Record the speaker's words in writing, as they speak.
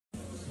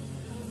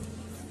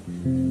So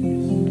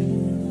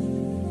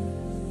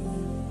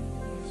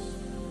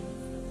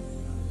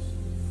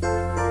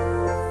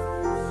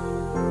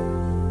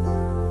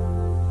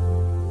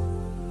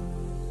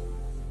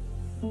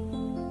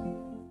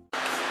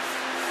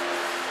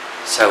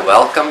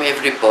welcome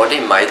everybody.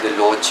 May the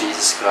Lord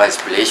Jesus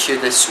Christ bless you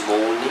this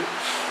morning. And,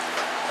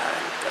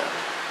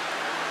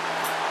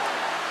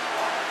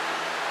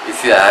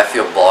 if you have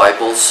your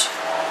Bibles,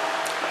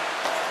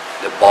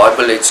 the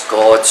Bible is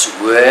God's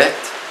Word,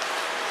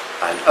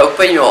 and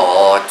open your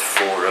heart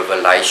for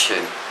revelation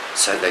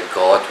so that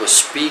God will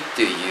speak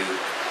to you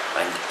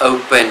and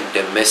open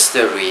the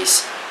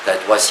mysteries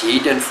that was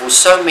hidden for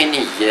so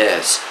many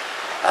years,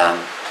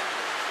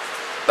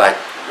 but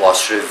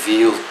was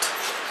revealed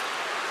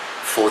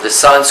for the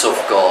sons of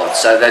God,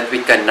 so that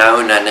we can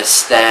know and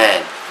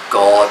understand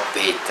God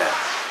better.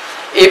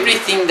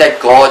 Everything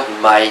that God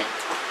made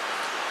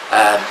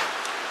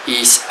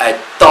is a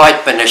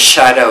type and a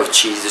shadow of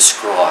Jesus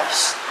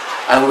Christ,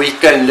 and we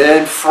can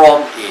learn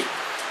from it,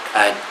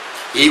 and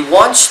He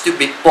wants to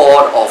be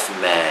part of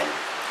man.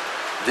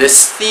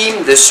 This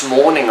theme this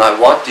morning, I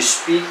want to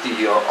speak to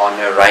you on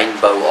a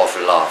rainbow of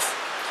love.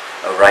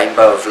 A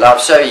rainbow of love.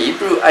 So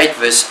Hebrew 8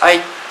 verse 8,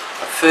 I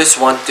first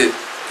want to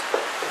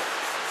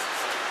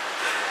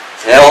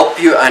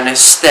help you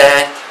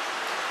understand.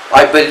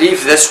 I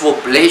believe this will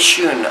bless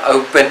you and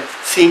open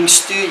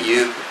things to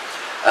you.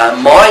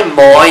 My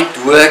mind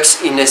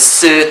works in a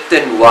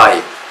certain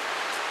way.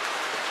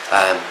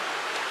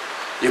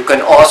 You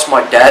can ask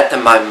my dad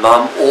and my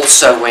mom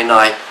also. When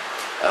I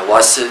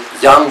was a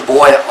young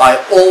boy, I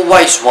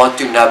always want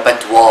to know,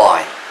 but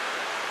why?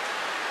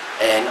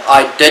 And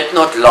I did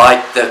not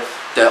like the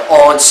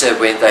answer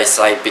when they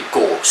say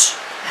because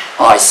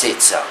I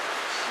said so,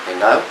 you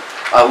know.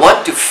 I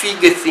want to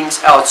figure things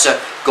out. So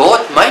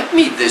God made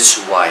me this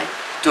way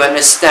to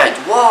understand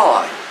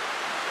why.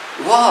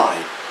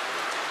 Why?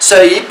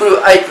 So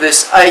Hebrew 8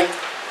 verse 8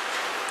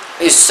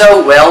 is so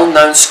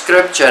well-known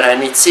scripture,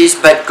 and it says,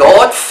 but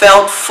God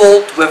found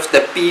fault with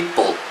the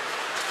people.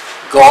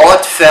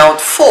 God found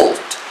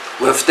fault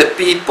with the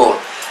people.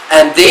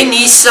 And then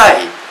He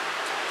said,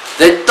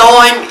 the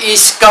time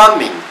is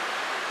coming,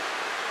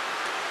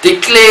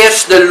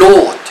 declares the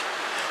Lord,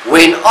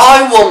 when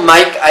I will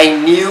make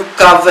a new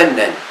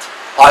covenant.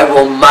 I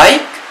will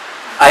make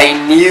a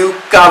new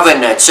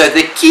covenant. So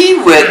the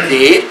key word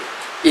there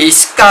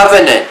is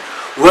covenant,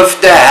 with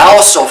the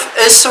house of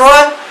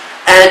Israel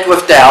and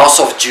with the house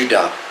of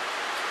Judah.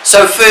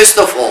 So first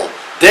of all,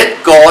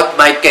 did God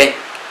make a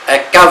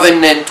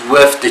covenant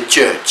with the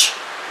church?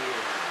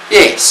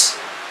 Yes.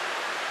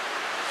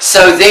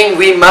 So then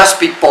we must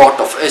be part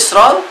of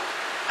Israel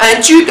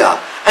and Judah.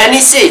 And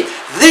He said,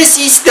 this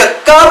is the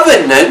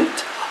covenant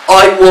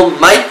I will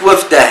make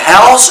with the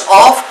house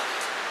of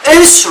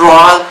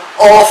Israel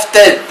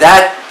after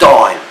that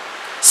time.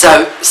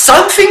 So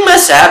something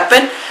must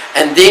happen,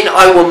 and then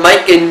I will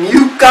make a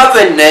new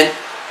covenant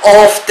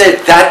after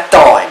that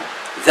time.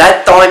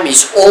 That time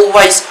is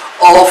always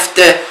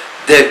after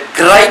the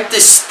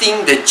greatest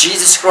thing that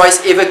Jesus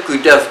Christ ever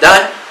could have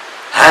done,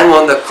 hang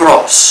on the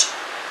cross.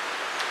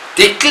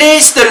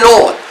 Declares the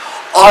Lord,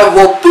 I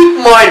will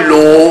put my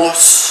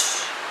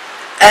laws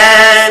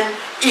and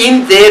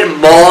in their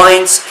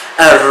minds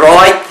and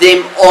write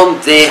them on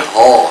their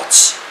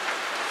hearts.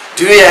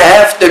 Do you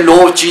have the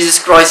Lord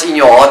Jesus Christ in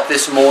your heart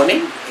this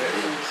morning?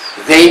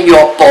 Yes. Then you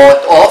are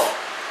part of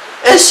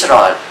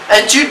Israel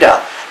and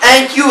Judah,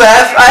 and you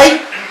have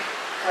a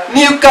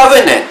new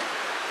covenant.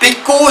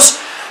 Because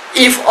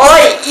if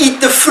I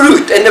eat the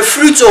fruit and the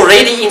fruit's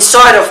already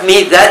inside of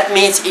me, that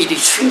means it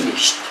is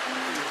finished.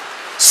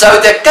 So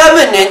the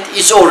covenant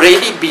is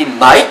already been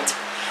made,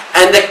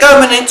 and the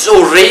covenant's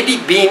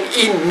already been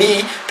in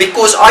me,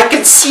 because I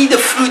can see the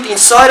fruit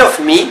inside of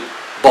me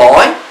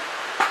by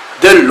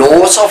the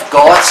laws of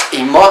God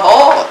in my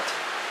heart.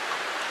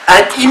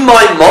 And in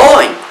my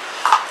mind,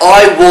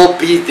 I will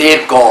be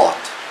their God.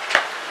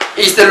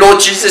 Is the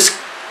Lord Jesus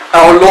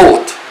our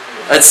Lord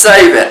and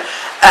Savior?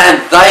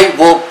 And they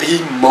will be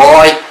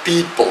my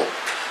people.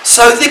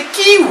 So the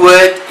key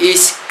word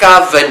is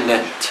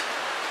covenant.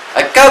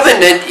 A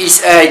covenant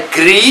is an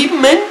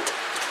agreement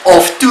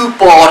of two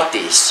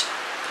parties.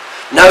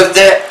 Now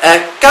the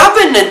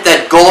covenant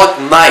that God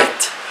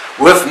made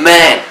with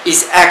man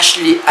is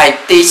actually a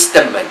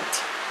testament.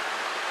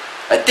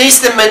 A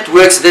testament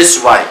works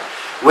this way.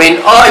 When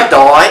I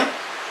die,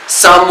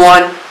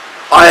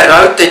 I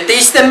wrote a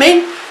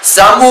testament,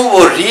 someone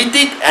will read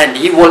it and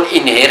he will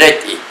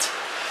inherit it.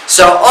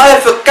 So I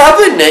have a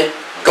covenant,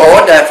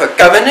 God have a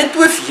covenant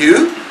with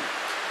you,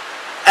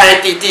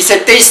 and it is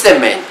a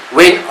testament.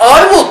 When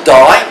I will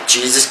die,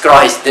 Jesus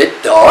Christ did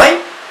die,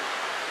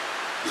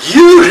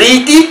 you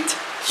read it,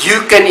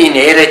 you can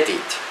inherit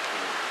it.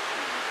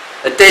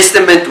 A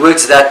testament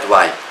works that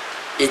way.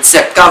 It's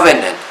a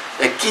covenant,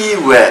 a key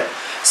word.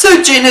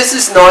 So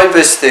Genesis 9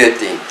 verse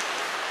 13.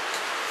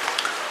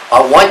 I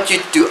want you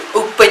to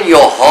open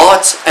your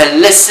hearts and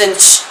listen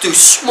to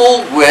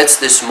small words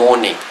this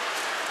morning.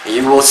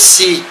 You will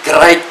see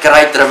great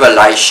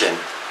revelation.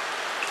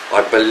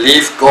 I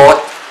believe God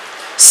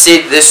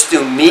said this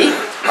to me.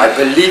 I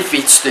believe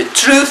it's the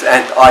truth,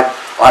 and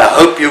I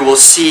hope you will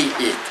see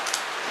it.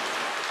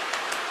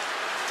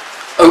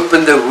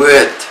 Open the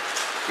Word,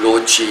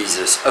 Lord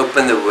Jesus.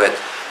 Open the Word.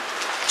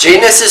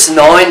 Genesis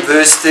 9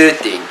 verse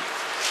 13.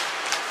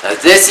 Now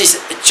this is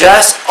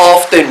just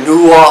after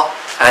Noah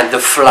and the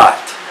flood.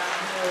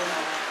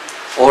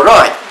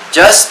 Alright,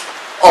 just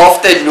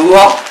after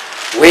Noah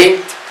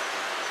went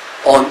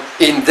on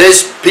in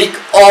this big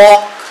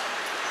ark,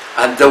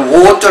 and the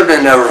water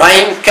and the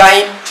rain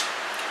came,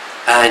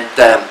 and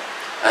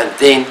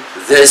then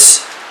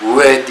this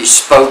word is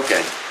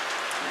spoken.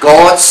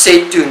 God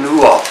said to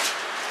Noah,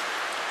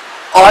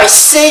 I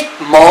set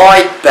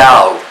my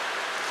bow,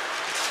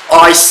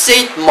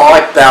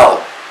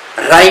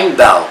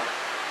 rainbow,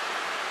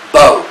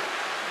 bow,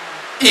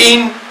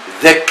 in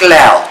the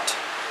cloud.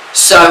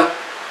 So,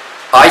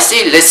 I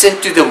say listen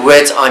to the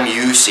words I'm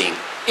using.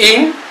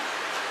 In,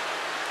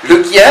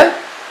 look here,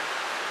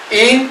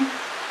 in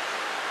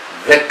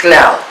the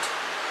cloud.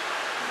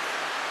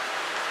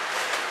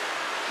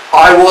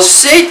 I will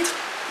set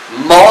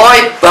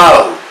my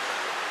bow,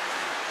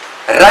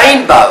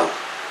 rainbow,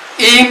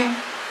 in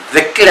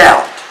the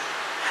cloud,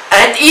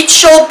 and it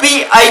shall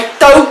be a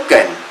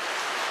token,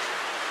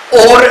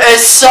 or a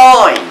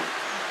sign,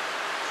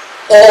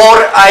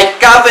 or a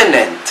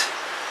covenant.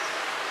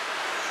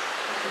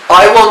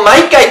 I will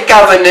make a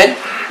covenant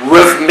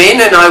with men,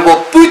 and I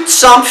will put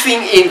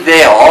something in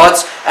their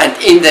hearts and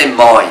in their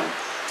mind.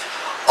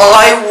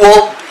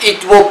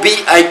 It will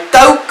be a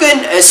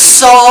token, a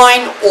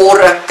sign,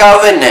 or a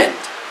covenant,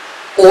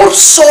 or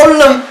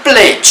solemn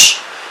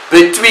pledge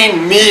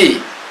between me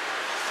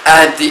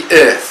and the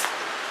earth.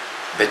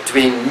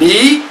 Between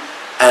me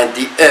and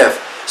the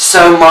earth.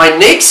 So my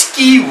next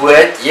key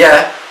word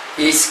here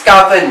is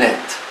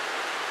covenant.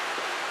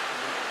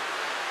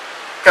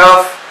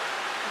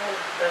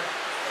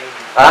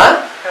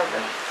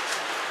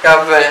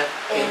 Covenant.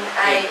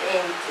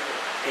 N-I-N-T.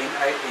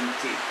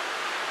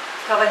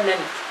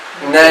 Covenant.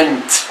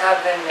 Nant.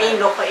 Eén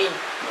nog één.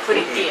 Voor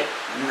die keer.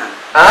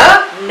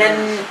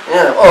 Nen.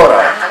 Yeah,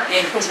 alright.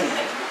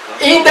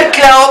 In the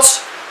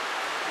clouds,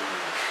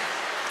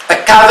 a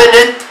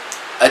covenant,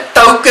 a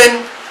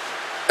token,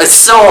 a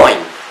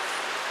sign.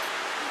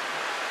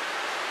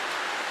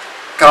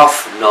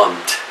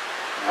 Covenant.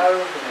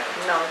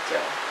 Covenant,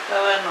 ja.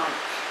 Covenant.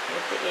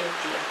 Met de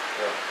N-T.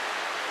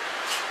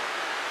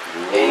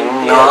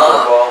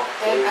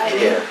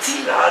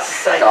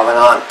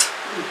 Covenant.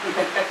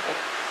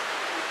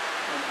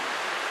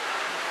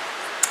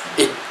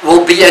 It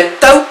will be a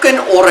token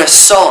or a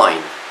sign,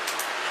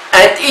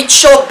 and it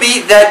shall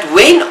be that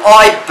when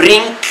I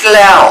bring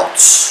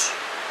clouds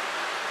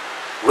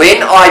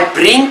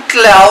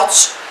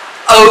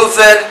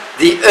over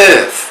the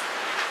earth,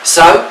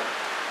 so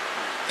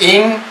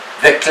in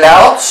the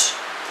clouds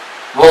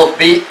will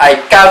be a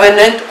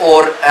covenant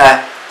or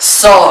a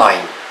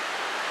sign.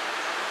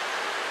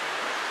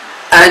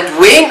 And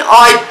when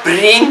I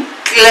bring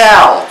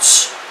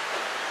clouds,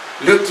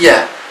 look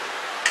here,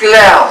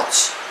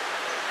 clouds,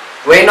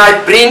 when I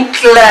bring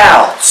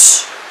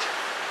clouds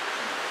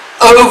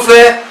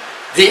over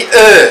the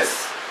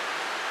earth,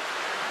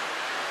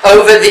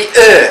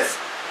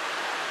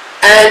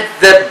 and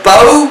the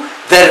bow,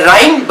 the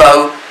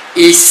rainbow,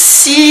 is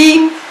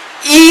seen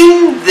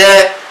in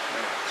the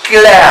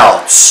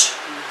clouds.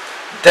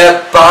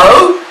 The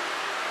bow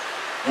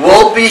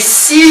will be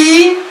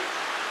seen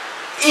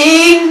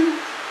in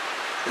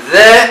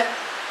the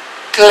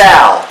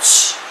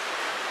clouds.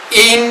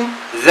 In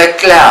the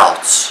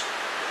clouds.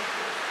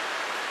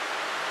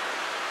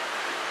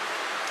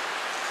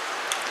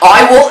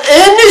 I will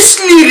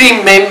earnestly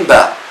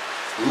remember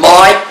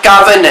my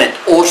covenant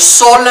or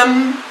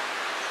solemn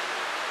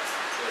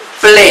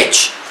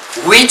pledge,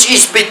 which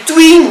is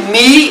between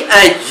me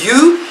and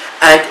you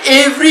and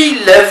every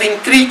living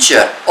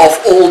creature of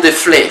all the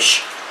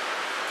flesh.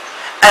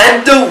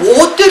 And the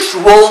waters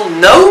will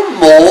no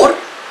more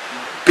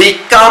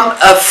become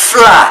a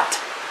flood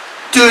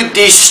to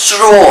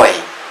destroy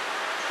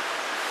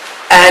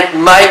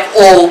and make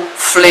all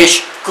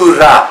flesh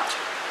corrupt.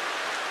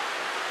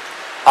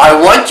 I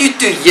want you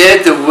to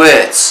hear the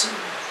words.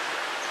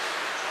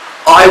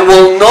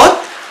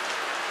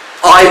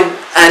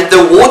 And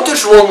the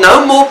waters will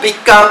no more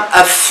become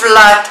a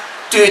flood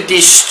to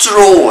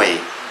destroy.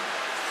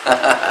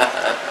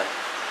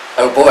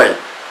 Oh boy.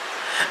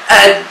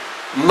 And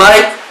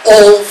make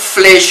all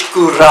flesh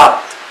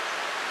corrupt.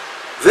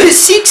 Verse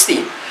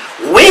 16.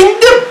 When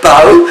the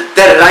bow,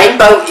 the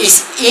rainbow,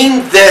 is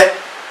in the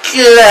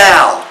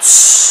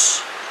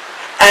clouds,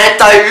 and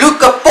I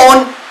look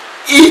upon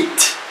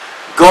it,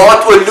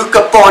 God will look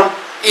upon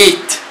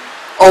it.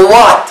 Or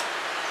what?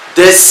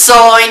 The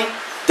sign,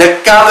 the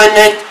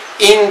covenant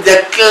in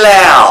the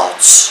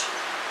clouds.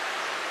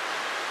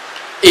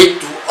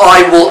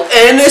 I will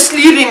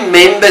earnestly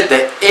remember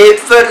the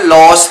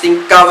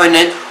everlasting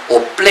covenant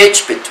or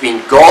pledge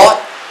between God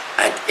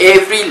and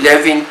every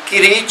living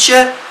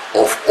creature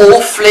of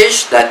all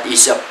flesh that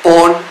is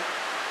upon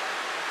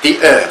the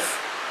earth.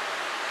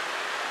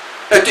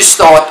 Now to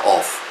start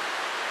off,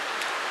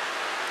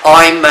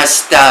 I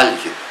must tell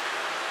you.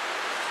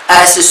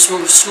 As a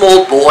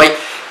small boy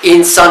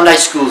in Sunday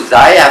school,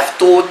 they have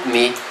taught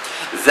me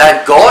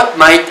that God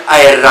made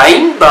a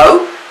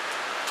rainbow,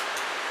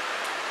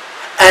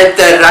 and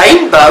the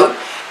rainbow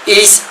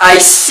is a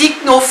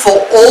signal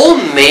for all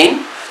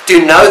men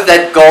to know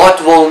that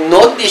God will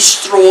not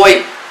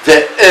destroy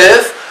the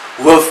earth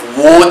with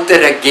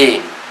water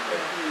again.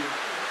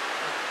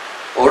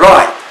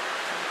 Alright.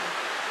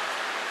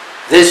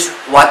 This is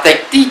what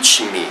they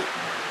teach me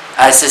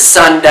as a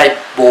Sunday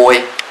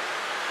boy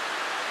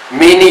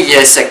many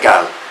years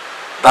ago.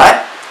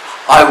 But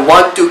I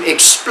want to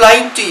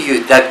explain to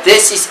you that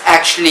this is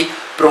actually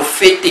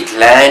prophetic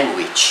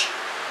language,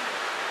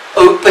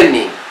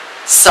 opening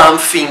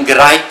something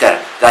greater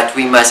that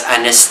we must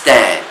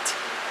understand.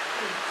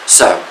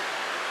 So,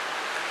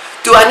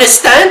 to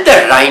understand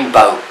the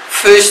rainbow,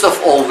 first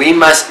of all, we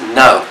must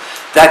know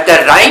that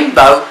the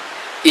rainbow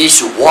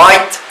is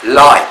white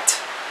light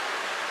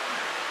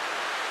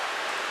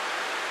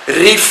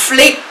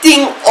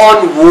reflecting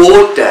on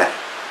water.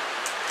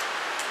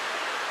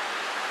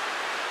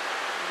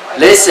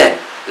 Listen,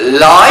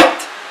 light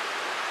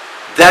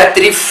that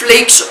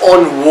reflects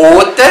on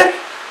water,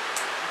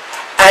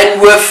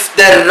 and with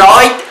the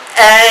right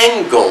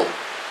angle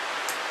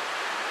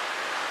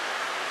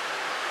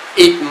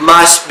it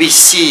must be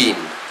seen.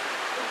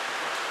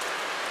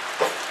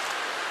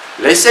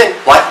 Listen,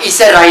 what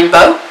is a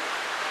rainbow?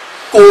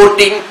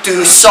 According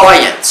to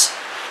science,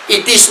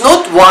 it is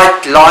not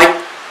white light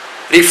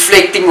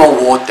reflecting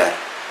on water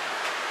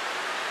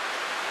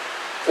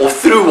or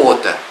through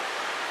water.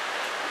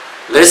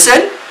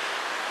 Listen,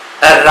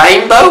 a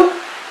rainbow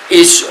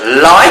is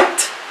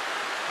light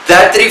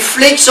that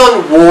reflects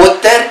on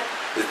water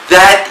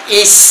that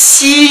is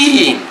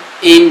seen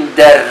in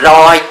the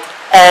right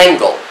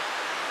angle.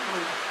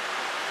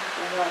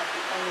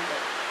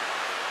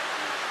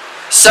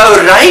 So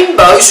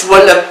rainbows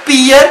will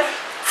appear,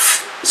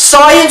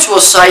 science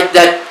will say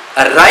that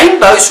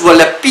rainbows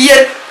will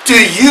appear to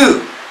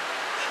you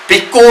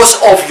because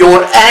of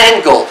your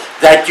angle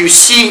that you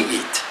see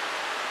it.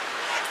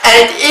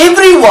 And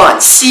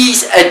everyone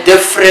sees a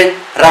different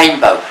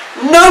rainbow.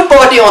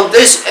 Nobody on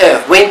this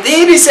earth, when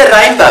there is a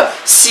rainbow,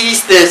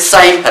 sees the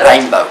same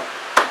rainbow.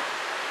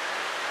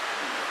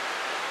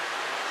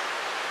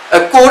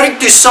 According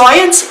to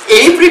science,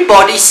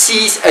 everybody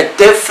sees a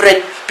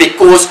different,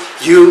 because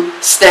you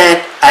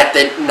stand at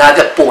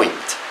another point.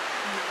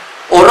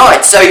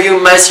 Alright, so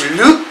you must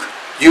look,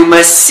 you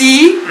must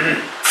see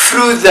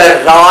through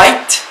the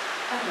right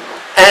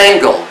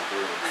angle.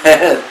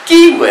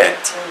 Keyword.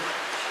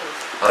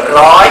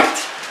 Right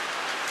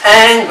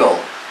angle.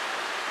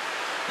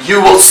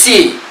 You will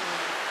see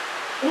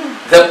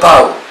the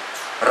bow.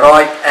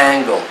 Right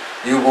angle.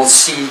 You will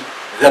see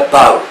the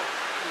bow.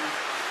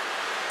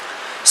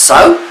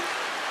 So,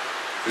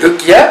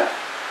 look here.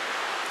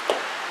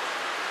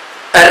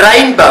 A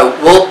rainbow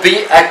will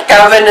be a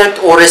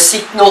covenant or a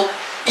signal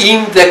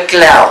in the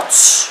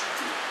clouds.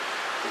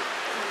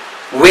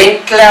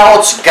 When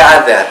clouds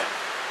gather,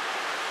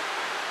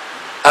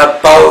 a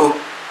bow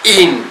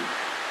in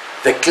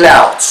the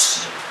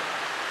clouds.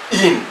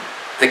 In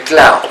the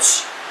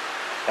clouds.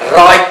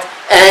 Right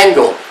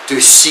angle to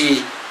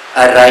see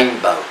a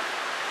rainbow.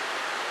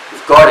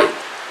 You've got it?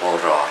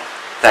 Alright.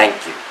 Thank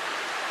you.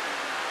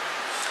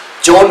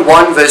 John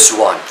 1 verse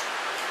 1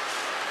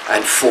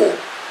 and 4.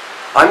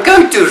 I'm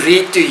going to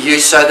read to you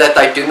so that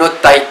I do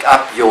not take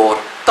up your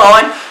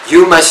time.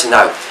 You must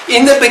know.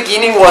 In the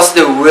beginning was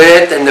the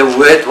Word, and the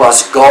Word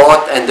was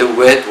God, and the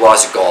Word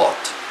was God.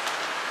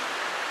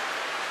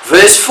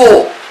 Verse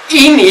 4.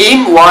 In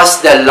Him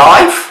was the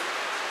life,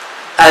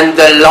 and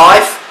the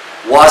life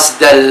was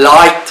the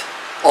light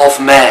of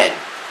man.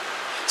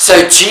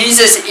 So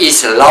Jesus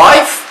is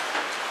life,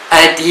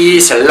 and He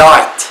is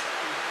light.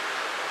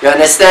 You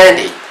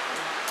understand it?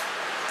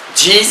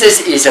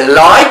 Jesus is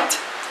light,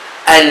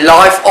 and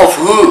life of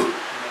who?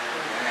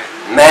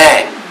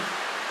 Man.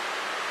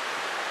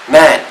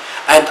 Man.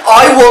 And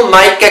I will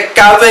make a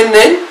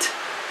covenant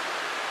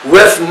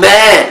with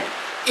man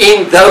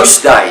in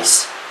those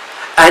days,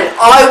 and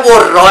I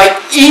will write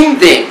in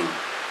them.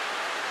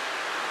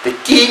 The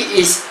key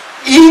is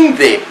in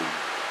them.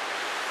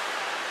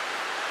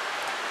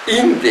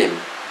 In them.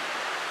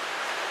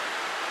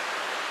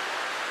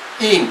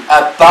 In,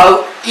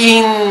 about,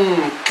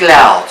 in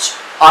clouds.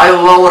 I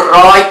will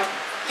write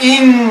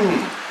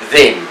in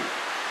them.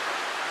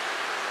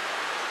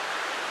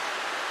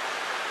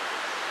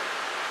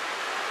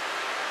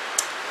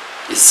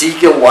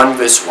 Ezekiel 1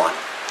 verse 1.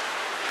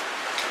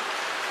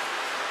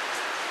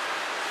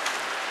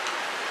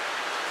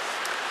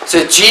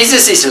 So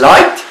Jesus is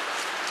light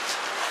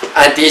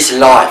and is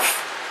life.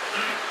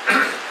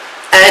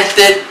 And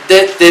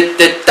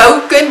the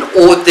token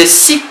or the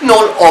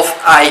signal of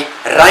a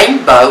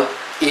rainbow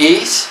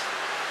is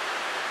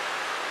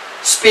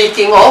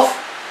speaking of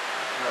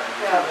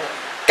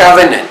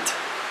covenant.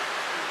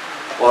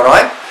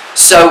 Alright?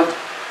 So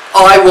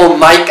I will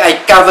make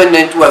a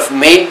covenant with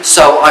men,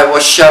 so I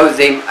will show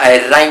them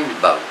a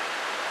rainbow.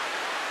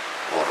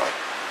 Alright.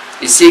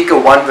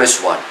 Ezekiel 1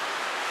 verse 1.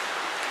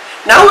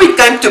 Now it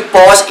came to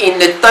pass in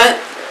the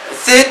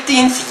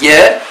 13th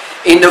year,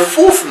 in the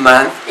 4th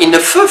month, in the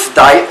 5th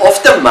day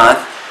of the month,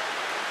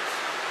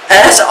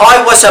 as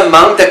I was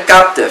among the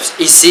captives,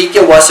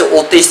 Ezekiel was an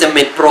Old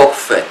Testament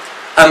prophet,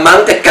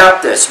 among the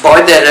captives by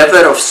the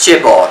river of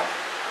Chebar,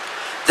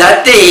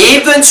 that the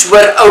heavens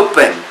were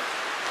open,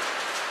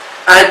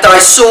 and I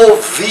saw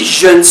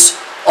visions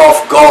of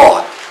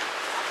God.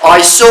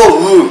 I saw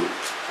who?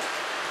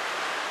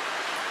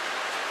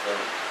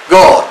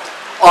 God.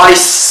 I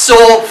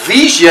saw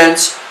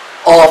visions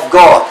of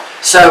God.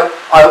 So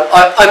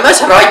I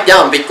must write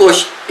down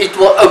because it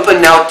will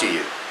open now to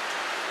you.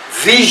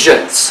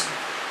 Visions.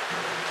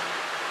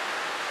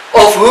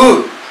 Of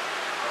who?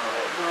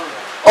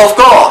 Of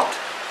God.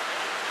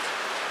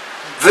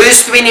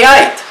 Verse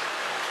 28.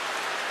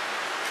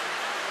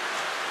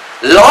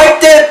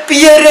 Like the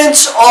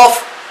appearance of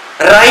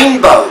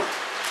rainbow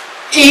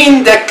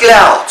in the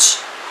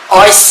clouds,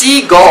 I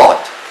see God.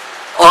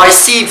 I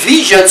see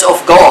visions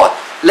of God.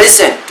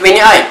 Listen,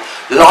 28.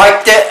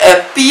 Like the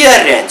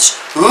appearance.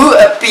 Who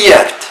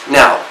appeared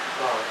now?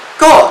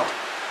 God.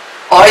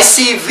 I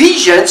see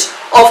visions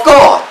of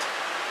God.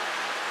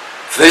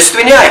 Verse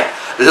 28.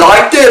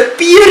 Like the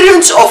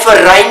appearance of a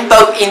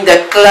rainbow in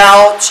the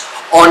clouds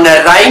on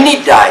a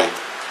rainy day,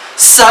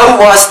 so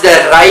was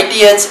the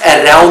radiance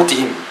around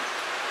him.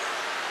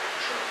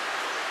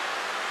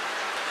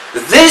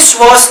 This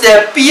was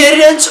the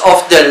appearance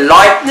of the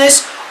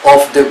likeness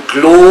of the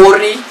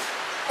glory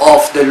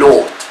of the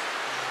Lord.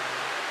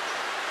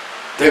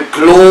 The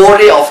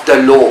glory of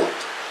the Lord.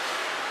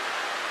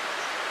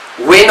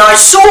 When I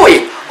saw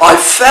it, I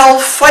fell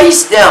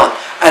face down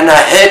and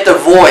I heard the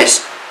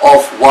voice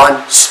of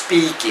one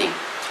speaking.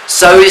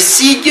 So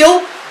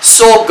Ezekiel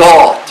saw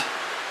God.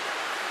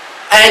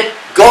 And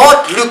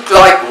God looked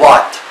like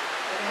what?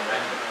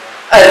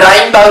 A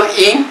rainbow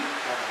in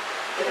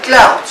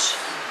clouds.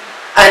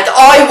 And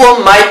I will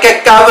make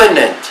a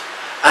covenant,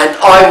 and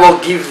I will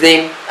give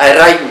them a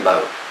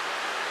rainbow.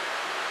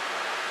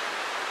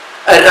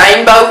 A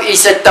rainbow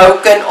is a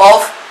token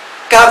of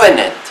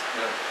covenant.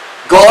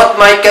 God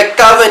make a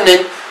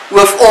covenant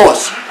with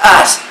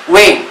us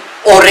when?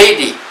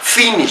 Already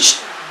finished.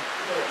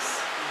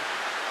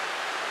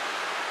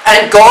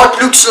 And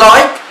God looks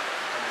like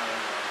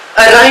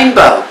a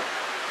rainbow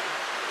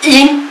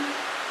in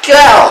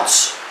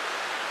clouds.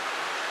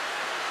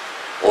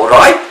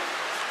 Alright?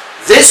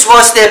 This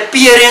was the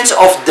appearance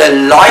of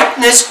the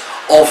likeness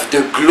of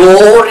the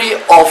glory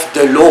of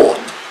the Lord.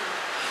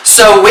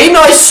 So when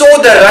I saw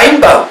the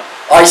rainbow,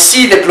 I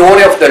see the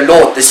glory of the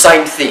Lord, the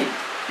same thing.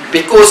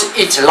 Because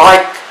it's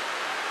like,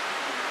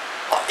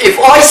 if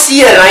I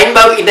see a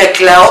rainbow in a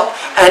cloud,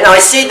 and I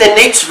say the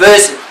next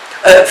verse,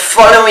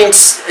 following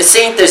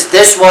sentence,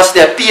 this was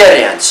the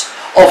appearance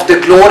of the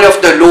glory of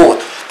the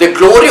Lord. The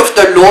glory of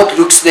the Lord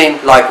looks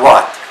then like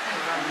what?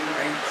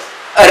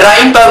 A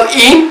rainbow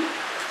in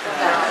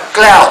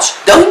clouds.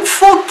 Don't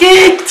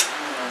forget.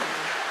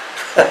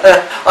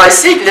 I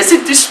said,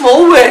 listen to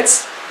small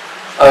words.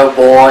 Oh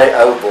boy,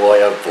 oh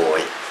boy, oh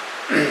boy.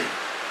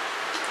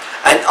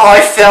 And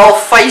I fell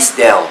face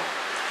down.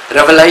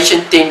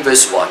 Revelation 10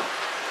 verse 1.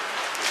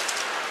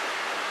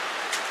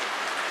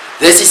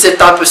 This is a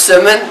type of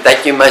sermon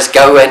that you must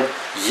go and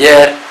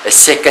hear a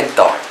second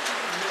time.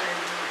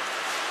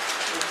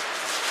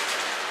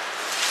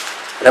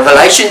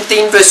 Revelation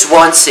 10 verse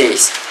 1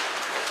 says,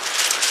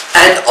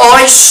 and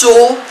I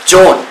saw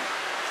John,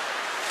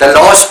 the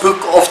last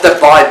book of the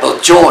Bible,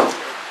 John.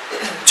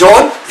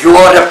 John, you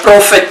are a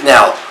prophet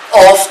now,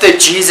 after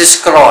Jesus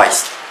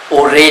Christ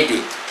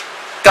already.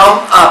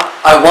 Come up,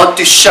 I want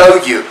to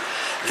show you.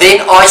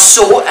 Then I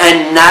saw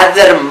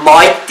another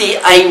mighty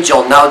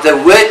angel. Now the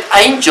word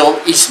angel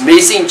is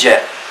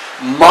messenger.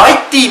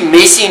 Mighty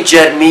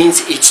messenger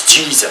means it's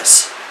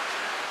Jesus.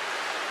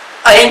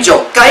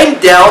 Angel came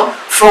down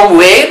from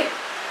where?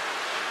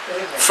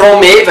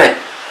 From heaven.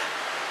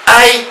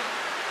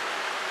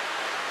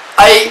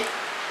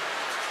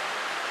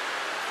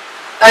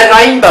 A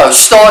rainbow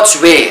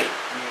starts where?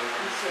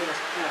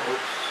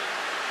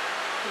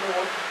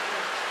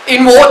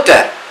 In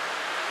water.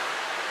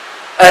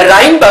 A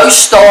rainbow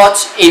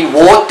starts in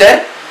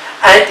water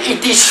and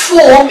it is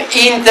formed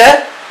in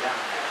the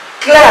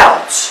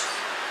clouds.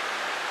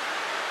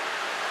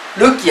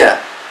 Look here.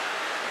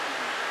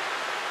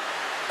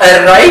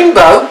 A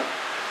rainbow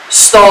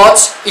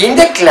starts in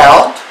the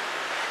cloud.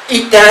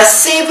 It has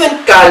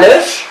 7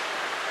 colors.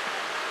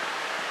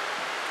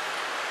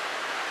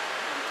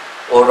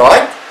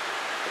 Alright?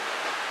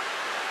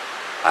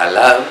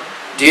 Hello?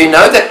 Do you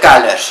know the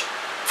colors?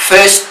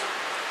 First,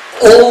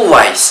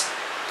 always,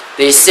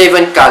 there's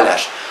 7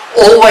 colors.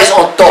 Always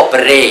on top,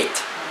 red,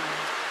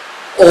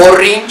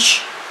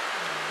 orange,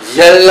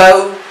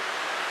 yellow,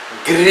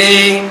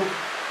 green,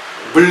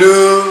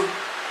 blue,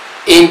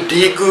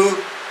 indigo,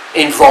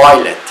 and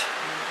violet.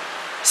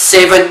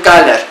 7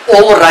 colors,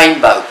 all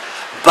rainbow.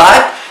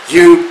 But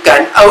you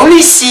can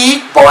only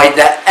see it by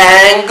the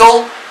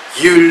angle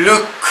you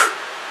look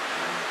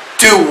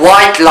to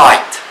white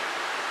light.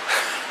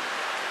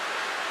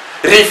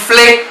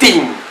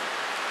 Reflecting.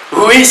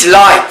 Who is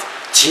light?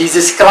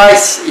 Jesus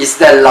Christ is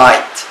the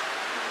light.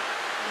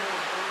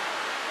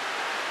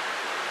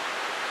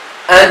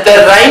 And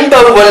the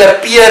rainbow will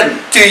appear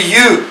to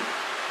you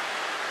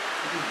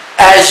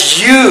as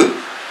you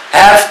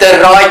have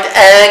the right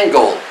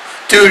angle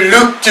to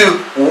look to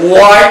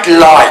white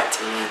light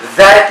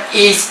that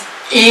is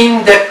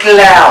in the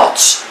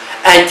clouds,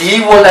 and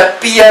he will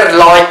appear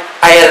like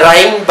a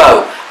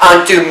rainbow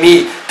unto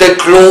me, the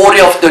glory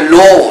of the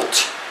Lord.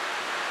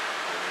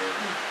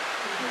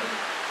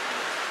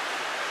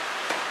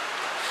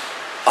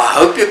 I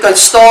hope you can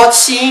start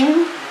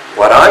seeing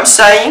what I'm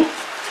saying.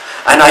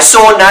 And I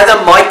saw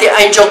another mighty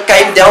angel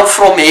came down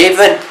from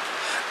heaven,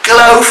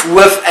 clothed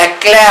with a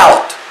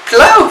cloud.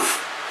 Clothed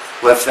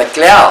with a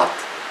cloud.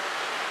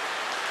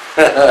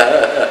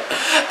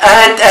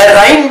 And a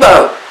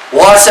rainbow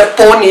was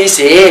upon his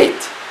head.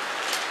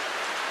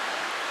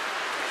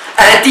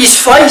 And his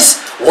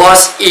face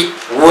was it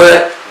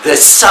were the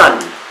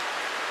sun.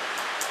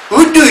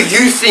 Who do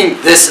you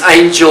think this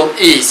angel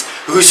is,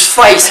 whose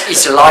face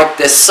is like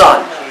the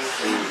sun?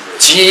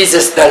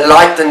 Jesus, the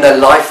light and the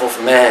life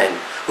of man,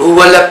 who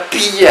will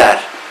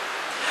appear.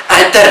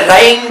 And the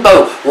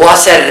rainbow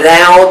was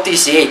around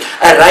his head.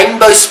 A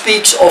rainbow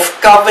speaks of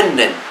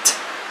covenant.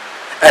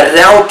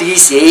 Around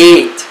his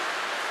head.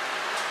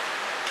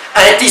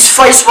 And his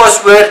face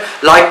was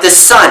like the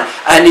sun,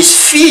 and his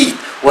feet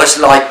was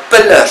like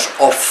pillars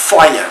of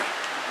fire.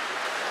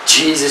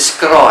 Jesus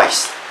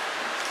Christ.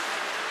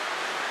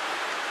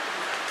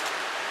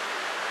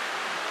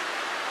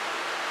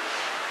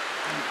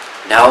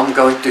 Now I'm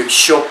going to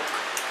shock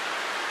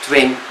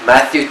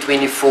Matthew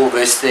 24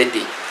 verse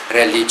 30,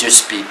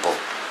 religious people.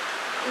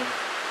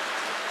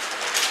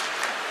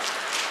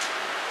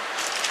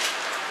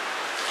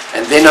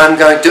 And then I'm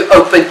going to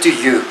open to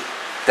you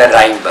the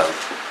rainbow.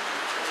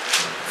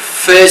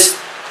 First,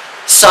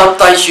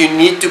 sometimes you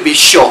need to be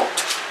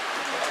shocked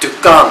to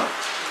come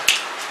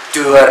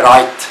to a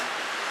right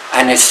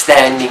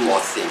understanding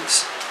of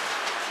things.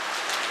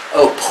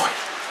 Oh boy.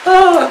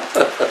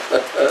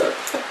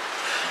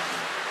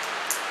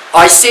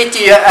 I said to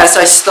you as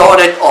I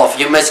started off,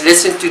 you must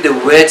listen to the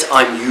words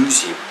I'm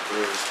using.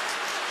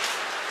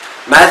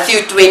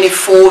 Matthew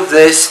 24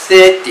 verse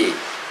 30.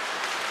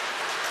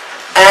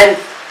 And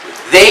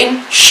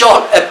then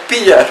shall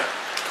appear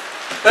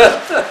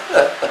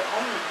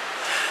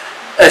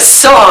a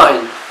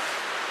sign.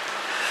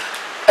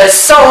 A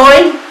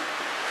sign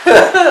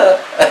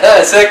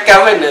as a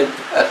covenant.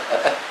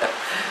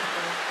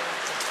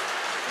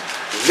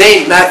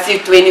 Then Matthew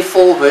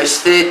 24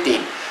 verse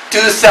 13.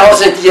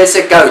 2,000 years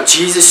ago,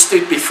 Jesus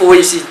stood before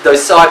his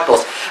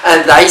disciples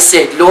and they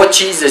said, Lord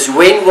Jesus,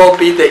 when will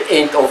be the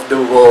end of the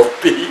world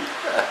be?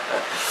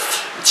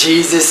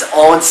 Jesus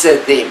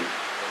answered them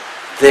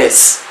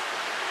this.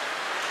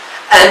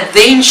 And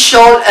then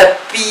shall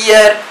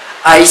appear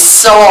a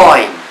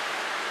sign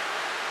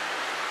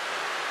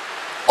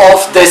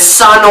of the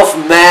Son of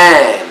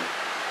Man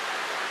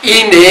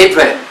in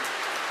heaven.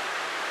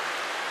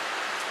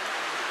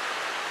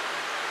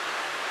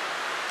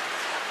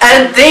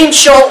 And then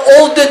shall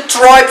all the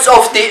tribes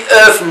of the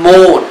earth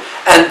mourn,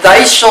 and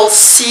they shall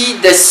see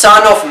the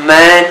Son of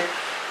Man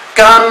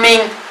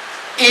coming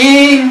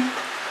in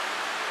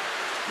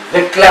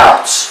the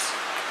clouds.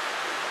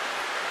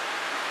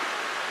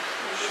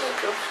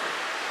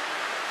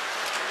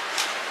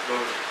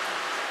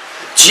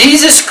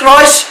 Jesus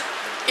Christ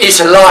is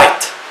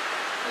light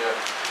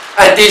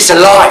and is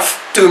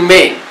life to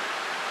men.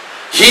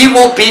 He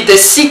will be the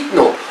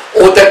signal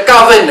or the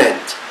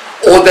covenant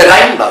or the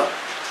rainbow.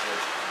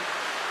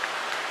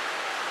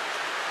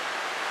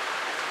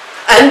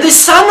 And the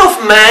Son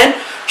of Man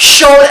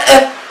shall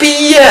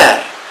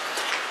appear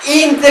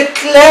in the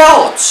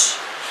clouds.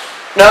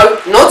 No,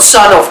 not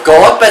Son of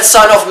God, but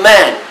Son of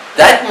Man.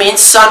 That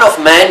means Son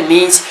of Man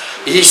means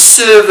he's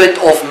servant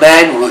of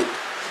manhood.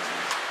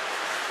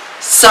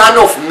 Son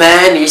of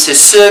Man is a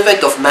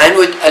servant of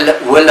manhood,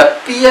 will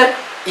appear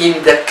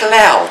in the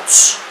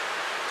clouds.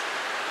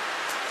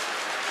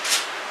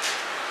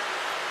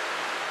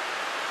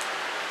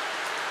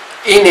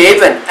 In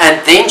heaven,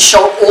 and then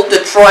shall all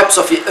the tribes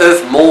of the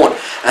earth mourn,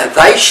 and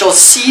they shall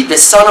see the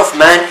Son of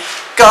Man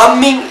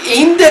coming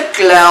in the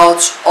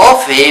clouds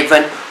of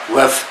heaven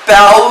with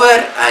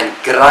power and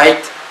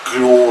great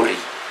glory.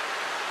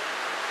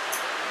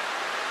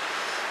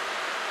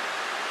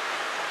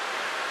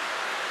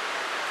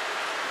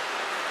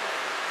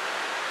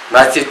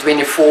 Matthew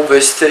 24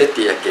 verse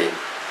 30 again.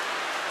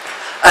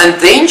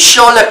 And then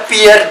shall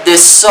appear the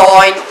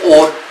sign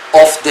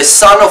of the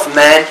Son of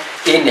Man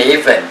in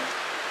heaven.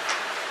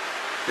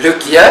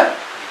 Look here.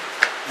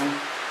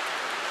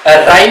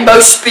 A rainbow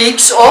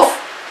speaks of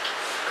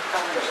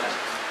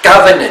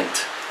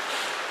covenant.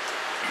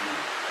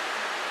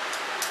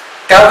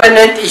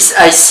 Covenant is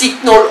a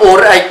signal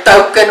or a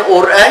token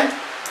or a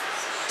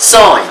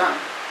sign.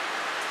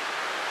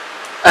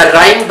 A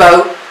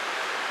rainbow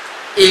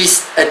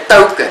is a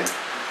token.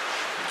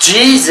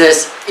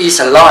 Jesus is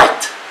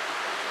light.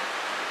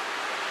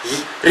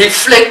 He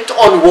reflect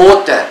on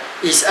water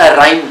is a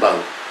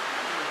rainbow.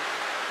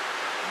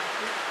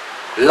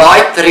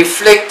 light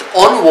reflect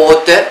on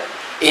water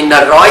in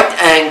a right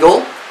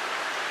angle,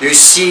 you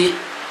see,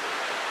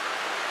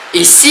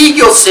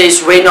 Ezekiel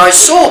says, when I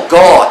saw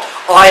God,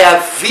 I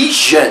have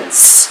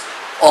visions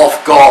of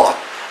God,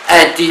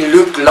 and he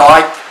looked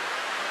like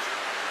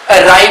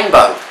a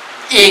rainbow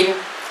in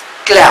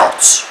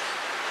clouds.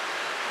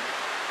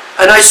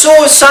 And I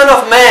saw a Son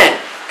of Man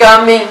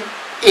coming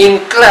in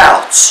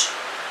clouds.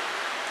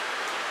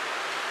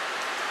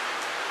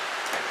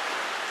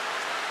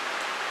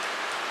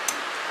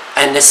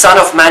 And the Son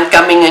of Man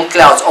coming in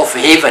clouds of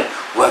heaven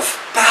with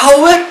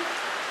power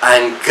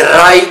and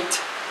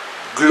great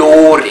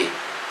glory.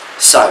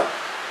 So,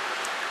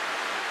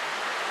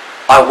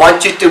 I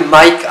want you to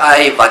make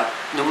a, wat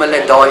noem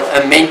hulle daai,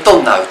 a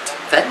mental note.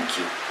 Thank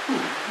you.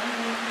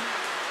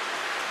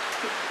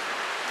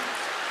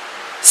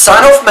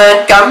 Son of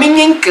Man coming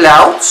in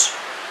clouds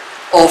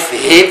of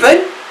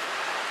heaven,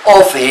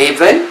 of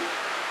heaven.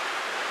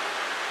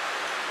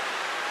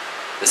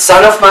 The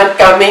Son of Man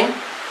coming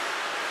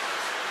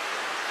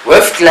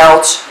with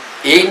clouds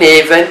in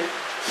heaven.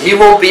 He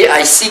will be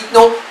a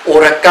signal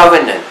or a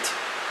covenant.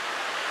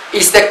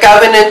 Is the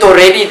covenant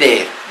already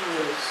there?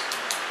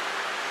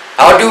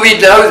 How do we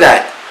know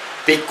that?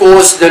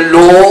 Because the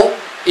law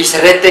is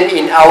written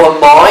in our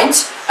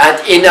minds and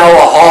in our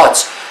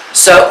hearts.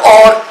 So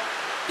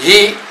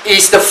He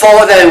is the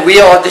Father and we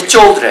are the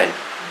children.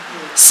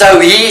 So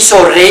He is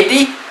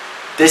already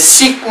the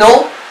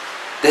signal.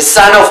 The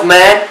Son of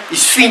Man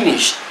is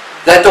finished.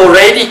 That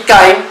already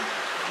came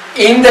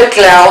in the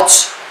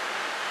clouds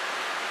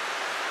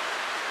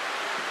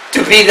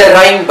to be the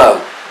rainbow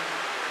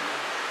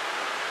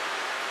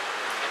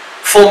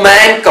for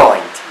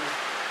mankind.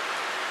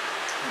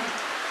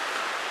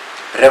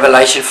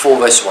 Revelation 4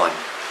 verse 1.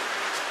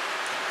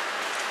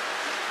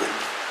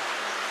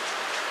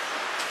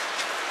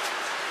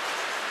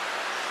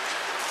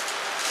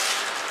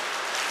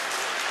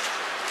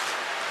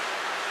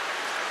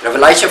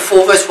 Revelation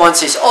 4 verse 1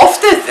 says,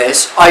 after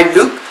this I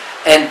looked,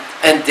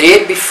 and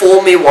there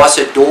before me was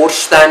a door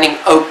standing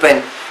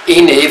open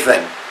in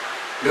heaven.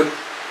 Look,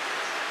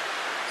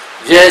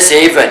 here's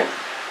heaven.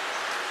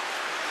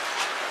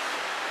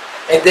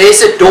 And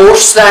there's a door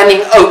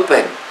standing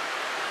open.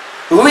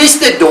 Who is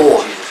the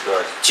door? Jesus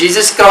Christ.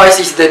 Jesus Christ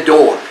is the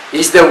door.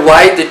 He's the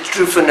way, the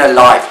truth, and the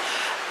life.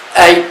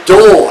 A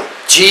door.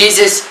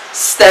 Jesus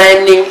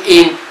standing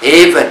in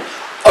heaven,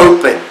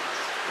 open.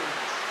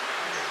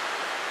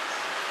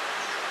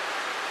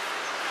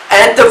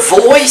 And the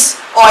voice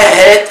I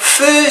had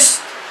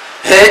first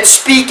heard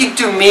speaking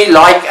to me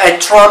like a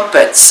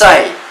trumpet,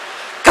 say,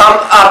 come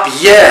up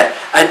here,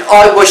 and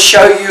I will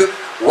show you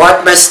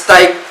what must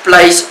take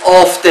place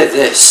after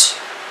this.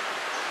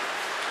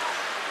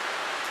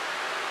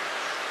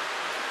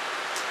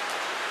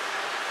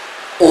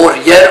 Or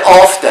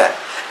hereafter.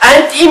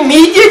 And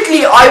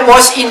immediately I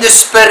was in the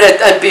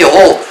Spirit, and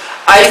behold,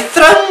 a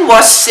throne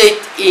was set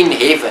in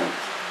heaven.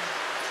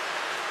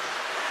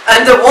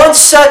 And the one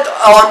sat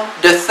on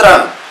the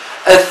throne.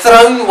 A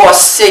throne was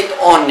set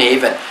on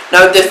heaven.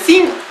 Now the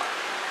thing,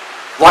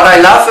 what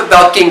I love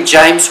about King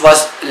James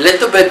was a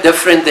little bit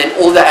different than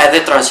all the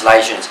other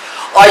translations.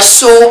 I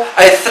saw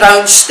a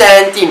throne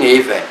stand in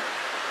heaven.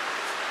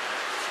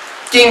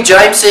 King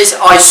James says,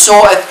 I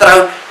saw a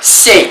throne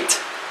set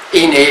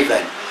in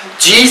heaven.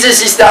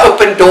 Jesus is the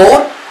open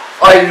door.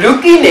 I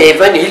look in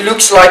heaven, He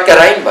looks like a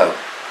rainbow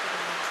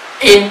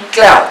in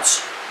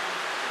clouds.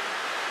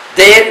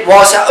 There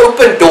was an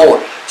open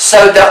door.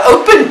 So the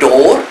open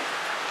door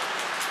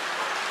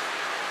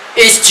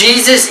is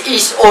Jesus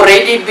is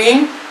already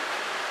being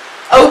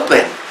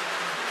open.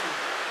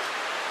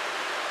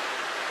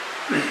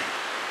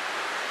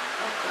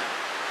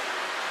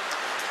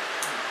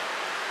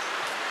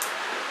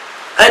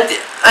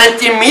 And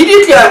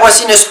immediately I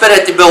was in the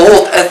Spirit,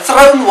 behold, a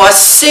throne was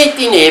set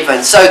in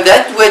heaven. So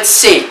that word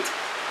set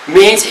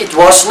means it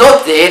was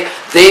not there,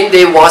 then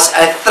there was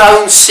a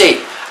throne set,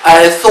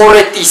 an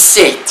authority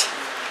set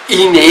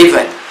in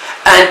heaven.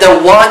 And the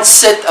one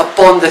sat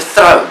upon the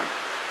throne.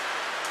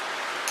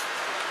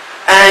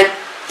 And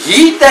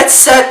he that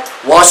sat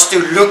was to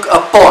look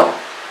upon.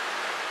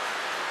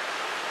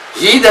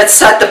 He that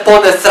sat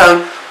upon the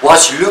throne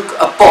was look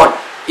upon.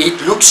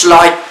 It looks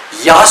like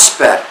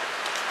jasper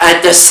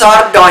and a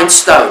sardine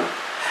stone.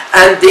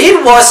 And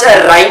there was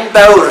a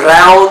rainbow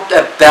round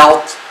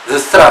about the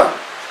throne.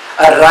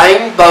 A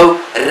rainbow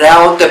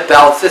round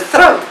about the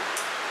throne.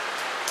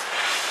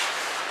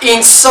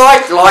 In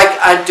sight like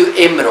unto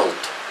emerald.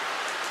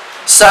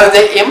 So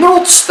the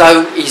emerald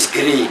stone is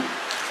green.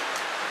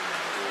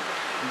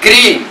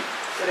 Green.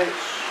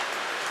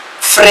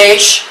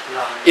 Fresh.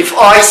 If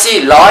I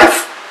see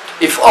life,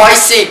 if I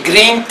see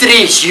green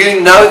trees,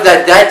 you know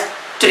that that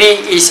tree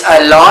is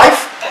alive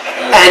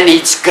and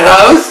its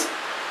growth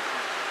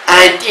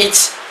and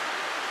its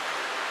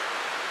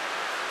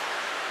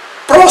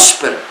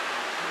prosper.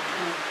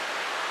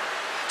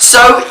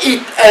 So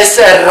it is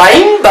a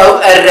rainbow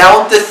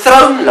around the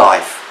throne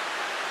life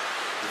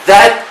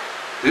that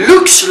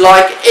looks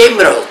like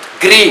emerald,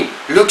 green,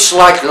 looks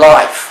like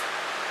life.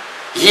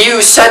 He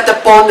who sat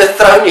upon the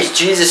throne is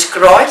Jesus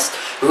Christ,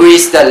 who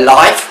is the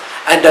life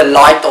and the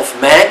light of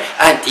man,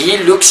 and he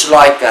looks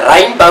like a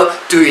rainbow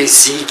to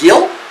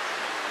Ezekiel.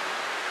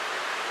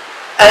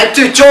 And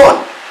to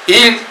John,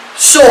 he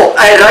saw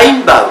a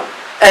rainbow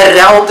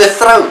around the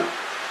throne.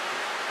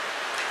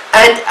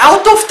 And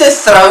out of the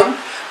throne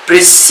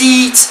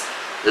proceeds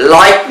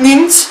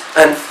lightnings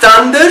and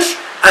thunders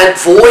and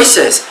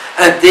voices.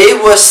 And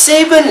there were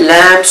 7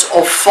 lamps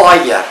of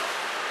fire.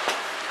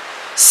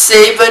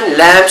 7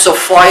 lamps of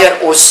fire,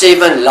 or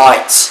 7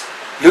 lights.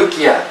 Look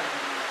here.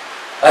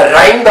 A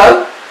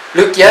rainbow.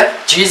 Look here.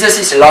 Jesus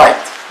is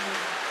light.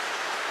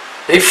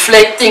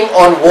 Reflecting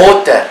on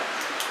water.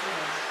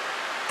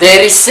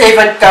 There is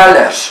 7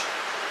 colors.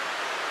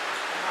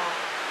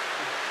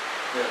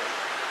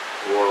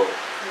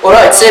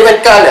 Alright,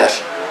 7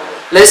 colors.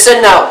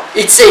 Listen now.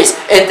 It says,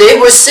 and there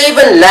were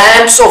 7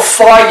 lamps of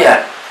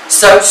fire.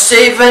 So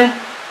 7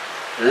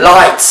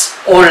 lights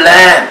or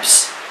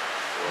lamps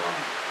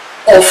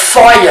of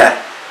fire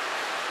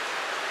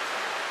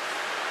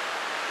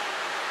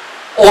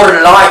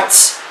or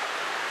lights.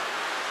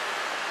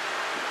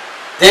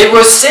 There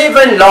were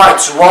 7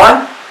 lights.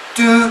 1,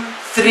 2,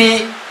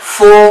 3,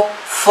 4,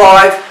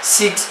 5,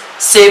 6,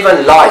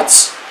 7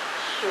 lights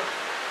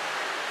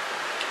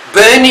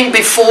burning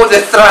before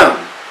the throne,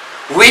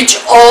 which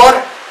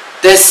are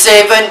the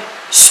 7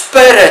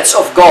 spirits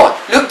of God.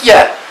 Look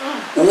here.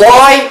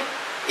 Why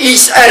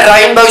is a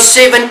rainbow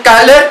 7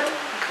 colored?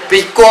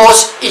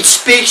 Because it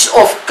speaks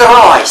of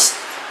Christ,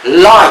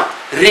 light,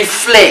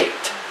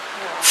 reflect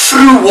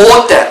through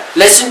water.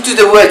 Listen to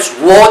the words,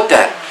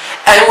 water.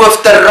 And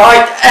with the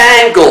right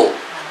angle,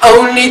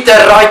 only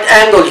the right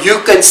angle,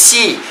 you can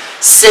see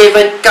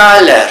 7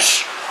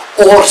 colors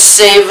or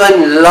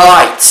 7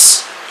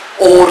 lights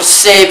or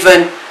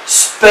 7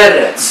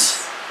 spirits.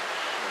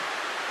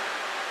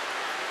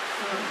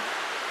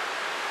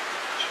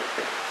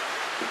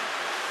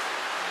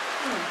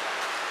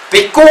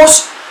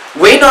 Because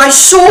when I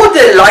saw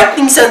the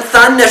lightnings and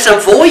thunders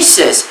and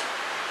voices,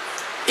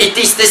 it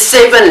is the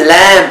 7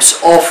 lamps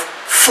of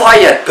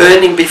fire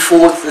burning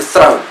before the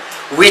throne,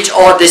 which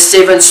are the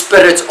 7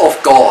 spirits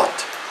of God.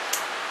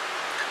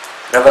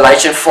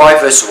 Revelation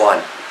 5 verse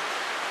 1.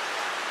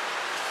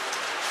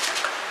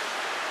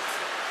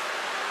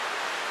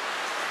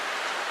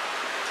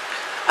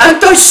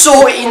 And I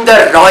saw in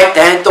the right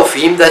hand of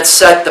him that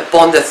sat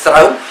upon the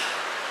throne.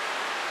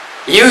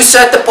 He who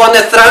sat upon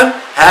the throne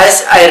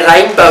has a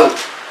rainbow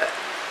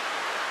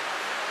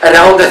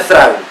around the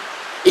throne.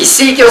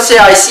 Ezekiel said,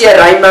 I see a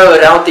rainbow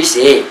around his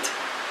head.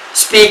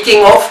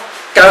 Speaking of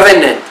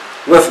covenant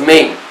with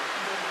men.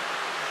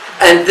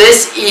 And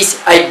this is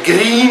a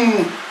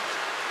green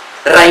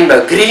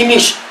rainbow,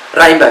 greenish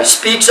rainbow.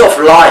 Speaks of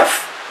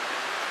life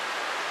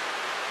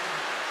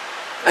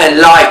and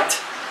light.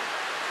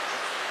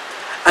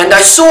 And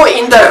I saw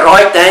in the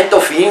right hand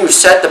of him who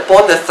sat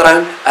upon the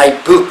throne a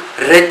book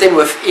written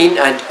within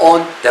and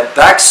on the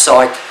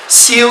backside,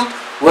 sealed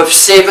with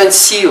 7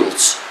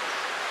 seals.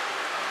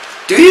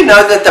 Do you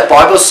know that the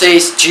Bible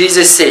says,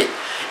 Jesus said,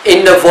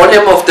 in the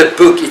volume of the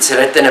book it's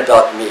written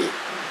about me.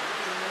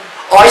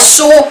 I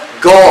saw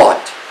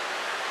God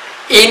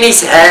in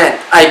his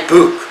hand, a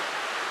book.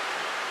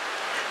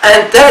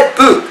 And that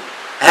book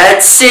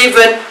had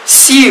 7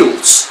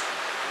 seals.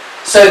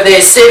 So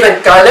there's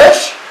 7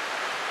 colors.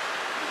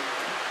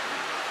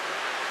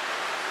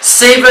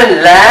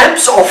 7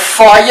 lamps of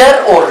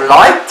fire or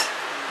light,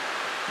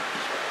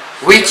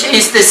 which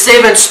is the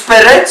 7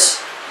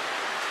 spirits.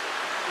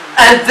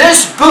 And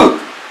this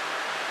book,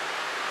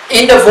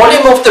 in the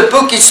volume of the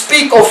book, it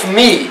speaks of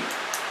me,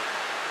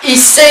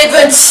 is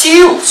 7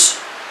 seals.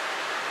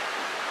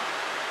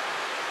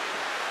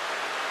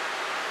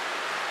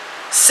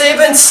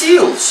 7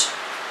 seals.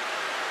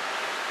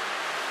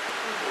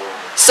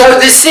 So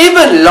the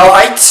 7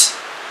 lights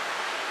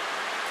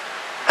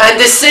and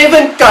the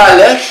 7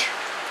 colors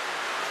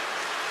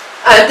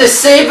and the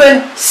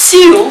 7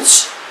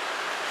 seals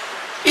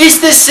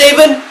is the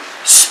 7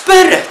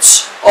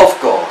 spirits of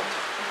God.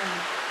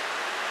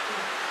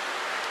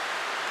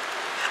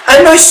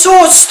 And I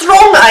saw a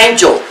strong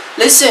angel,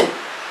 listen,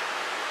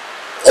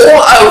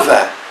 all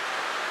over.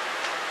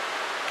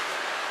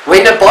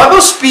 When the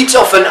Bible speaks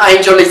of an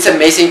angel, it's a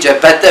messenger,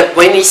 but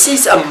when he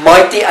says a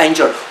mighty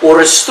angel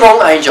or a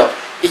strong angel,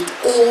 it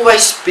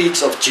always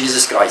speaks of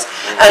Jesus Christ.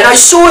 And I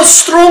saw a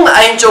strong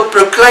angel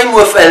proclaim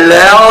with a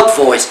loud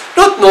voice,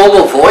 not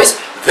normal voice,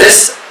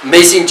 this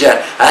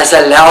messenger has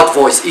a loud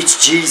voice, it's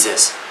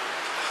Jesus.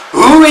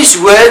 Who is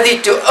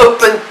worthy to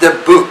open the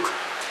book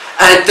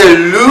and to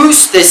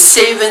loose the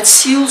 7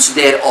 seals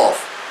thereof?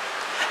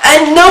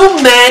 And no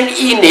man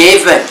in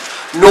heaven,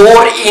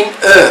 nor in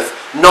earth,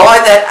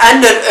 neither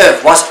under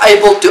earth was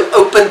able to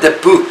open the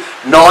book,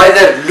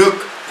 neither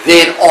look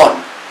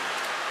thereon.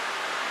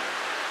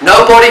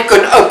 Nobody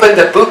can open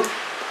the book.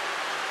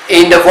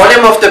 In the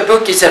volume of the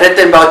book is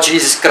written about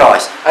Jesus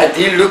Christ. And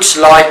he looks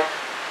like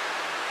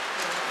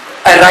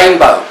a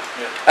rainbow.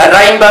 A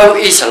rainbow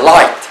is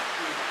light,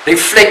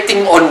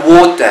 reflecting on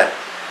water.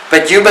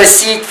 But you must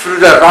see it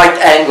through the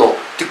right angle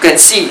to can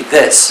see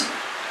this.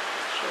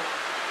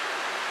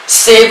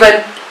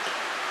 7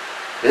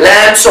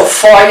 lamps of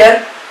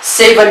fire,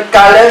 7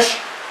 colors.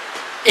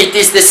 It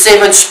is the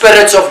 7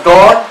 spirits of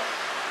God.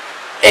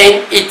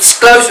 And it's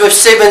closed with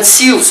 7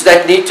 seals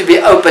that need to be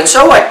opened.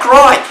 So I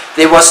cried.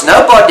 There was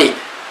nobody.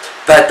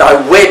 But I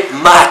wept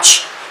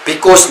much,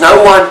 because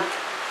no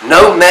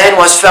man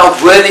was found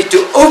worthy to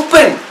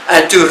open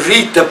and to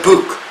read the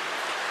book,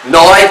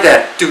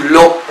 neither to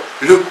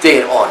look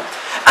thereon.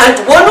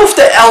 And one of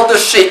the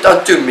elders said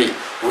unto me,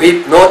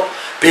 Weep not,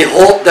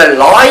 behold the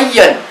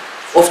Lion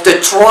of the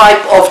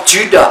tribe of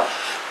Judah.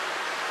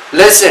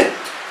 Listen,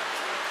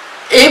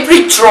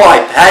 every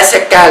tribe has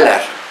a color.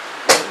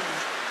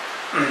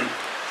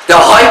 The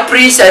high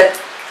priest had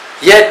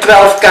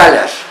 12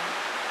 colors.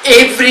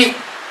 Every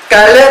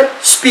color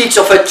speaks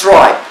of a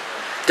tribe.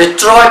 The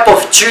tribe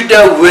of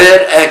Judah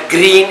were a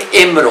green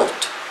emerald.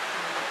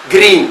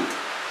 Green.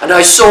 And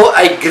I saw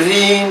a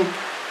green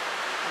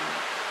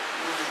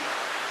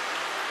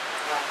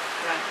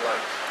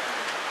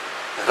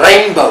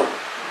rainbow.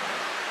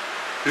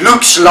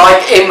 Looks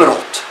like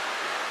emerald.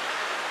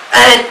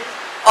 And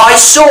I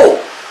saw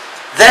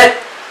that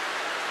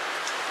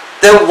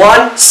the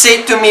one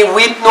said to me,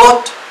 Weep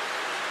not,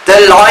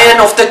 the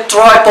Lion of the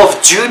tribe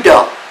of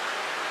Judah.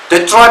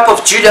 The tribe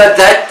of Judah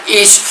that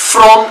is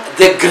from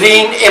the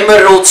green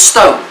emerald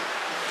stone.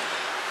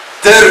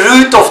 The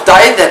root of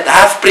David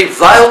have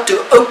prevailed to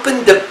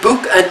open the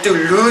book and to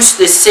loose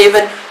the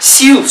 7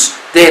 seals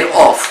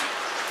thereof.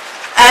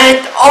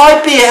 And I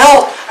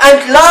beheld,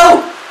 and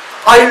lo,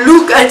 I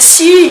look and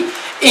see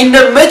in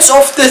the midst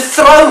of the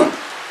throne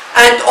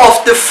and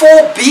of the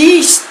 4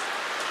 beasts,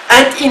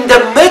 and in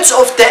the midst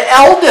of the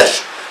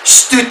elders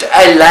stood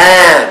a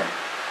lamb.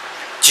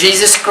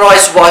 Jesus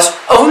Christ was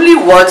only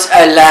once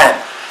a lamb,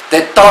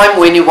 the time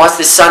when he was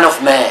the Son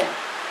of Man.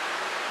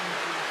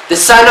 The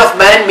Son of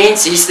Man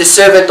means he's the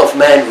servant of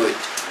manhood.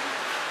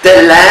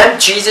 The lamb,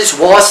 Jesus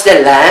was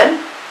the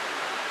lamb,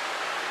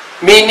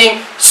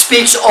 meaning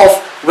speaks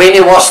of when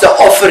he was the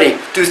offering.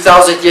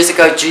 2,000 years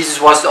ago,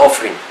 Jesus was the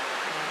offering.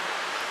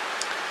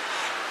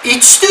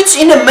 It stood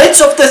in the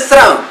midst of the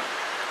throne,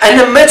 and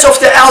in the midst of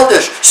the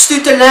elders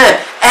stood the lamb,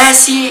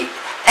 as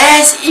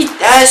it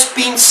has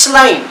been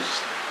slain.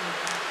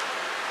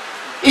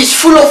 Is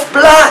full of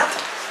blood,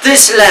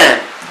 this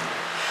lamb,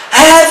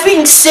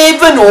 having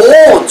 7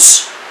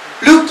 horns.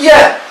 Look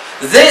here,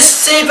 this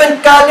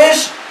 7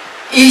 colors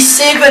is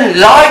 7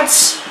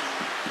 lights,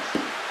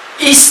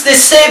 is the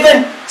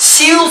 7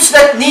 seals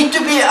that need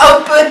to be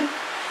opened,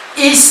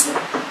 is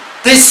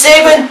the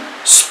 7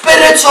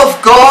 spirits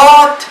of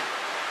God,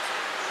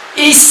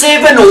 is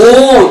 7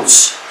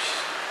 horns,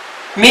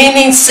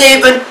 meaning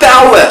 7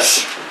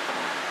 powers.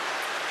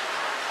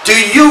 Do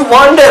you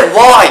wonder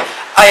why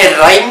a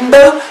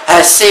rainbow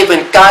has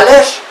 7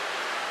 colors?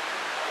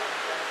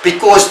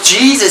 Because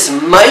Jesus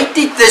made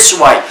it this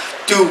way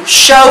to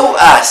show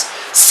us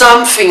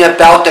something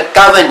about the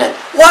covenant.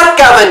 What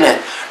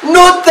covenant?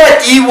 Not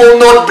that he will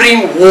not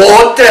bring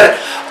water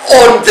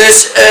on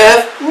this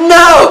earth.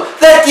 No,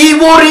 that he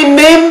will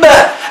remember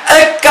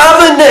a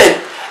covenant.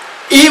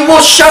 He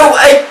will show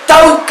a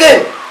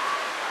token.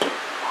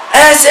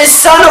 As a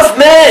Son of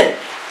Man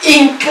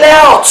in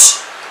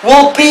clouds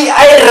will be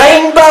a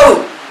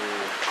rainbow.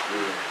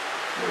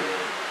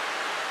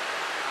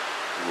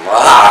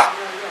 Wow.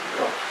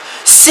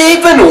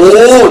 7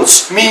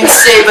 horns means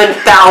 7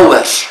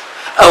 powers.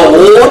 A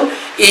horn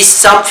is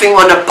something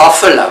on a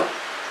buffalo.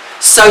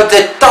 So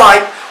the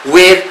type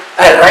where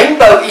a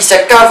rainbow is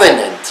a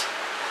covenant,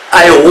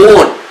 a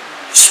horn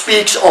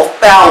speaks of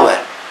power.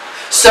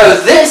 So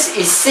this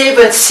is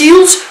 7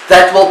 seals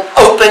that will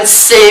open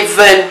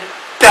 7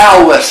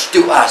 powers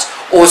to us,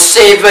 or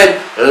 7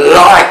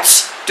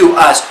 lights to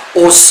us,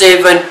 or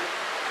 7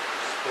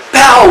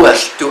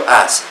 powers to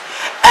us.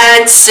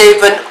 And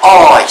 7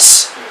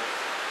 eyes.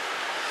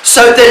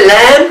 So the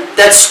lamb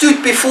that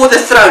stood before the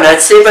throne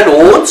had 7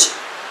 horns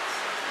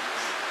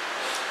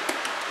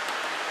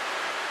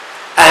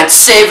and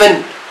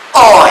 7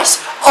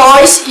 eyes.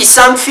 Eyes is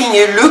something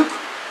you look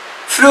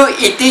through.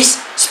 It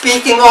is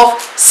speaking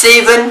of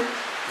 7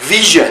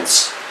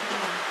 visions.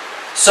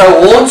 So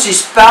horns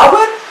is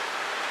power,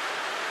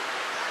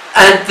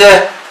 and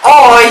the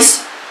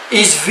eyes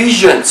is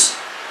visions.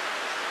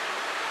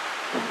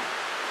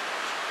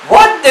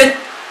 What did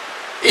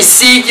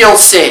Ezekiel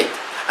say?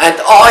 And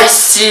I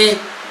see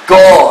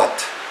God.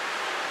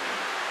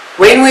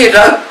 When we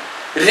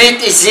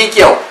read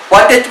Ezekiel,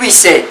 what did we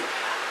say?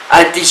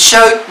 And he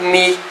showed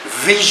me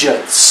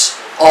visions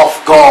of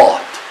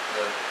God.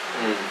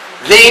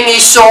 Then he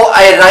saw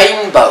a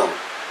rainbow.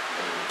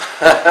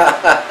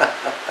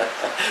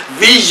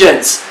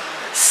 Visions.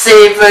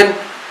 7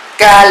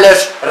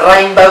 colors,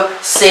 rainbow,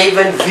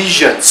 7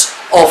 visions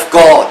of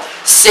God.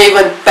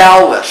 7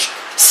 powers.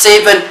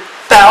 7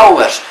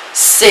 powers.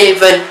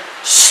 7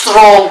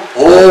 strong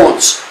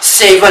horns,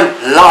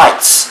 7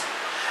 lights,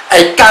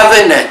 a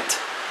covenant.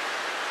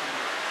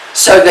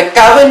 So the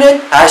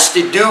covenant has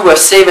to do with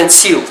 7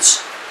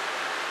 seals.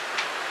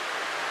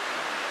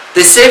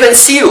 The 7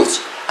 seals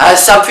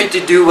has something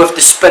to do with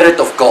the Spirit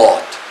of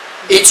God.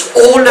 It's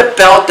all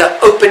about the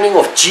opening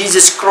of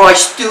Jesus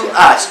Christ to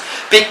us.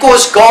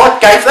 Because God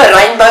gave a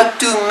rainbow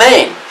to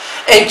men.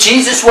 And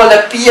Jesus will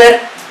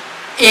appear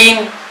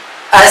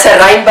as a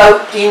rainbow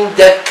in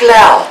the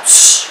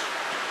clouds.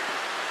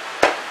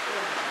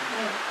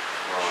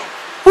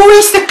 Who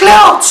is the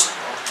clouds?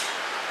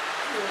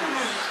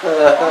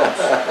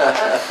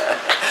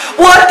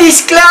 What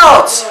is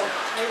clouds?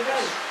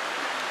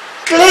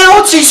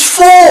 Clouds is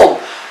form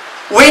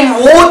when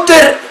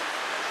water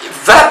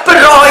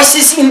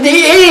vaporizes in the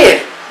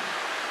air.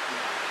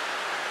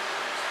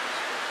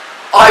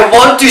 I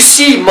want to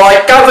see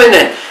my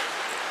covenant.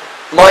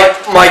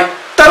 My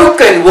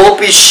token will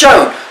be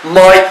shown.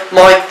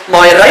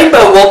 My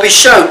rainbow will be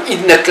shown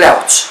in the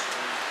clouds.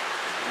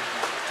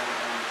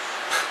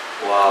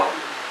 Wow.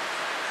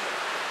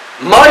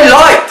 My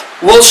light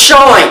will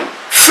shine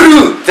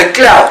through the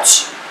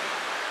clouds.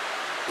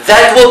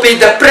 That will be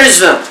the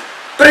prism.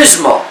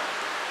 Prisma.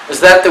 Is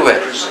that the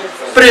word?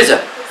 Prism.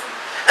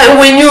 And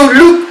when you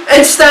look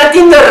and stand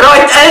in the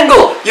right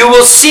angle, you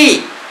will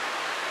see.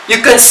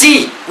 You can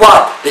see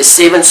what? The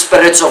 7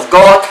 spirits of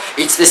God.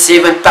 It's the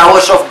 7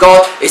 powers of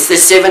God. It's the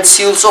 7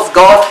 seals of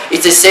God.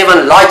 It's the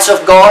 7 lights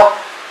of God.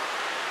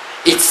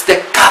 It's the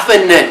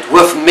covenant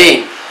with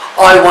men.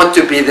 I want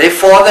to be their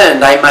father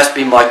and they must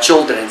be my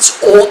children.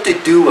 It's all to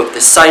do with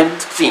the same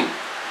thing.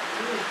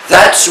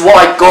 That's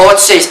why God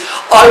says,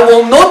 I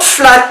will not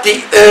flood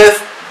the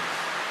earth.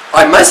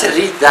 I must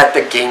read that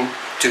again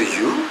to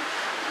you.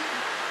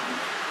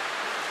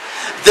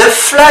 The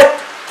flood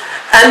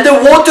and the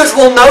waters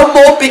will no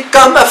more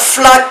become a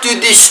flood to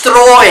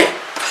destroy.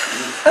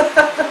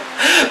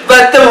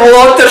 But the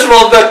waters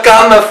will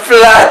become a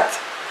flood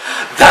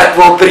that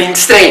will bring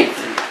strength.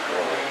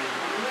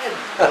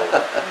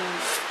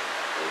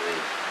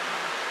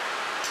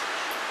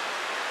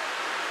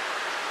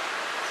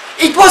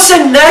 It was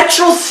a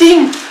natural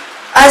thing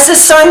as a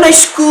Sunday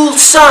school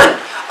son.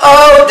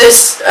 Oh,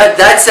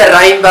 that's a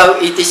rainbow.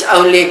 It is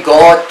only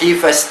God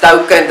give us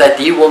token that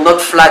He will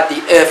not flood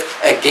the earth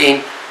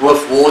again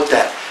with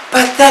water.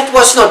 But that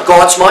was not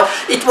God's mind.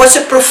 It was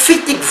a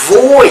prophetic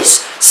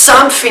voice.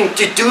 Something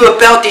to do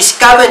about His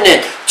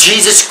covenant.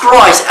 Jesus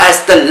Christ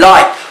as the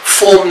light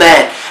for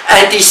man.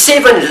 And His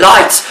 7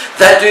 lights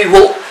that we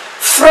will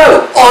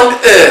throw on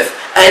earth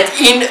and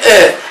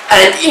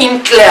in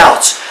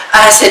clouds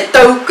as a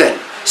token.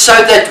 So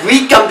that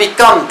we can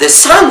become the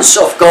sons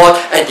of God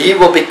and He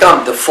will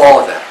become the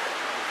Father.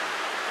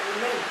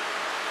 Amen.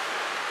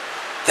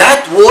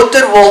 That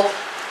water will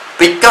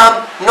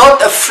become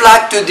not a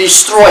flood to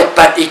destroy it,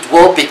 but it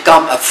will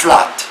become a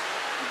flood.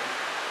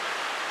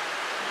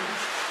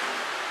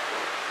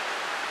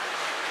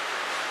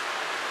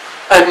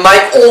 And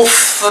make all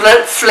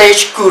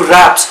flesh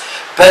corrupts.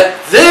 But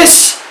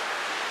this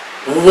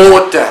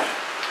water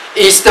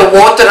is the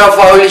water of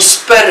the Holy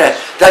Spirit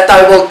that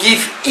I will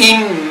give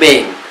in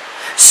men.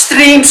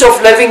 Streams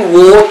of living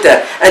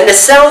water. And the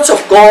sounds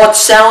of God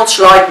sounds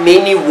like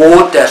many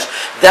waters.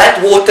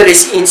 That water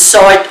is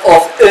inside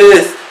of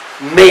earth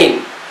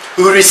men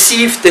who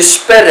receive the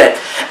Spirit.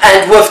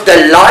 And with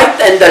the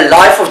light and the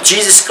life of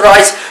Jesus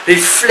Christ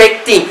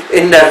reflecting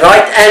in the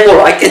right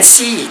angle, I can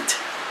see it.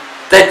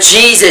 That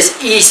Jesus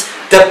is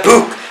the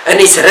book.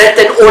 And it's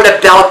written all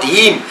about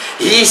Him.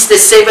 He is the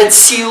 7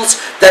 seals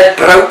that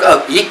broke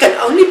open. He can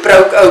only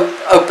broke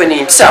open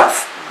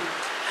Himself.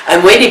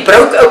 And when He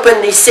broke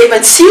open His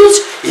 7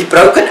 seals, He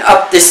broken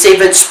up the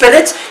 7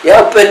 spirits. He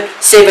opened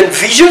 7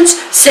 visions,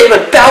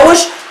 7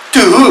 powers. To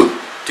who?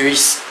 To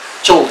His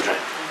children.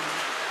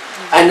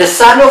 And the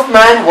Son of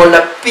Man will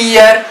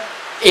appear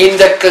in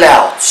the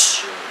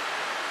clouds.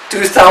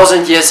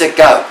 2,000 years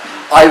ago.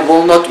 I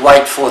will not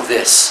wait for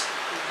this.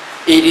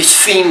 It is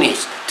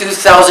finished.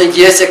 2,000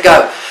 years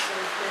ago,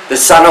 the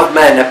Son of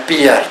Man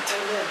appeared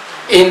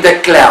in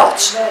the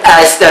clouds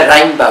as the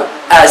rainbow,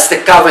 as the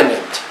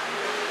covenant.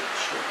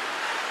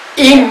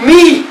 In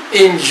me,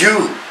 in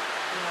you.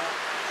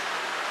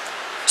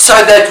 So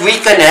that we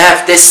can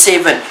have the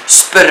 7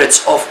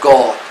 spirits of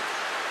God.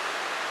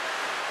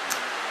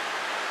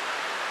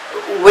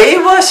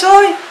 Where was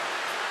I?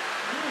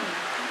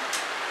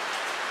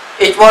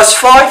 It was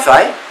 5,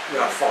 eh?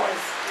 Yeah,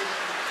 5.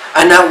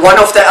 And one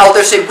of the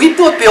elders said, "Weep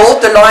not, behold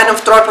the Lion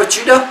of the tribe of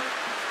Judah.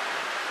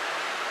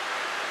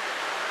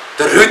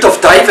 The root of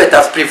David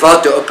hath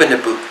prevailed to open the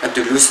book and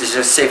to loose the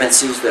 7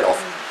 seals thereof.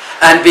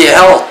 And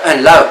beheld,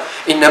 and lo,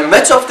 in the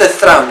midst of the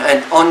throne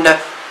and on the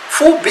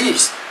 4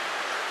 beasts,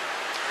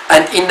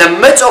 and in the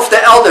midst of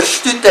the elders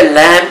stood the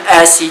Lamb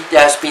as it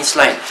has been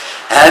slain,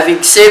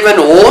 having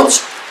 7 horns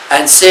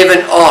and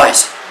 7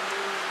 eyes."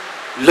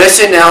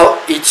 Listen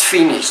now, it's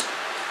finished.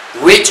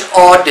 Which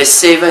are the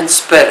 7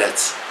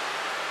 spirits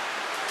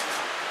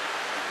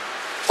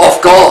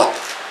of God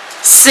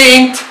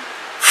sent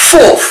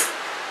forth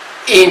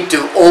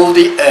into all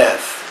the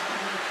earth.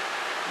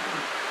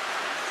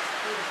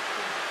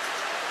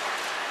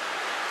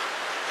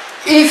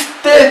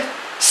 If the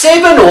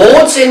 7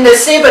 horns and the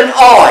 7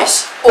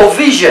 eyes or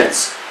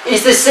visions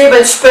is the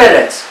 7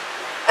 spirits,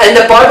 And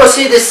the Bible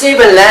says the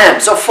 7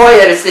 lamps of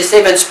fire is the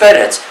 7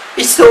 spirits.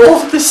 It's all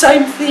the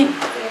same thing.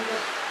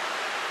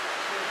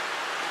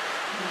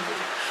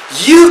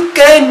 You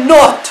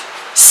cannot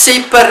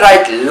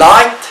separate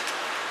light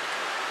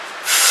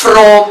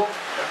from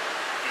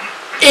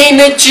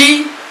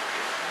energy,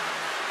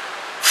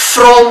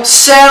 from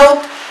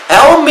sound.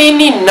 How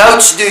many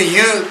notes do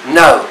you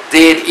know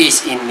there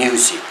is in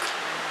music?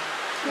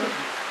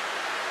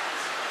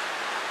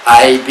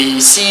 A,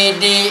 B, C,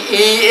 D,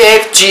 E,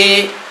 F,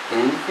 G.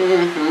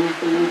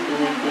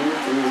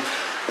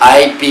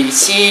 A, B,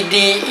 C, D,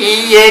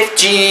 E, F,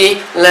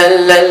 G. La,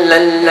 la, la,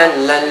 la,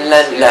 la,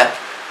 la, la.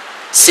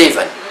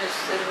 7.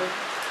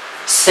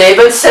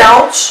 7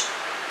 sounds,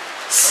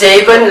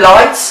 7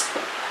 lights,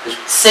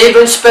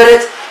 7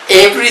 spirits.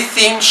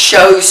 Everything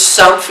shows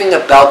something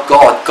about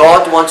God.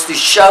 God wants to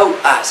show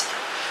us.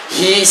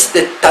 He is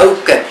the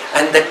token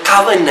and the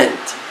covenant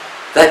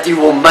that He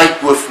will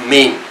make with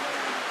men.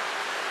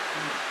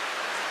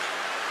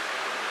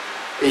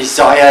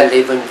 Isaiah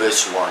 11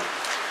 verse 1.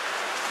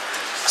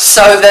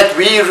 So that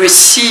we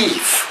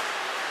receive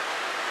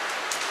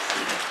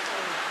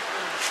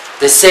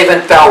the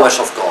 7 powers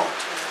of God.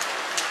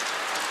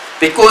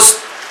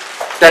 Because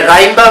the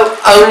rainbow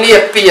only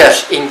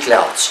appears in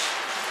clouds.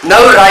 No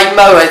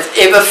rainbow has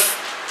ever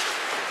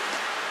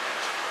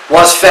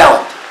was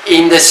found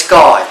in the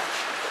sky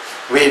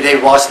where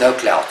there was no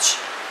clouds.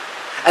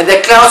 And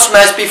the clouds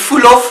must be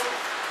full of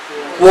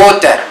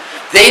water.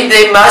 Then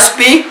there must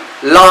be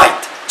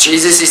light.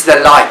 Jesus is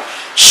the light.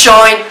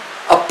 Shine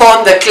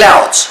upon the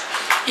clouds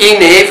in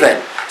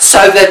heaven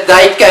so that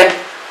they can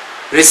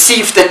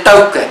receive the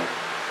token,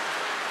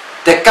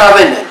 the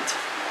covenant,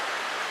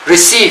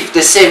 receive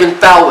the 7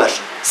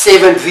 powers,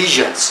 7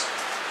 visions.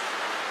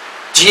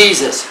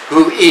 Jesus,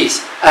 who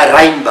is a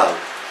rainbow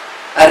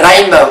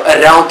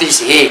around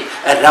His head,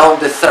 around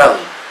the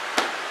throne.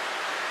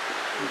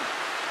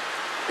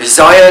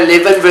 Isaiah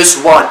 11 verse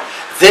 1.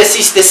 This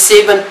is the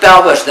 7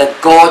 powers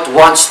that God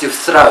wants to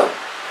throw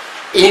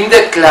in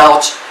the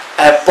clouds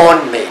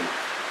upon men.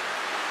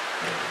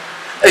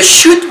 A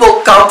shoot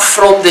will come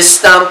from the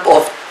stump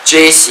of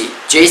Jesse.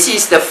 Jesse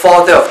is the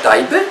father of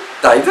David.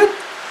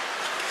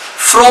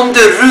 From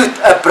the root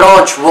a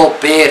branch will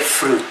bear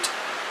fruit.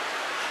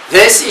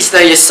 This is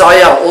the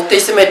Isaiah, Old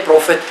Testament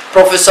prophet,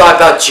 prophesy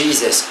about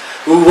Jesus,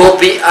 who will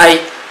be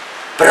a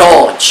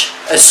branch,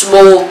 a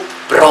small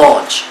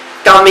branch,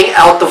 coming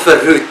out of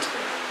a root.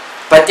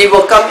 But he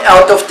will come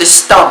out of the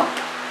stump.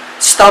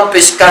 Stump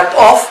is cut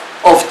off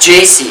of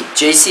Jesse.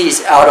 Jesse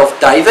is out of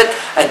David,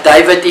 and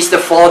David is the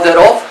father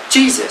of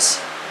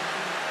Jesus,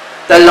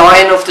 the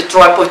Lion of the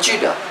tribe of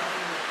Judah.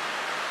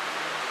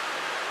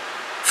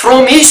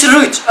 From his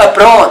roots a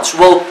branch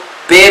will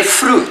bear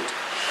fruit.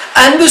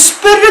 And the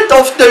Spirit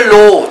of the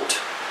Lord.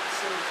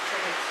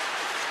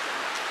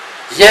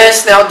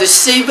 Yes, now the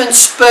 7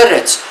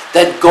 spirits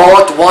that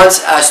God wants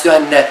us to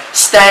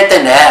understand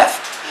and have.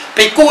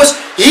 Because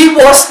He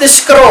was the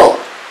scroll,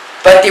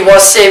 but He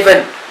was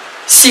 7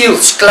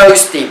 seals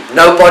closed Him.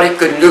 Nobody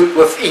could look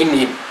within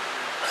Him.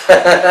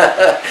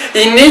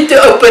 He needed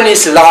to open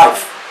His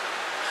life.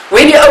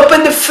 When He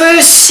opened the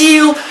first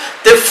seal,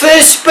 the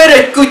first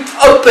spirit could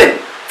open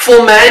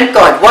for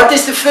mankind. What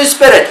is the first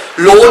spirit?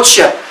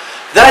 Lordship.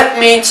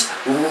 That means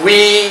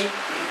we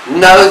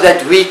know that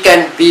we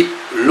can be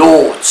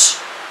lords.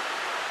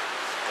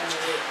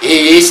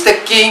 He is the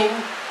King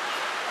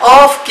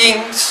of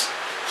kings.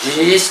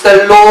 He is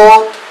the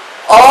Lord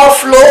of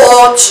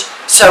lords.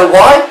 So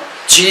why?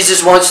 Jesus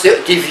wants to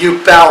give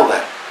you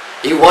power.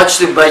 He wants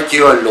to make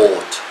you a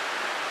Lord.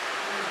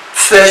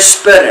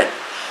 First spirit,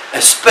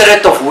 a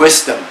spirit of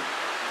wisdom.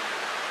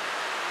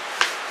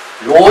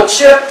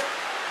 Lordship.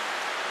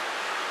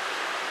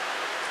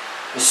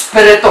 The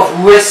spirit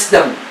of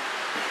wisdom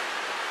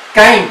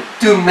came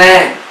to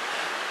man.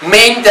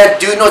 Men that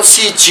do not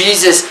see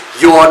Jesus,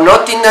 you are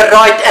not in the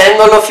right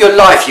angle of your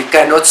life. You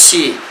cannot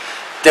see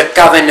the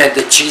covenant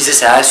that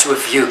Jesus has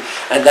with you.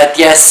 And that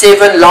He has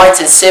 7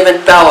 lights and 7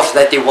 powers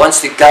that He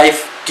wants to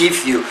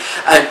give you.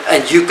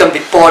 And you can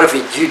be part of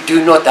it. You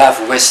do not have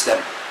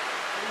wisdom.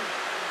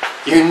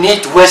 You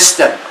need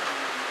wisdom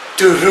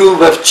to rule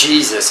with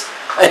Jesus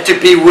and to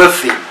be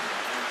with Him.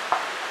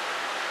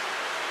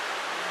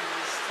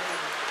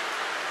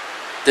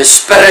 The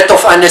spirit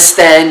of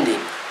understanding.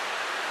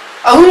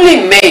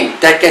 Only men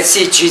that can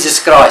see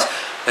Jesus Christ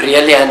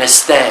really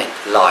understand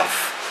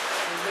life.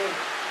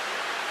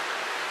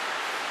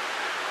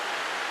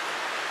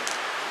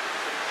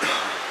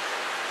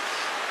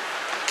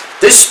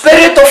 The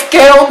spirit of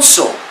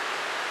counsel.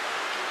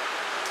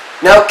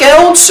 Now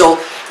counsel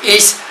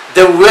is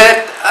the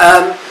word,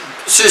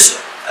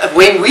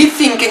 when we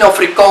think in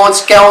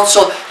Afrikaans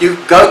counsel, you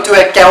go to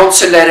a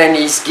counselor and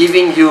he's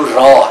giving you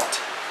raad.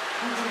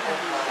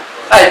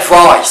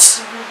 Advice.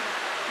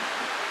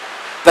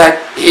 But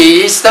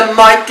He is the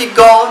mighty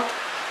God,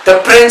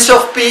 the Prince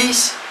of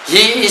Peace.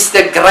 He is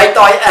the great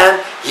I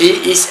am.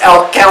 He is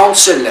our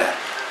counselor.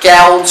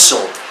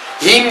 Counsel.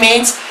 He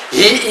means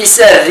He is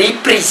a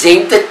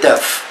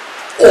representative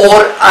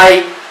or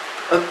a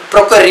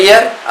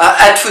prokureur,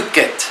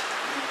 advocate,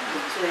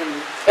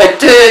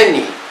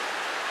 attorney.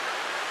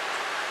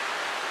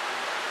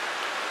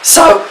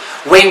 So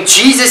when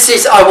Jesus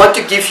says, I want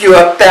to give you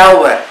a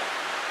power,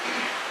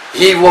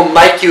 He will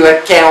make you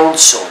a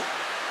counsel,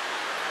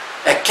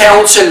 a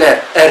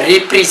counselor, a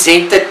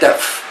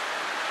representative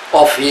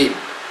of Him,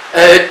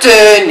 an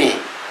attorney,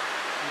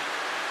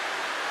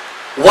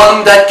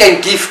 one that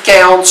can give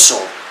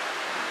counsel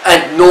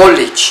and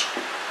knowledge.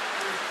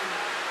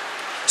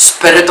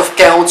 Spirit of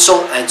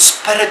counsel and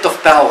spirit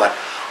of power.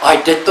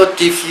 I did not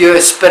give you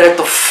a spirit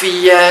of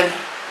fear.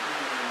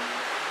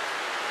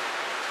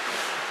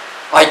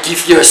 I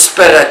give you a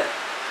spirit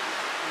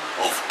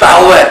of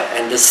power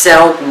and a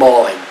sound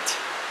mind.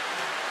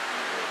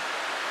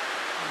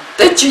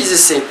 Did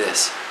Jesus say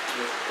this?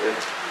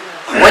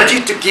 I want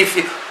you to give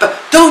you, but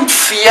don't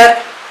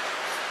fear.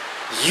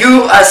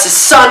 You as a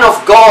son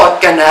of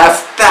God can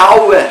have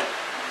power.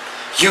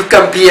 You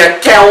can be a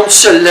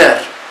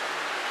counselor.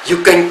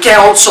 You can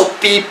counsel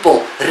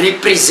people,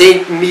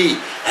 represent me,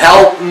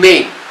 help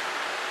me.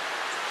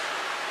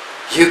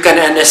 You can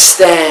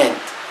understand.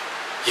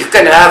 You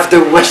can have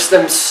the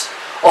wisdoms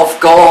of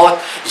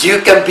God. You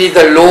can be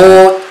the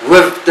Lord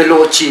with the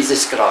Lord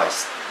Jesus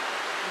Christ.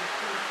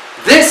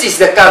 This is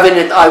the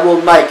covenant I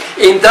will make.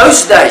 In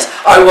those days,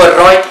 I will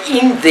write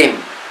in them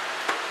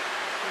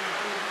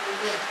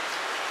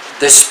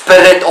the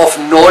spirit of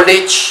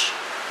knowledge.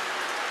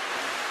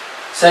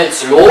 So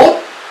it's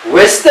Lord,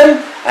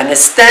 wisdom,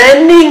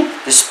 understanding,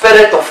 the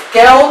spirit of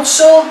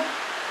counsel,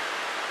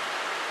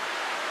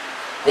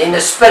 then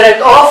the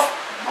spirit of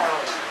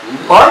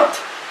might,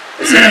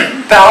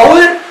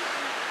 power,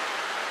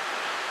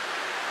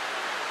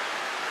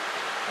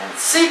 and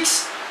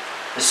 6,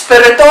 the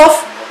spirit of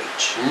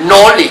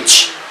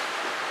knowledge.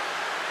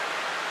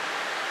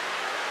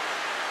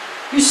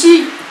 You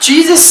see,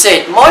 Jesus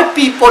said, my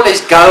people is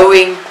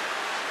going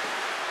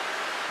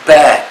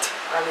bad.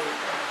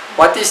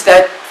 What is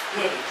that?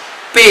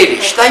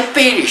 Perish. They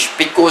perish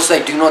because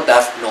they do not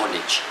have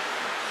knowledge.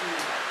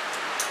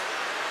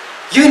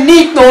 You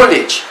need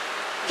knowledge.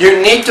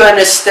 You need to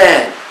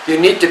understand. You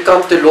need to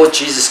come to Lord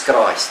Jesus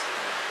Christ.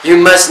 You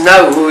must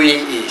know who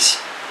He is.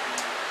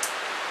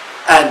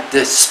 And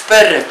the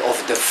spirit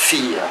of the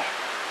fear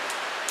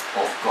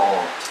of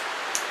God.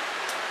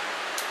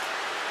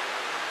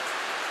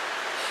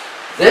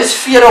 This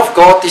fear of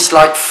God is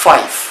like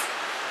faith.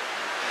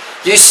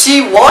 You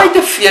see, why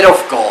the fear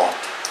of God?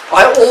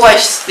 I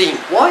always think,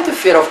 why the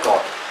fear of God?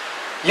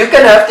 You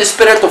can have the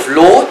spirit of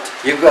Lord,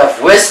 you can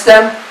have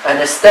wisdom,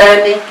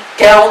 understanding,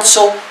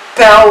 counsel,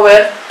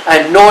 power,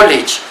 and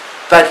knowledge.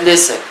 But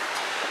listen,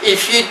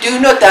 if you do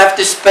not have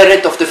the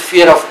spirit of the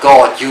fear of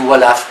God, you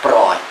will have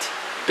pride.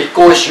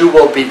 Because you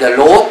will be the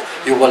Lord,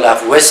 you will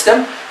have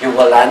wisdom, you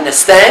will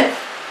understand,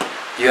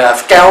 you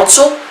have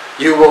counsel,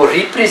 you will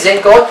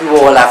represent God, you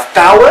will have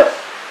power,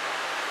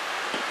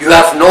 you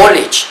have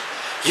knowledge.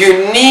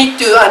 You need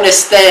to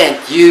understand,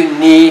 you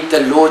need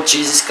the Lord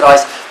Jesus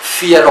Christ,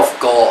 fear of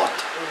God.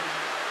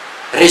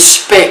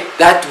 Respect,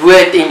 that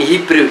word in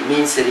Hebrew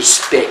means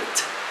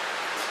respect.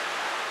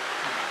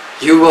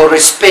 You will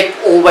respect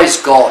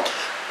always God.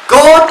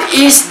 God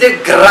is the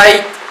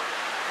great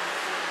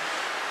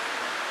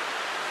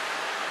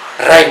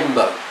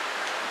rainbow.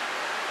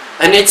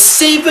 And it's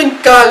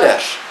 7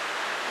 colors.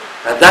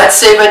 And that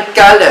 7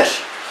 colors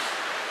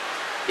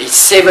is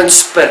 7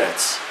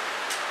 spirits.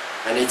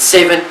 And it's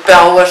 7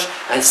 powers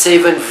and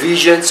 7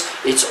 visions.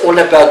 It's all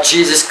about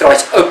Jesus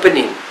Christ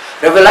opening.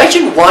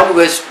 Revelation 1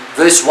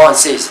 verse 1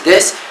 says,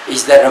 this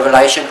is the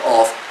revelation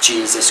of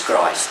Jesus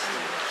Christ.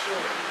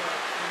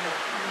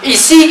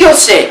 Ezekiel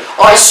said,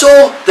 I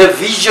saw the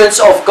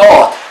visions of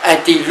God and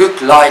they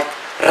looked like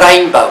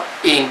rainbow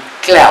in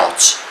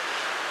clouds.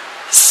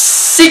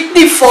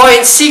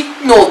 Signify and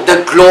signal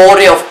the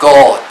glory of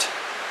God.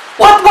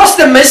 What was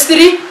the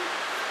mystery?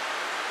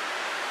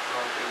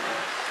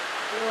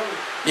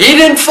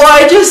 Hidden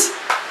fighters,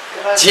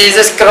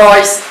 Jesus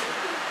Christ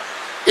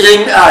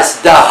in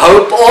us, the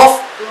hope of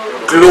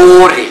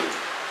glory.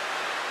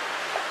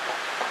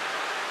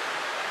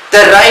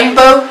 The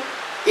rainbow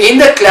in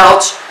the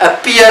clouds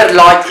appeared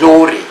like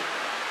glory.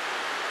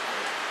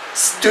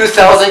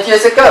 2,000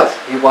 years ago,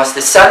 He was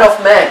the Son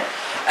of Man.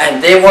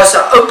 And there was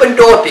an open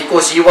door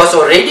because He was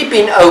already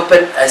been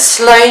opened, a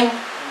slain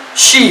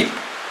sheep.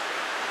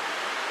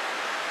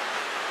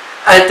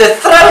 And the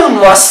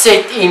throne was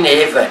set in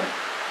heaven.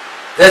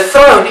 The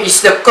throne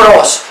is the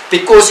cross,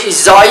 because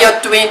Isaiah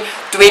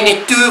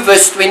 22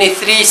 verse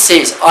 23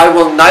 says, I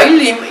will nail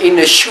Him in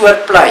a sure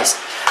place,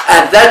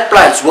 and that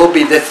place will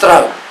be the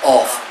throne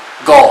of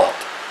God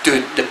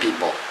to the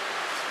people.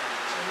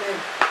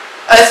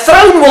 A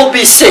throne will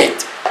be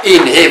set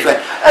in heaven.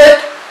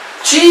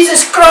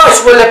 Jesus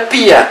Christ will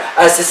appear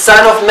as the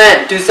Son of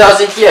Man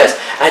 2,000 years,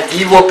 and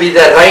He will be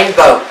the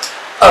rainbow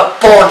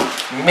upon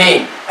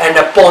men and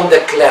upon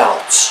the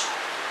clouds.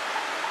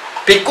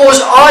 Because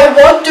I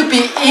want to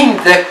be in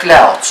the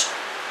clouds.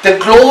 The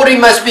glory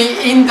must be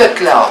in the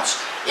clouds.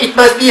 It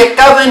must be a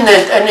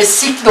covenant and a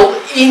signal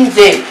in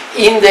them,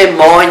 in their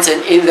minds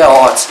and in their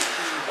hearts.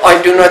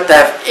 I do not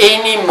have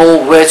any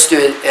more words to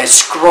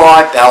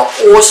ascribe how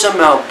awesome,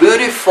 how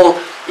beautiful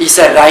is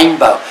a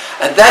rainbow.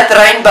 And that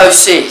rainbow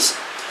says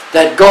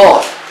that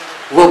God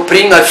will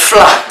bring a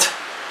flood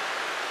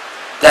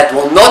that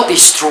will not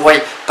destroy,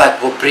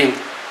 but will bring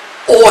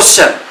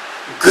awesome,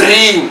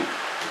 green,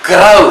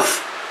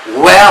 growth,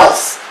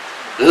 wealth,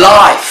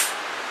 life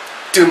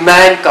to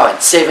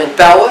mankind. 7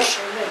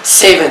 powers,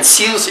 7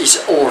 seals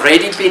is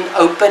already been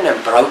opened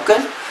and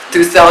broken.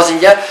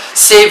 2000 years,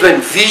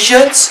 7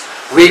 visions.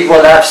 We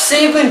will have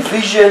 7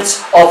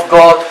 visions of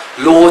God,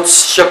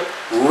 lordship,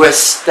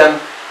 wisdom,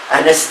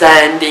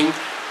 understanding,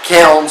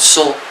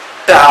 counsel,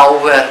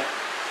 power,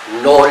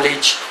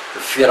 knowledge,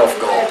 the fear of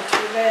God.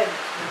 Amen.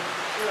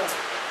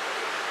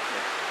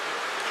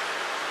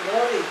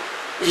 Glory.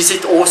 Is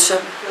it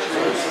awesome?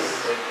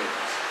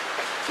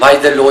 May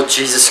the Lord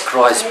Jesus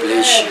Christ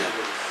bless you.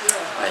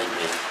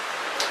 Amen.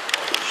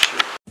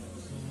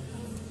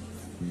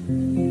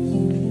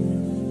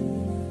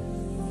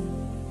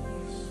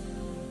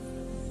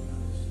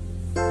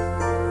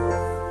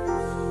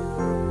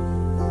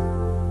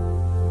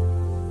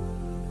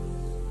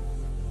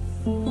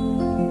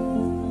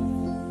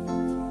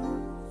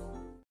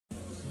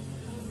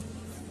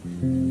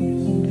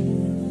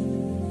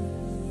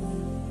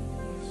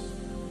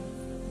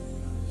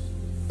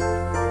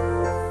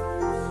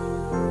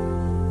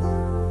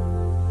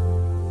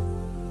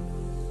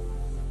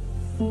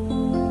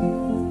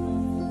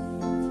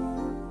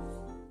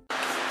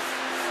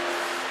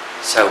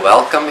 So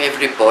welcome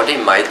everybody.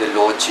 May the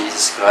Lord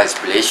Jesus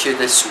Christ bless you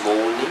this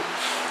morning.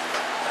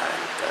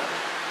 And,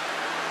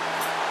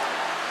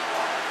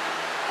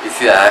 if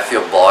you have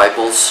your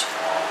Bibles,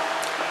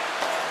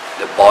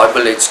 the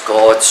Bible is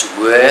God's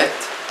Word,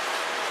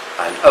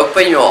 and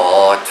open your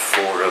heart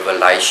for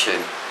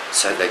revelation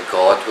so that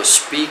God will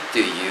speak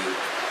to you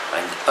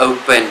and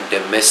open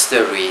the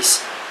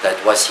mysteries that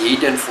was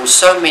hidden for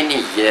so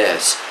many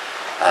years,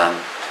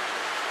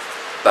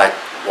 but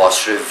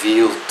was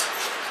revealed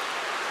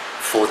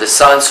for the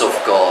sons of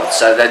God,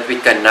 so that we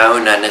can know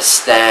and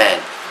understand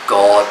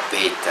God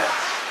better.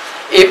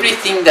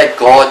 Everything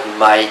that God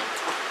made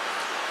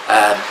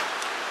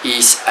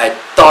is a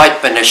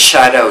type and a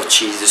shadow of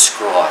Jesus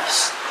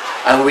Christ,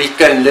 and we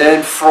can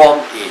learn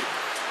from it,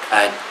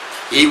 and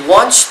He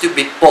wants to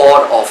be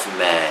part of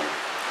man.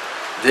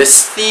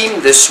 This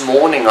theme this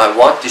morning, I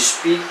want to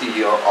speak to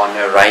you on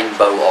a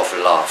rainbow of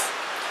love.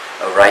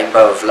 A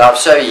rainbow of love.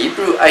 So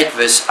Hebrew 8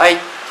 verse 8,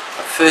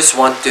 I first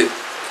want to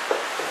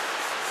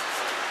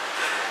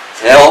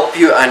help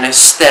you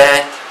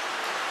understand.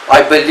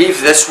 I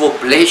believe this will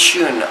bless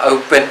you and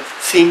open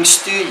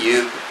things to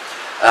you.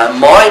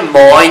 My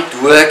mind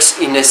works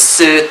in a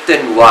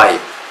certain way.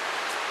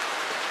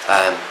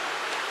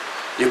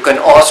 You can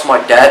ask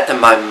my dad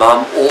and my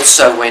mom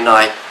also. When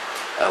I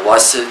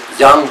was a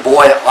young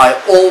boy, I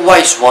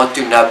always want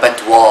to know,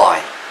 but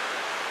why?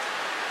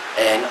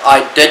 And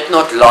I did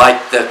not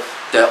like the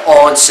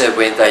answer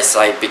when they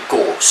say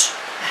because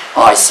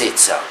I said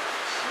so,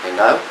 you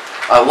know.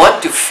 I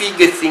want to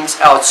figure things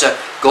out. So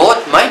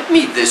God made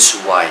me this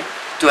way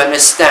to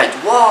understand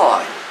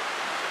why.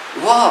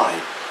 Why?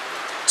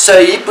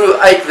 So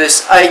Hebrew 8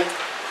 verse 8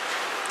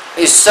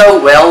 is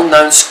so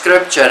well-known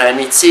scripture, and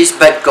it says,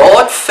 but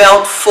God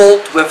found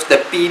fault with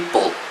the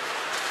people.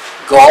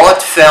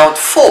 God found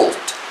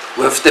fault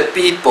with the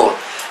people.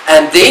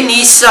 And then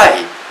He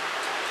said,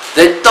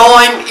 the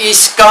time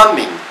is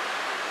coming,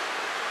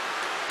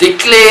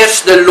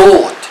 declares the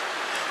Lord,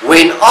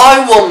 when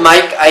I will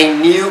make a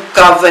new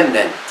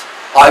covenant.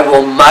 I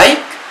will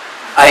make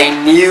a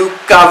new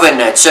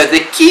covenant. So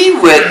the key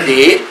word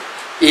there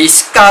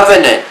is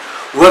covenant,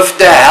 with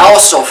the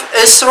house of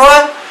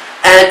Israel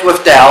and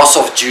with the house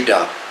of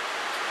Judah.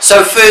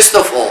 So first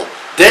of all,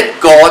 did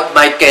God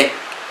make a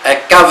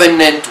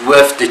covenant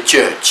with the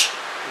church?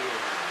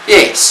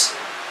 Yes.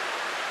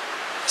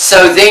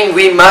 So then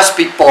we must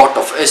be part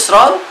of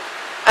Israel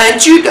and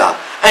Judah.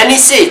 And He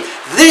said,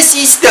 this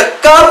is the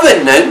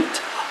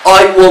covenant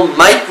I will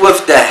make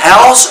with the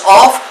house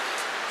of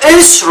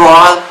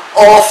Israel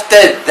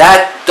after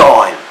that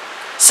time.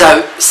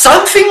 So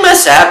something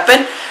must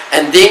happen,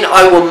 and then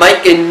I will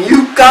make a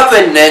new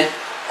covenant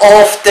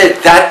after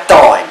that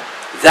time.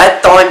 That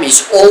time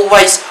is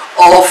always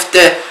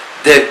after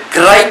the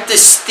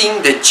greatest thing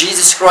that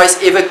Jesus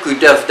Christ ever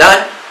could have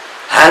done,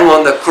 hang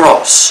on the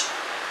cross.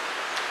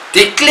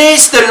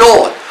 Declares the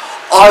Lord,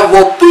 I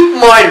will put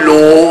my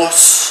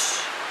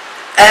laws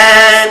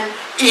and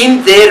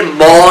in their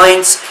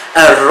minds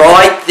and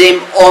write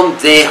them on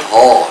their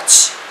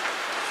hearts.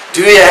 Do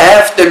you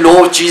have the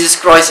Lord Jesus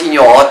Christ in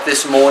your heart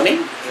this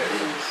morning?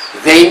 Yes.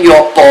 Then you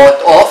are part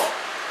of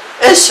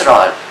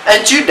Israel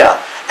and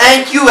Judah.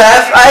 And you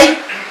have a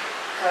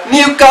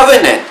new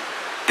covenant.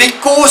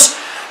 Because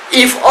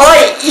if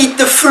I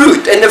eat the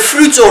fruit and the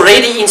fruit's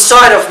already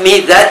inside of me,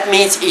 that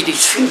means it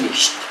is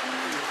finished.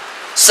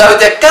 So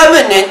the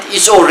covenant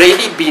is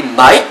already been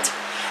made.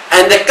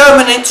 And the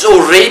covenant's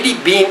already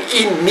been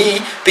in me,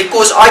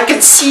 because I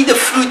can see the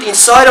fruit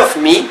inside of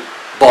me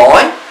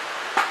by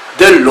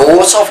the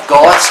laws of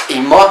God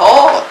in my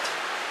heart.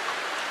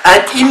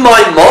 And in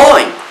my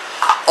mind,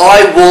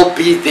 I will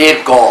be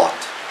their God.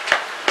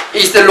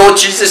 Is the Lord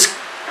Jesus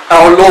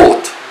our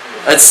Lord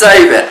and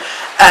Savior.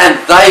 And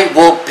they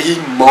will be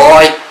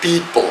my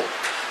people.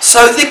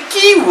 So the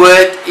key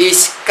word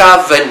is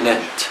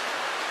covenant.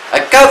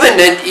 A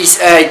covenant is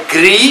an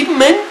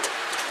agreement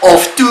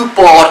of two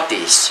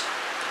parties.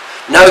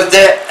 Now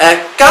the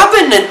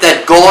covenant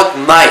that God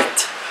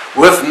made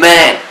with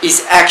man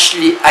is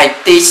actually a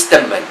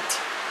testament.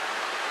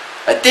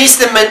 A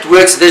testament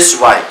works this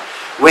way.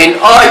 When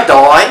I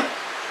die,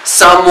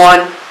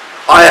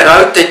 I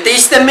wrote a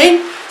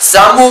testament,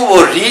 someone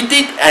will read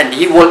it and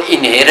he will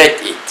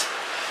inherit it.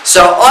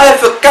 So I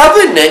have a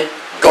covenant,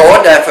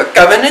 God, I have a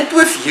covenant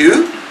with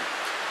you,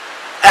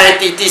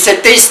 and it is a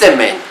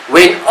testament.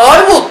 When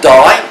I will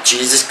die,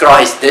 Jesus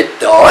Christ did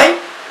die,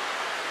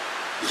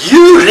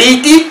 you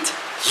read it,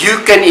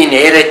 you can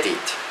inherit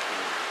it.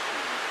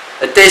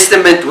 A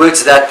testament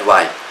works that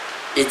way.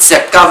 It's a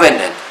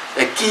covenant,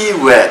 a key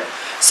word.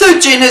 So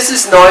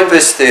Genesis 9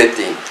 verse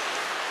 13.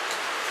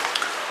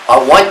 I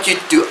want you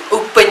to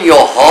open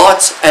your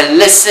hearts and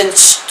listen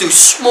to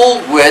small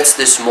words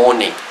this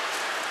morning.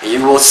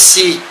 You will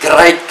see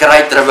great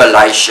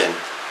revelation.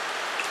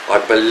 I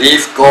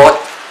believe God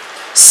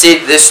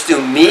said this to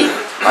me.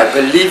 I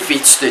believe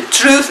it's the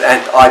truth,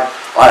 and I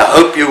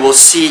hope you will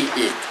see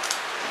it.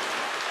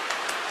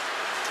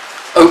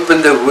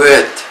 Open the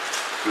word,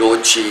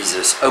 Lord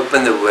Jesus.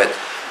 Open the word.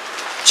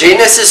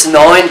 Genesis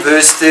 9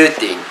 verse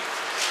 13.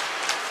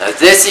 Now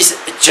this is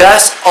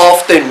just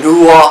after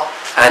Noah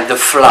and the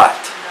flood.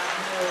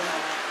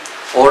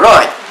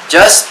 Alright,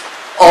 just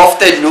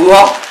after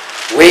Noah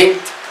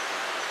went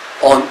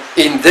on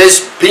in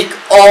this big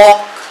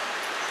ark,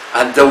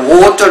 and the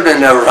water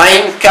and the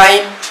rain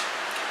came,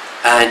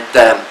 and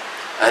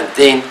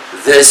then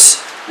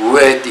this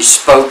word is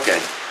spoken.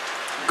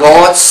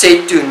 God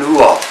said to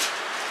Noah,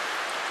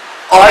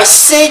 I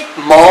set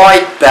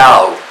my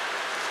bow,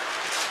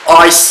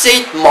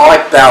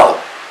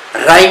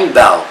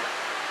 rainbow,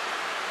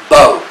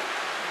 bow,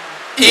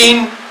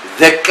 in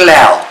the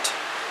cloud.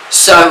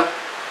 So,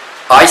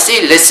 I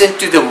say listen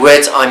to the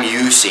words I'm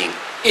using.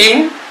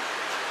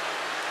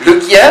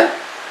 Look here,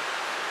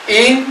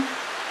 in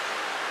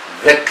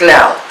the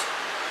cloud.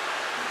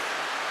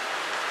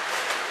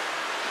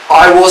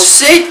 I will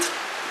set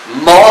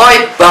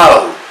my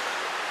bow,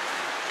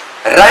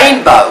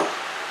 rainbow,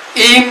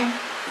 in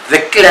the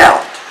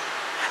cloud,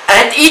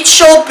 and it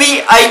shall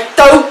be a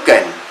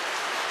token,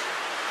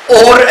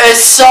 or a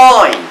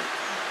sign,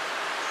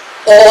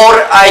 or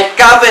a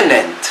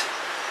covenant.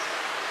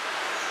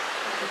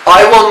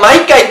 I will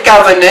make a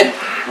covenant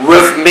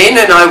with men,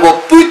 and I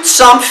will put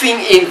something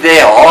in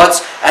their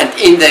hearts and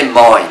in their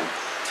mind.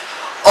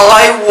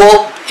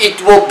 It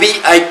will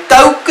be a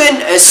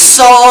token, a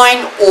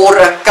sign, or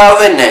a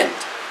covenant,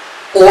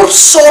 or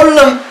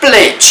solemn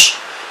pledge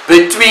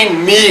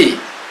between me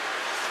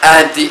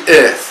and the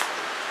earth.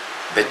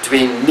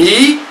 Between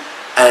me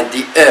and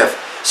the earth.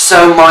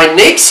 So my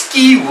next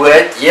key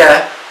word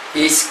here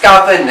is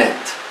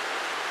covenant.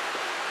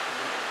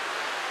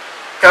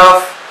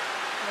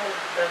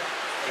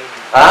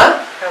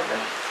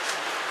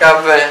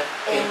 Covenant.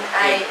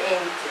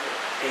 N-I-N-T.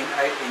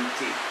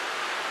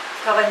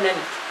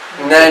 Covenant.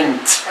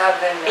 Nant.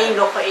 Eén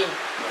nog één.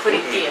 Voor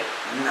die keer.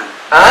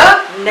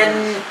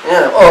 Nen.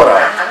 Yeah,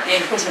 alright.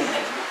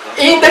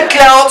 In the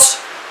clouds,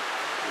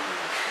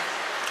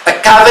 a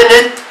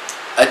covenant,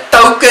 a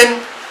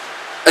token,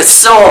 a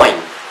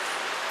sign.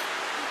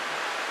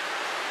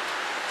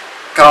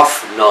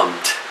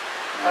 Covenant.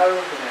 Nou,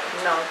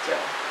 ja.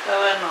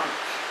 Covenant.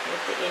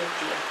 Met de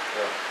India.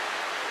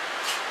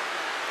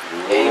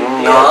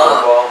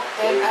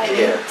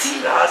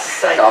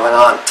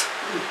 Covenant.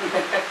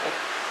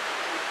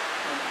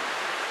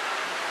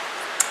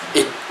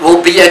 It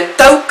will be a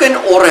token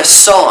or a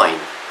sign,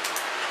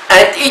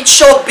 and it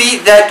shall be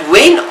that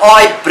when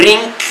I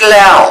bring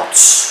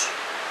clouds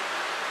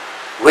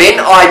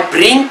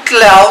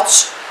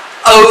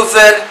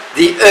over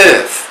the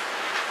earth,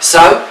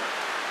 so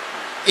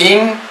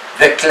in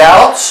the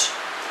clouds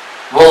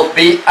will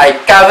be a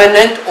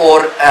covenant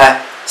or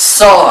a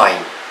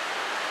sign.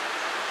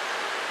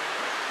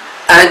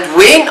 And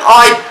when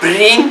I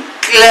bring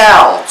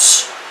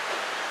clouds,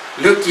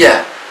 look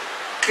here,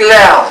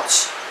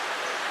 clouds.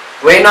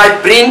 When I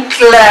bring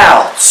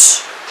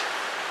clouds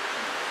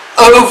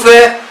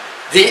over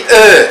the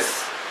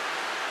earth,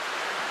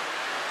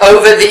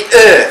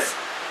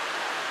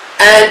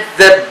 and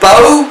the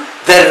bow,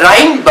 the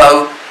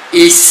rainbow,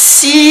 is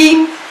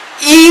seen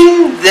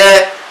in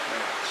the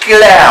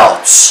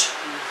clouds.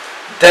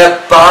 The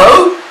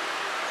bow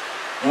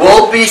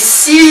will be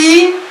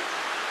seen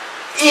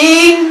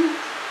in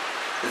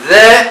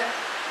the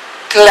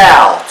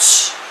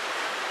clouds.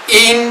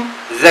 In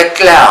the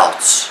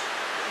clouds.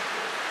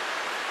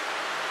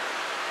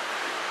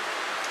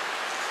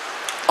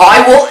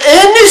 I will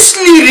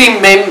earnestly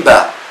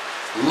remember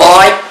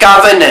my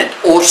covenant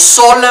or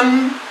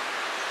solemn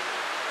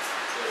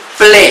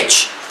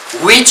pledge,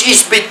 which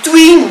is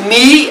between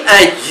me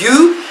and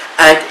you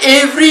and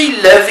every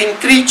living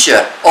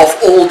creature of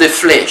all the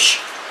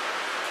flesh.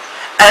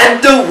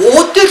 And the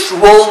waters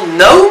will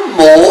no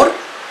more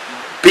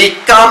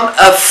become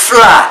a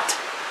flood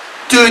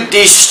to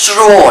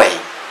destroy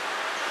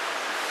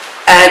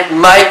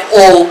and make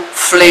all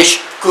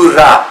flesh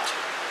corrupt.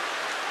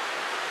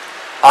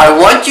 I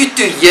want you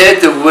to hear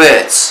the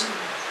words.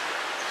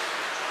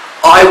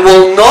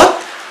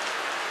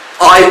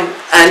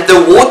 And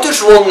the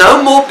waters will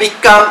no more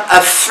become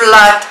a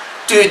flood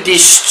to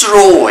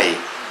destroy.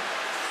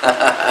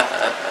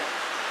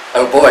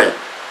 Oh boy.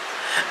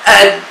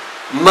 And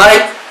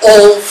make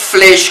all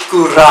flesh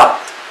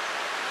corrupt.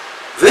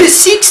 Verse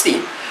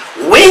 16.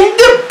 When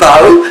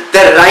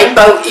the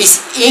rainbow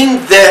is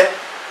in the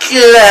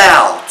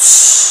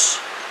clouds,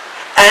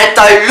 and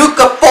I look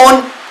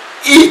upon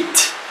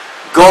it,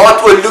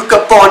 God will look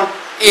upon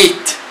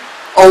it.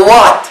 Or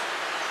what?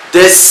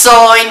 The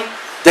sign,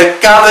 the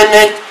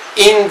covenant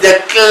in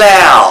the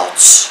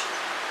clouds.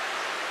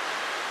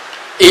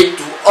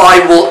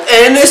 I will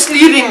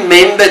earnestly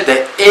remember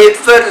the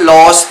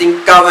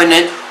everlasting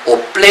covenant or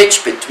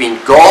pledge between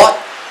God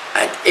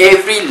and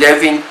every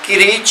living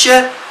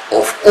creature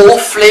of all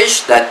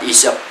flesh that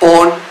is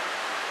upon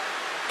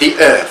the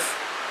earth.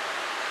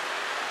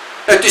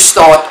 Now to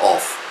start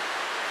off,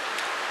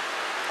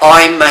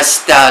 I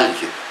must tell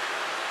you,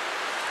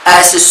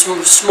 as a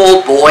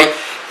small boy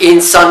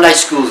in Sunday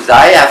school,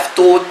 they have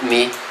taught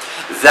me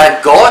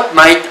that God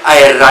made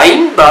a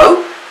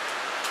rainbow,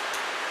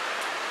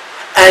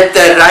 and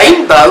the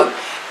rainbow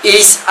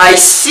is a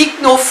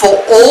signal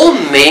for all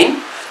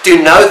men to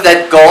know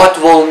that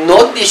God will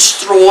not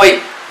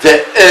destroy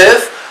the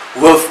earth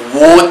with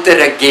water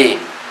again.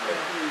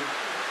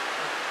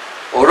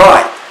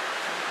 Alright.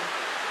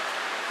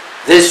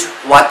 This is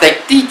what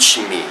they teach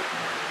me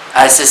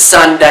as a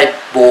Sunday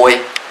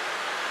boy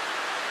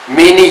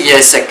many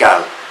years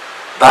ago.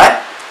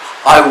 But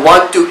I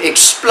want to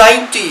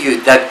explain to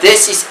you that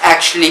this is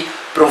actually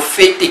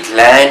prophetic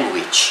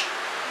language,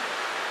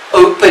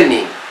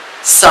 opening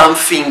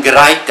something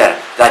greater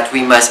that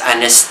we must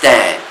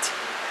understand.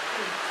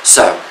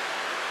 So,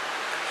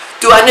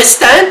 to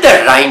understand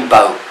the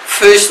rainbow,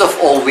 first of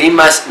all, we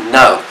must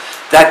know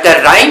that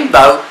the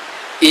rainbow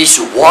is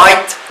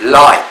white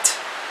light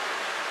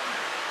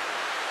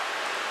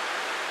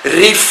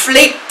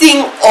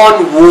reflecting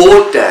on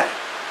water.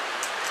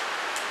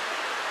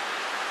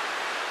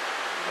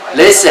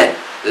 Listen,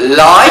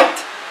 light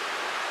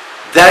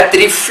that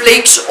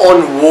reflects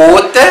on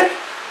water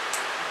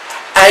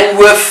and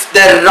with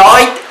the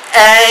right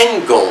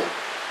angle,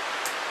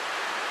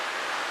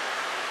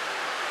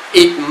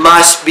 it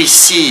must be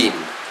seen.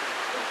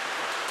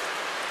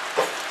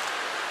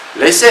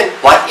 Listen,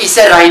 what is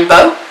a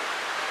rainbow?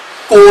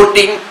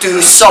 According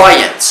to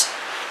science,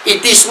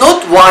 it is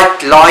not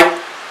white light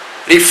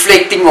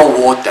reflecting on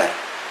water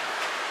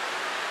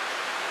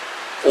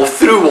or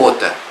through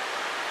water.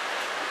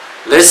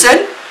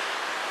 Listen,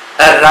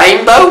 a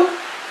rainbow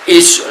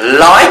is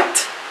light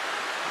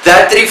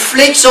that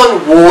reflects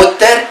on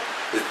water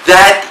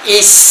that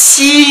is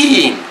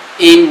seen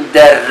in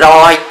the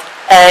right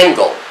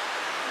angle.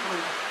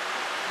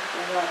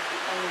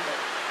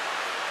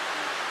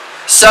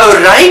 So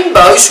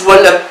rainbows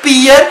will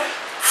appear,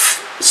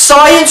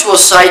 science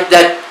will say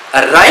that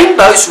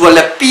rainbows will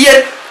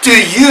appear to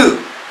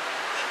you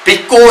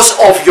because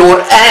of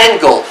your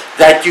angle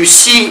that you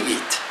see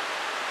it.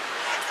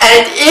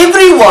 And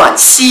everyone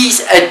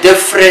sees a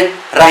different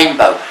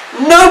rainbow.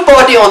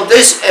 Nobody on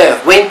this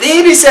earth, when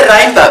there is a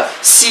rainbow,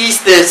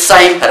 sees the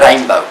same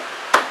rainbow.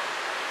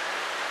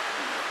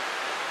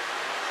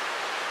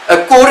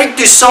 According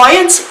to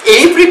science,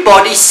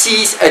 everybody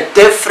sees a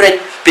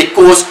different,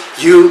 because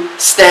you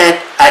stand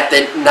at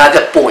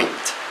another point.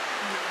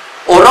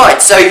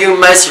 Alright, so you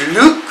must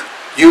look,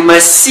 you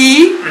must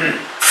see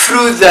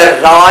through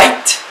the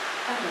right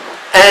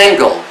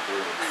angle.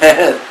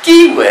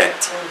 Keyword.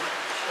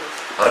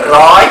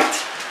 Right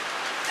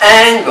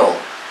angle.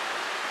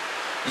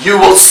 You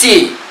will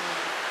see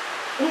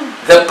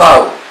the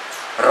bow.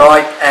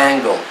 Right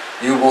angle.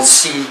 You will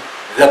see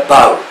the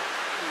bow.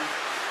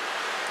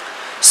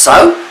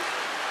 So,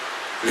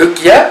 look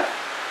here.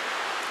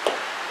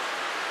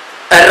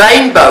 A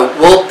rainbow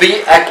will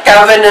be a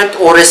covenant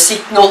or a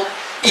signal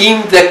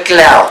in the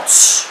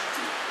clouds.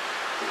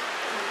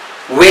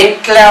 When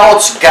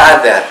clouds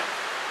gather,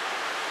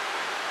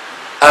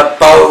 a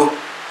bow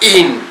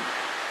in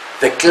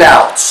the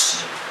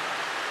clouds.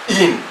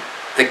 In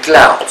the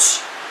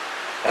clouds.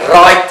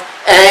 Right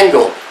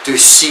angle to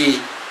see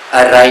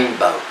a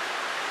rainbow.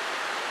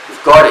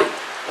 You've got it?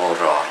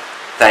 Alright.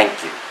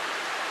 Thank you.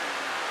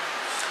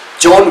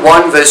 John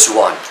 1 verse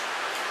 1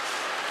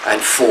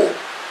 and 4.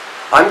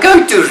 I'm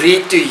going to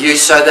read to you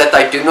so that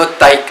I do not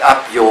take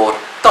up your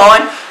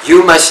time.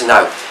 You must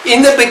know.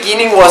 In the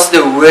beginning was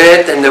the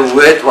Word, and the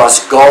Word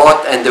was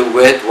God, and the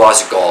Word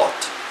was God.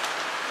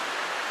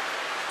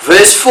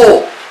 Verse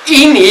 4.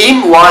 In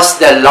Him was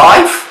the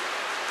life,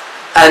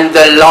 and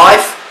the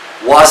life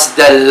was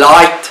the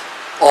light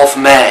of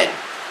man.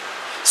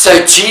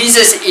 So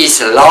Jesus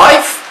is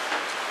life,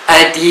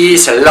 and He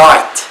is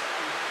light.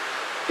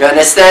 You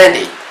understand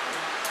it?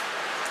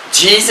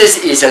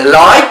 Jesus is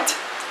light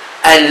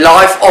and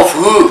life of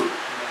who?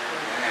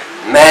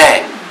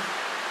 Man.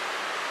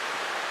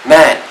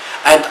 Man.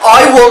 And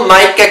I will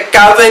make a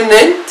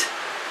covenant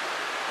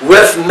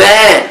with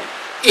man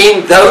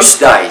in those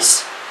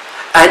days.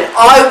 And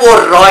I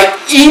will write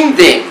in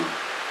them.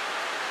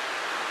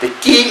 The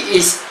key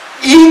is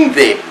in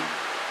them.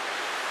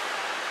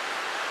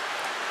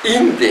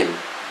 In them.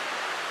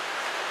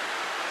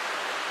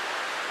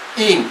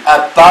 In,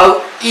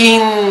 above,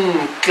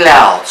 in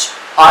clouds.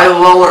 I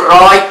will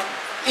write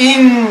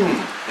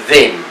in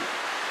them.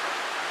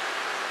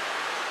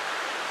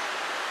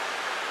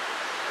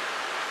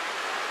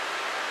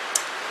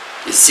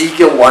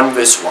 Ezekiel 1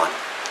 verse 1.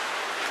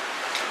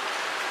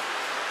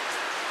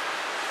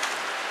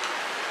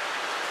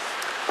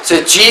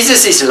 So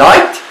Jesus is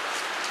light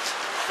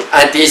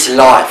and is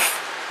life.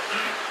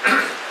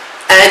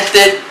 And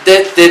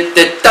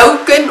the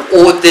token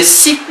or the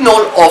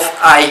signal of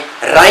a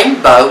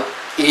rainbow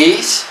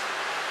is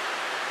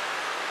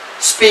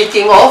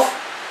speaking of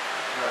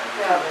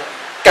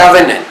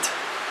covenant.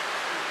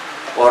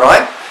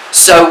 Alright?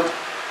 So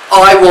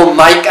I will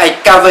make a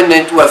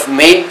covenant with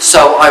men,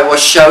 so I will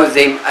show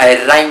them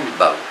a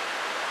rainbow.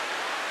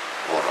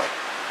 Alright.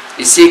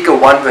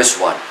 Ezekiel 1 verse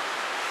 1.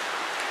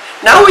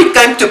 Now it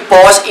came to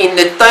pass in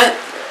the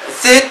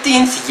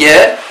 13th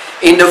year,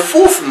 in the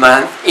 4th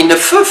month, in the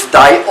 5th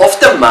day of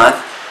the month,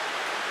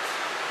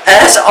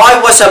 as I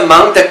was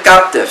among the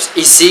captives.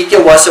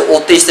 Ezekiel was an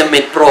Old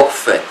Testament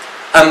prophet.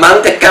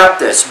 Among the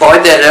captives by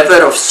the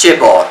river of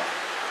Chebar,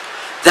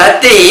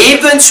 that the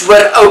heavens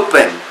were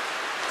open,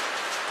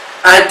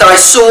 and I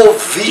saw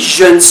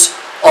visions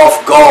of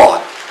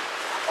God.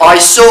 I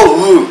saw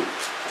who?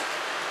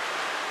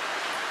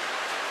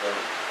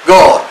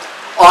 God.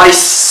 I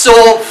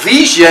saw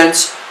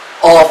visions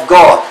of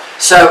God.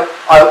 So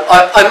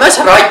I must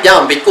write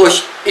down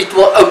because it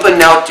will open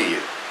now to you.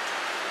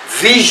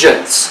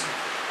 Visions.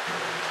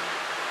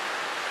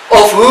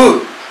 Of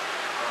who?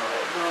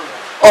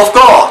 Of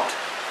God.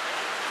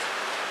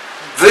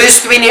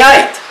 Verse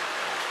 28.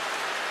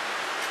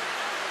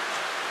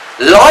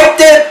 Like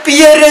the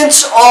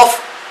appearance of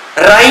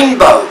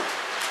rainbow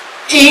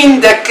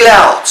in the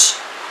clouds,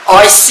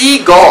 I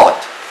see God.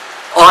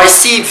 I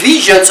see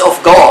visions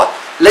of God.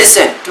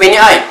 Listen, 28.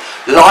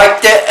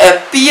 Like the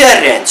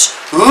appearance.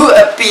 Who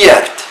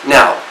appeared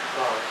now?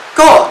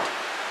 God.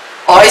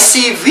 I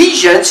see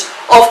visions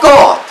of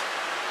God.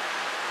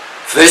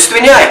 Verse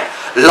 28.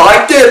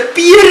 Like the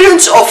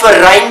appearance of a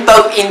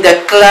rainbow in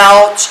the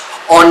clouds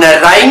on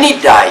a rainy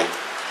day,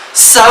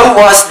 so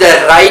was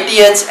the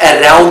radiance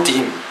around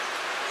him.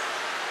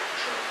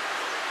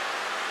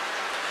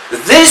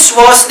 This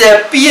was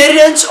the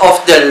appearance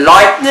of the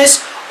likeness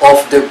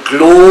of the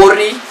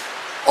glory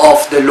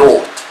of the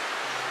Lord.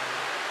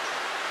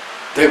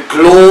 The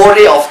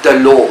glory of the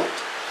Lord.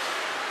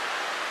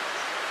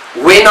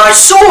 When I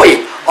saw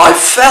it, I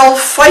fell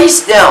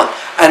face down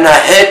and I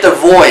heard the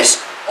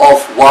voice of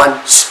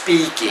one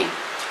speaking.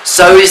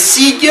 So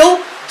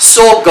Ezekiel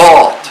saw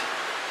God.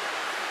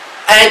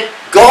 And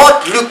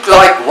God looked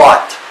like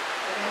what?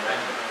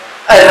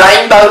 A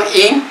rainbow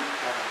in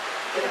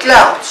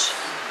clouds.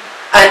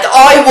 And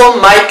I will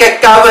make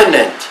a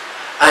covenant,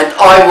 and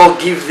I will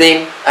give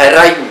them a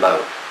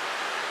rainbow.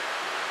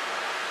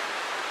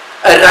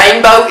 A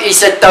rainbow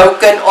is a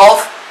token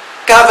of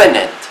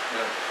covenant.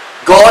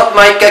 God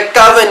make a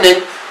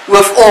covenant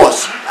with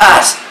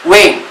us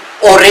when?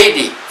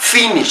 Already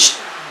finished.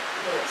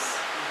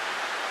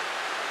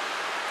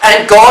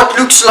 And God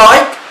looks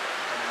like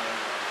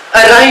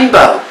a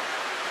rainbow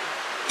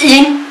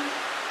in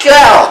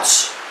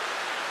clouds.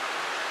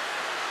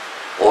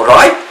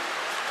 Alright?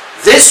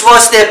 This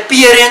was the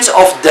appearance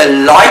of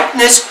the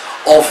likeness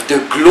of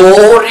the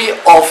glory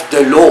of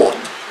the Lord.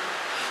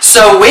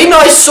 So when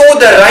I saw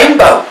the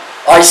rainbow,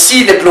 I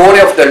see the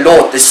glory of the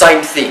Lord, the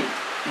same thing.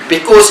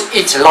 Because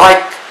it's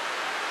like,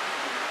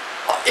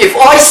 if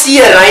I see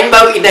a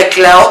rainbow in a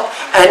cloud,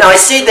 and I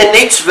see the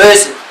next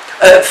verse,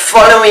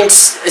 following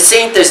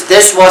sentence,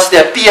 this was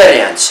the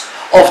appearance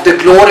of the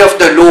glory of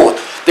the Lord.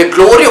 The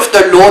glory of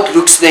the Lord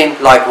looks then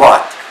like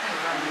what?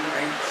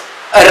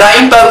 A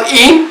rainbow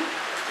in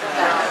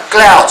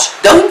clouds.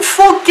 Don't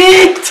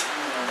forget.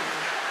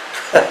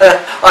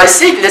 I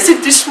said,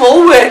 listen to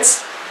small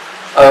words.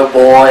 Oh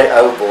boy,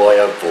 oh boy,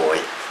 oh boy.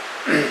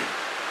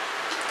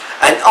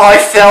 And I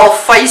fell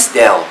face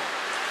down.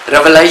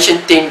 Revelation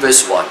 10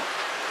 verse 1.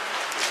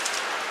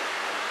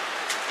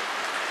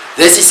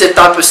 This is a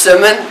type of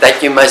sermon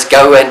that you must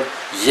go and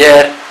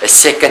hear a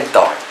second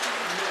time.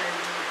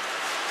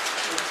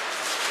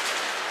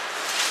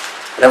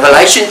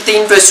 Revelation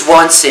 10 verse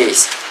 1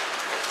 says,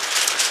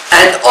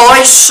 and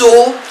I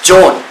saw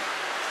John,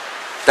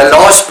 the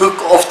last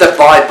book of the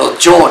Bible,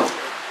 John.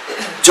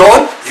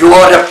 John, you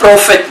are a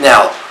prophet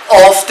now,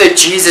 after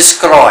Jesus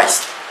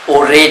Christ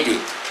already.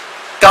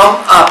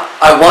 Come up,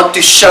 I want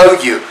to show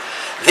you.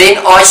 Then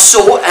I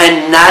saw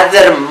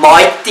another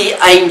mighty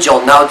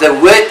angel. Now the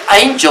word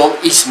angel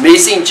is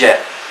messenger.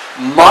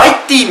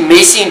 Mighty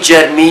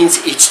messenger means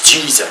it's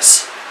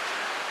Jesus.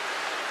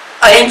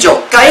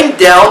 angel came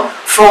down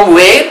from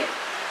where?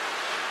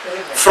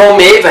 From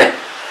heaven.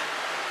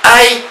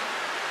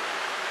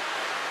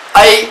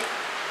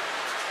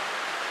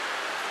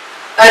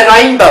 A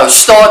rainbow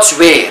starts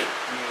where?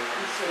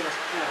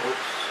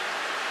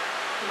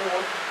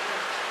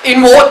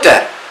 In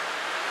water.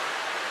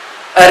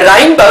 A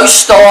rainbow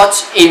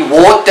starts in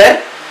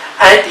water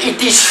and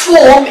it is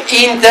formed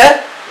in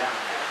the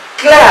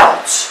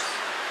clouds.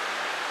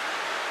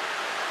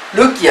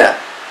 Look here.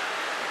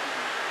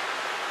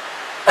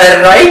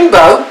 A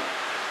rainbow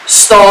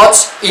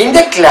starts in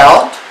the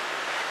cloud.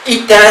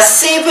 It has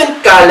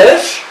 7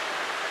 colors.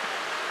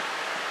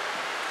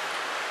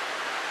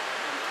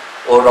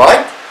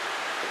 Alright?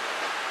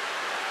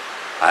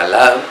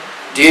 Hello?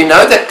 Do you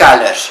know the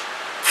colors?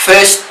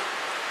 First,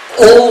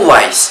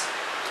 always,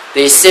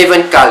 there's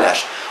 7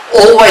 colors.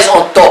 Always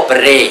on top,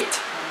 red,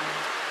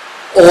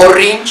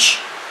 orange,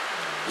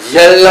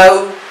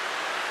 yellow,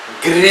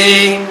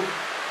 green,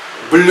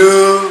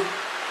 blue,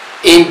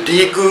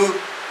 indigo,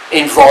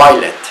 and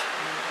violet.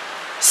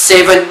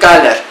 7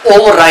 colors,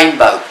 all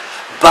rainbow.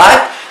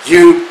 But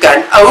you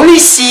can only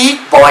see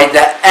it by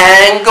the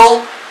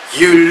angle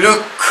you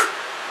look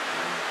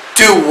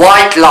to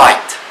white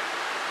light.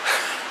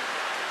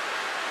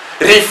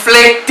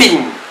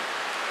 Reflecting.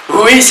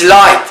 Who is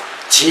light?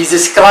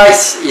 Jesus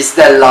Christ is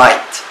the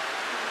light.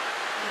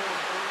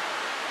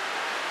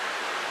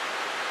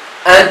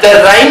 And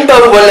the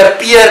rainbow will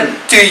appear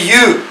to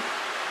you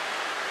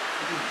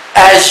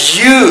as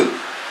you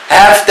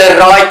have the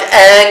right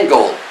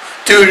angle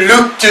to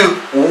look to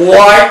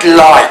white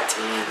light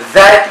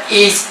that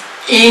is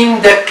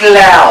in the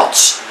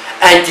clouds,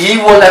 and he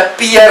will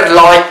appear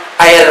like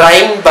a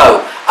rainbow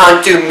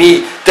unto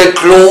me, the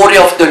glory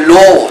of the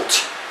Lord.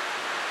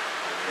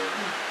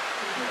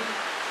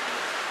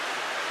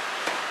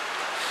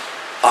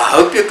 I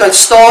hope you can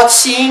start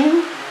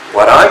seeing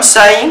what I'm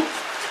saying.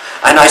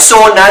 And I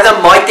saw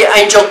another mighty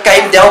angel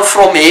came down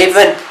from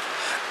heaven,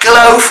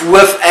 clothed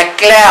with a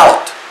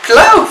cloud.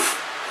 Clothed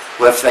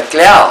with a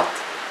cloud.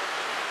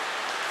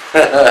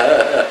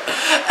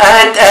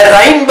 And a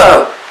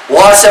rainbow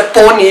was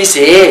upon his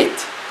head.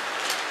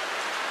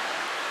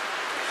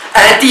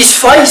 And his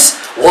face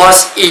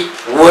was it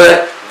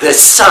were the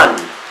sun.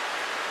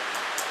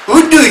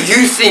 Who do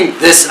you think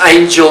this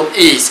angel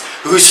is,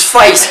 whose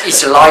face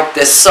is like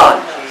the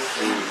sun?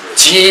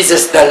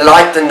 Jesus, the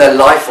light and the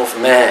life of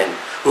man,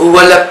 who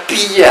will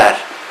appear.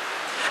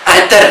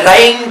 And the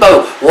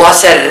rainbow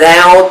was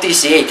around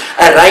his head.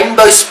 A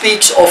rainbow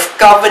speaks of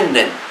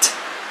covenant.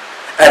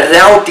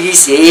 Around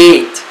his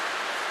head.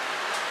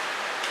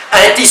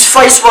 And his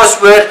face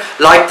was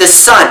like the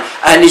sun,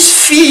 and his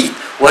feet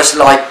was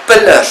like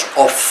pillars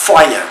of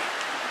fire.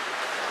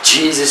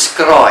 Jesus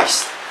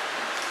Christ.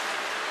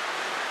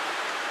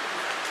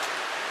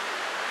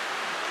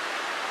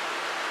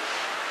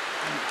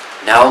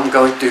 Now I'm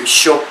going to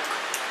shock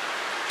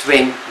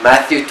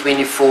Matthew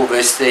 24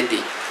 verse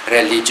 30,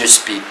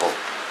 religious people.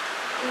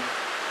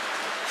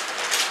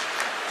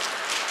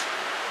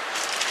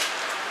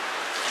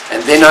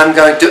 And then I'm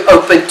going to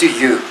open to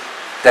you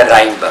the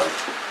rainbow.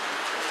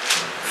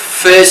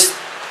 First,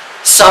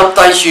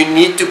 sometimes you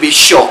need to be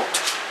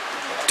shocked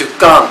to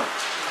come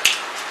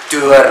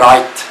to a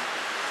right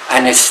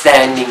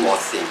understanding of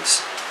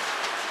things.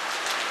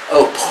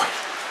 Oh boy.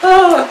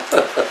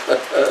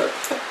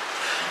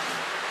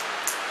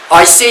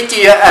 I said to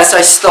you as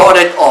I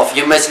started off,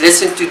 you must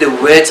listen to the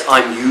words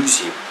I'm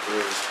using.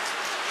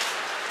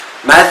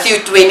 Matthew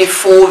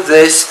 24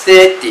 verse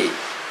 30.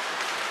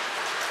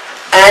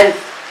 And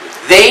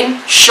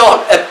then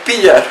shall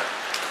appear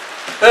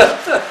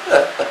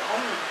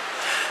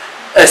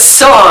a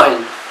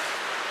sign.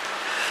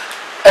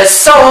 A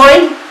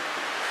sign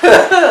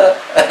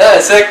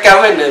as a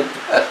covenant.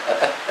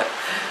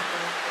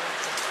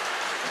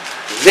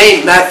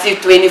 Then Matthew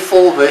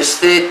 24 verse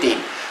 13.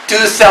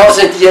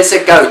 2,000 years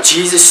ago,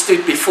 Jesus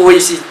stood before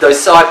his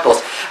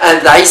disciples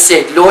and they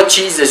said, Lord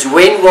Jesus,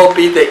 when will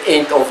be the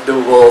end of the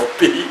world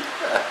be?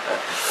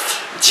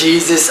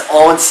 Jesus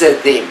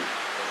answered them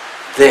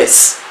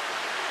this.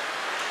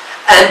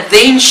 And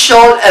then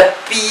shall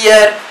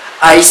appear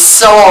a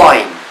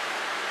sign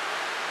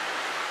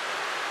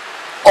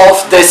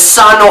of the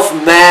Son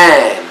of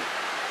Man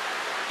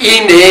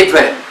in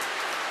heaven.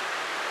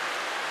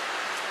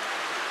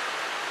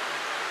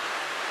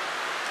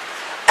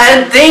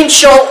 And then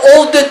shall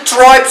all the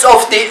tribes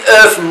of the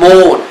earth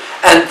mourn,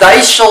 and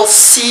they shall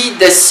see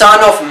the Son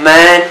of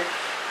Man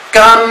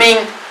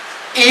coming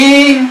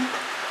in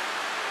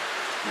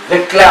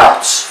the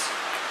clouds.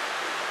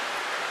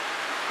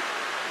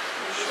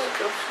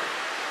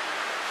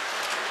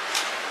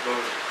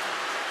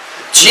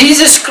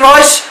 Jesus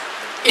Christ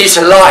is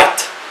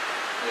light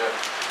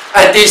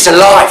and is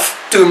life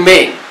to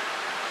men.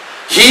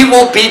 He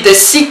will be the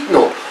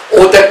signal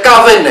or the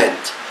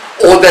covenant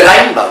or the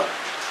rainbow.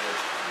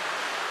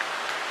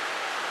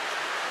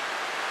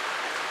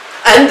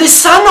 And the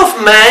Son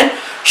of Man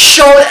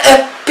shall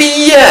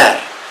appear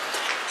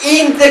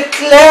in the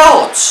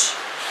clouds.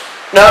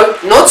 No,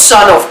 not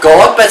Son of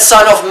God, but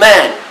Son of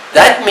Man.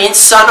 That means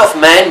Son of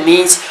Man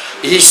means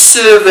He's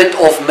servant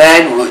of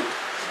manhood.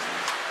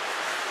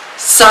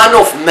 Son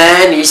of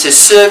Man is a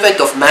servant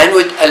of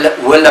manhood,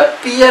 will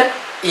appear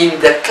in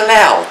the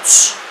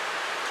clouds.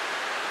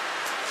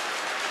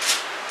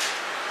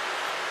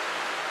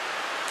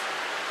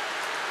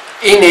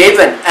 In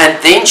heaven,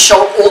 and then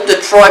shall all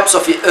the tribes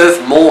of the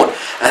earth mourn,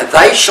 and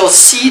they shall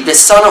see the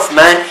Son of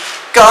Man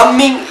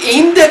coming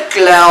in the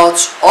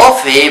clouds of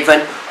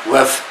heaven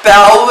with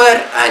power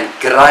and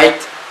great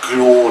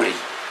glory.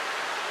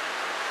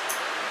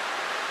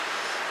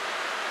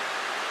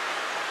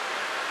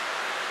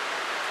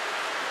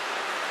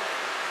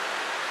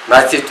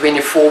 Matthew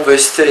 24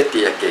 verse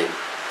 30 again.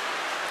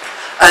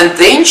 And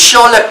then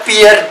shall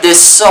appear the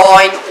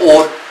sign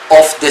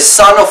of the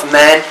Son of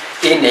Man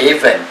in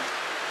heaven.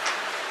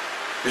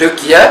 Look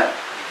here.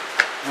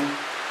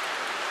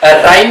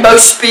 A rainbow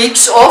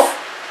speaks of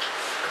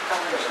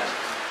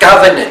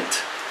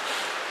covenant.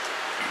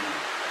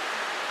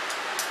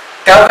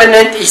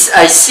 Covenant is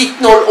a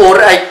signal or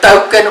a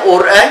token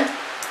or a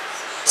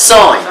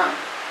sign.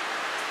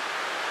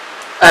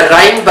 A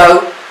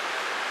rainbow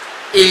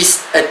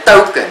is a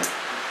token.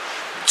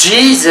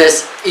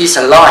 Jesus is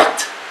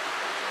light.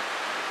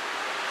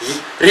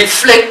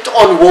 Reflect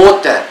on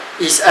water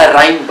is a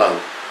rainbow.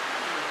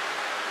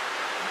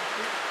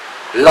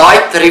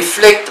 Light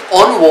reflect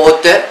on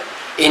water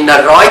in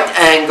the right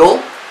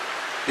angle.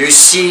 You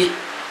see,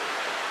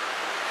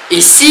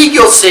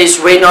 Ezekiel says,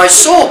 when I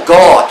saw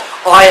God,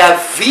 I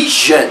have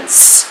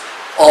visions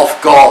of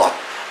God,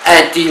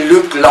 and he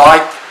looked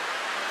like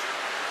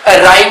a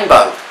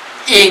rainbow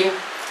in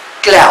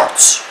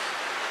clouds.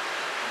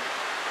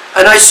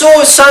 And I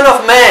saw a Son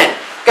of Man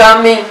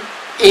coming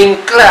in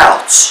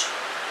clouds.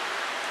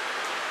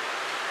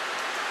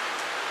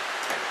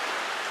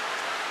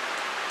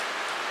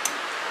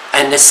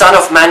 And the Son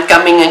of Man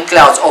coming in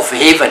clouds of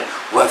heaven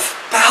with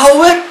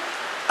power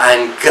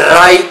and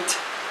great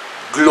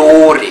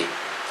glory.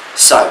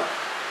 So,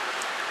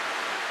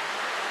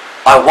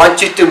 I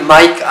want you to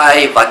make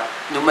a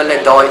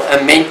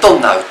mental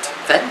note.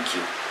 Thank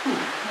you.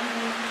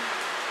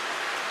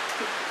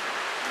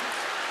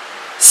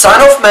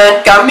 Son of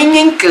Man coming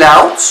in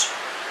clouds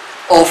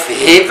of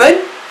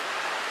heaven,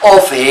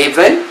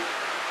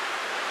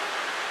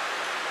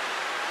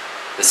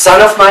 the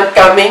Son of Man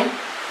coming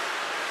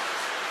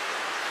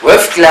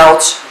with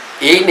clouds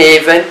in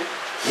heaven.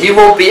 He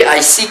will be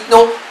a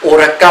signal or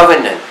a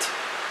covenant.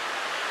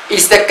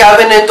 Is the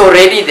covenant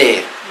already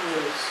there?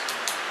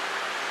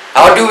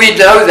 How do we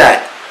know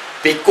that?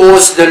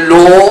 Because the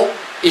law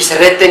is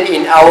written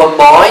in our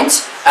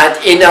minds and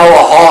in our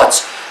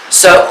hearts.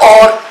 So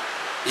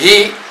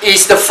He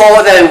is the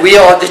Father and we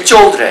are the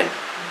children.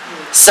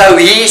 So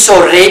He is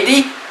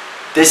already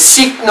the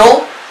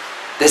signal.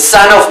 The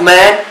Son of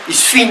Man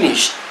is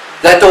finished.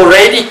 That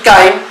already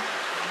came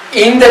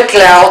in the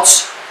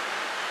clouds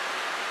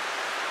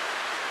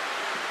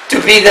to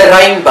be the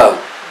rainbow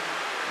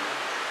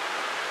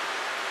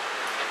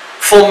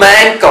for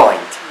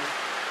mankind.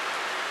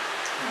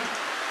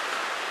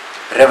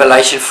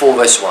 Revelation 4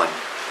 verse 1.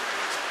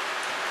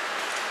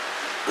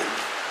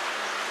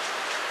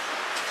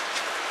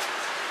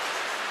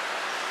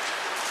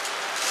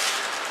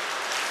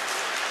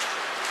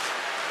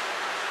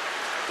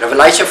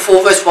 Revelation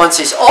 4 verse 1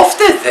 says,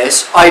 after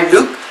this I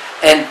looked,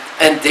 and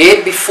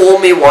there before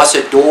me was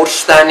a door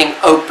standing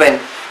open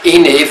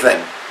in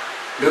heaven.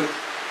 Look,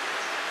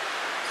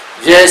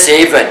 here's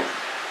heaven.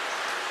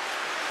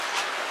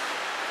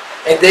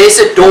 And there's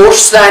a door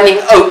standing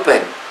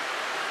open.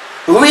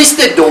 Who is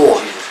the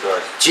door?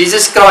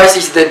 Jesus Christ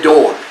is the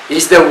door.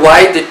 He's the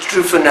way, the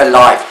truth, and the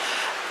life.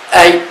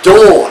 A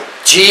door.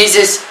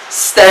 Jesus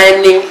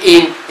standing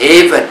in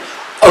heaven.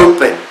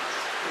 Open.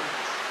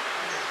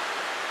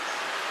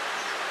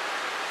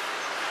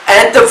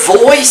 And the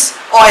voice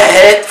I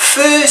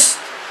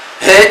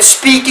heard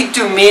speaking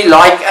to me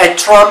like a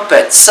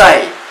trumpet,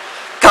 say,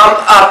 come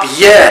up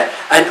here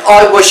and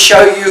I will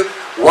show you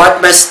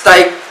what must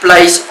take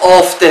place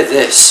after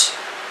this.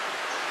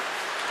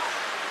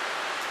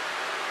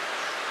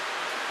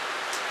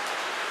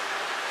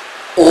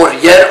 Or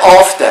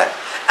hereafter.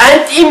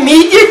 And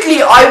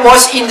immediately I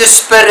was in the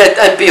Spirit,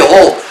 and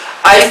behold,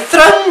 a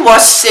throne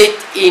was set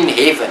in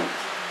heaven.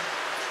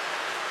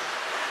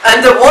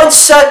 And the one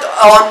sat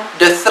on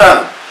the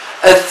throne.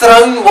 A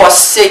throne was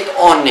set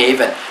on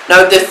heaven.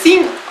 Now the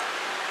thing,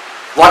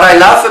 what I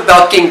love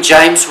about King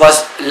James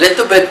was a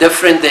little bit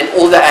different than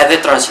all the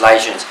other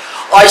translations.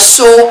 I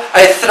saw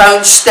a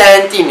throne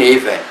stand in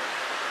heaven.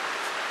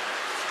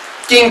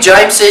 King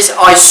James says,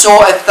 I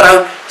saw a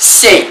throne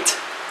set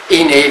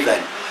in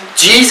heaven.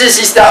 Jesus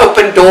is the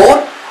open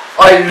door.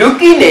 I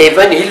look in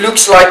heaven, he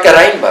looks like a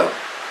rainbow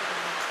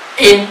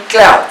in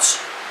clouds.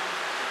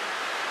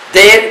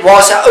 There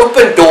was an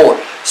open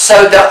door.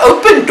 So the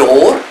open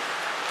door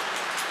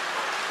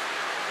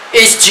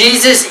is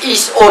Jesus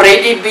is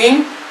already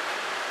being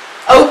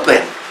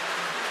open.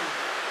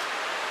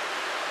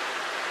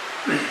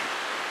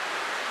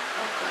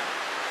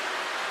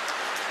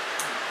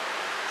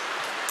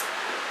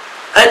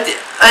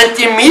 And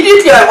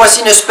immediately I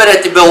was in a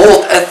spirit,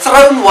 behold, a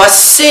throne was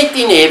set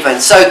in heaven.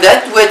 So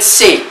that word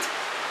set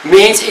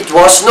means it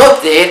was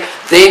not there,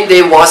 then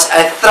there was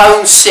a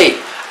throne set,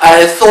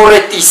 an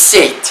authority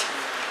set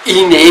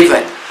in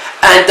heaven.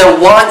 And the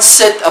one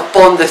sat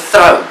upon the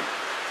throne.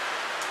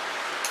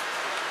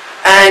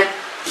 And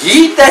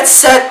he that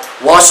sat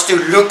was to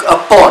look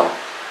upon.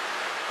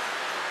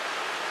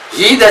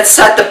 He that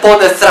sat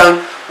upon the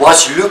throne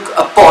was look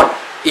upon.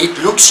 It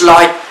looks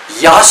like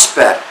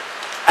jasper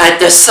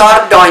and a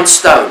sardine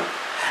stone.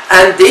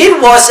 And there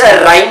was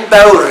a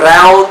rainbow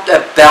round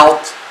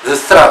about the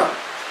throne.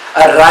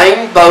 A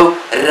rainbow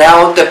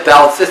round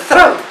about the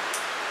throne.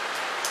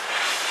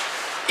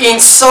 In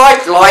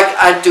sight like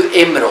unto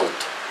emerald.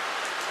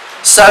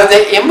 So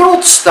the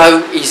emerald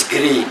stone is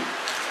green.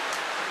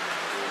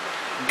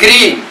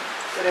 Green.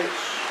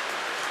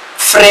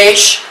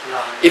 Fresh.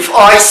 If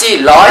I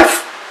say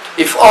life,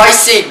 if I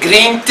say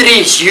green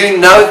trees, you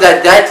know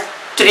that that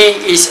tree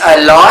is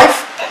alive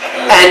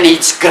and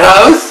its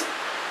growth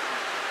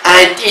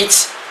and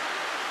it's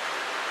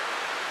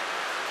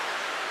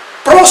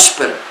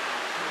prosperous.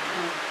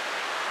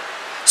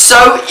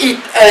 So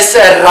it is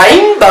a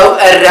rainbow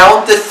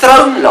around the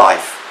throne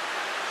life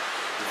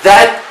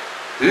that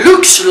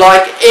looks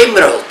like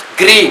emerald,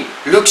 green,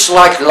 looks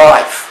like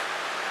life.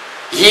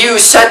 He who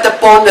sat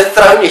upon the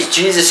throne is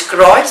Jesus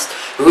Christ,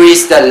 who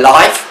is the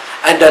life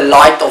and the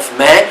light of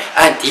man,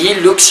 and he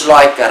looks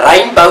like a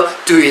rainbow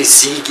to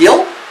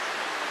Ezekiel.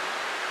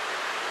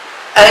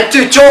 And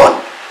to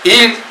John,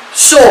 he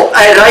saw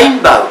a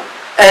rainbow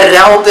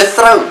around the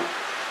throne.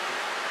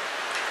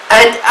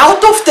 And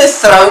out of the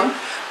throne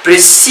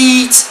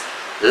proceeds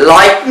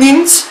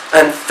lightnings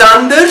and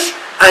thunders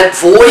and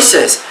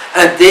voices.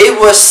 And there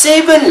were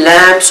 7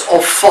 lamps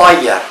of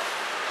fire.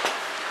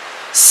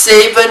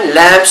 7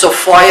 lamps of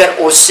fire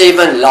or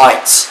 7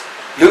 lights.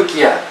 Look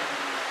here.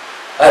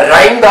 A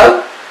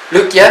rainbow.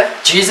 Look here.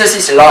 Jesus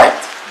is light.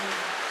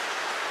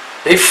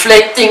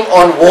 Reflecting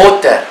on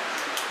water.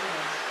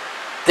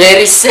 There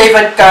is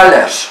 7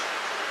 colors.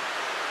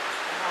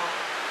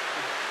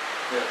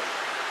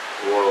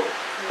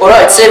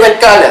 Alright, 7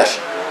 colors.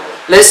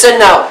 Listen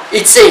now.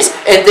 It says,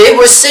 and there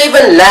were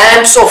 7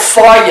 lamps of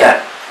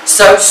fire.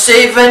 So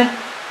 7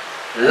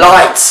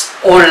 lights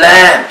or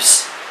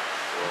lamps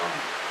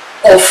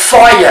of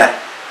fire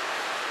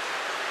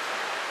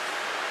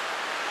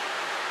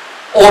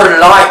or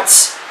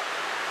lights.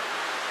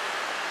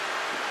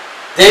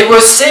 There were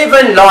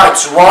 7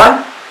 lights.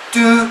 1,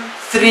 2,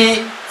 3,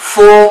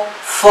 4,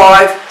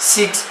 5,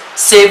 6,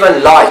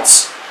 7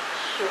 lights.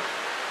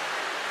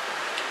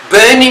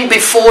 Burning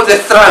before the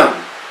throne,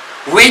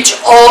 which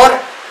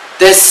are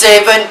the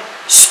 7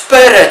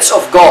 spirits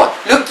of God.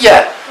 Look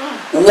here.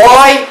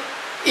 Why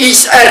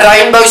is a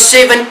rainbow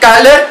 7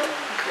 colored?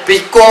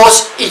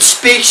 Because it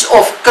speaks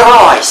of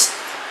Christ,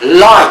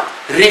 light,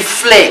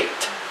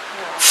 reflect,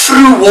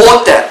 through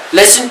water.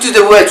 Listen to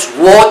the words,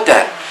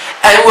 water.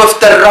 And with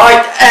the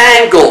right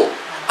angle,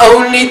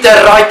 only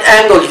the right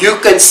angle, you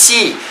can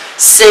see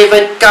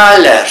 7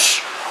 colors,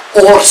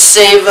 or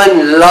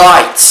 7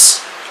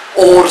 lights,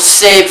 or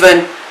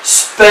 7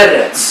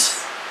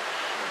 spirits.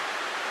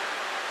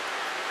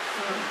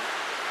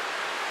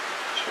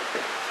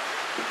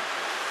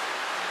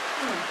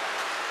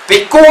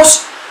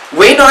 Because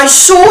when I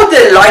saw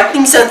the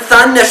lightnings and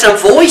thunders and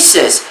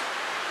voices,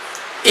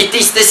 it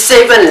is the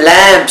 7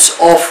 lamps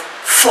of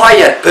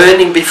fire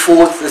burning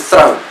before the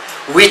throne,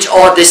 which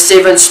are the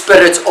 7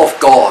 spirits of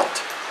God.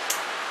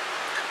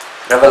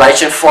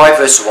 Revelation 5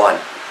 verse 1.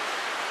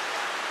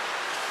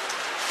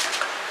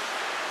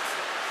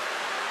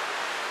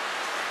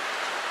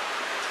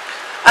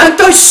 And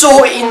I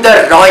saw in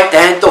the right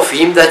hand of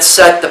him that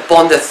sat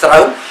upon the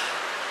throne.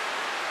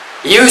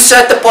 He who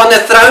sat upon the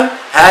throne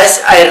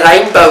has a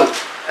rainbow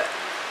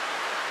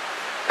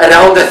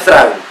around the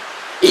throne.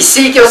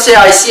 Ezekiel said,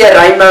 I see a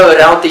rainbow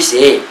around his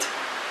head.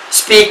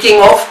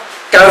 Speaking of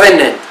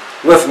covenant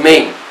with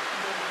men.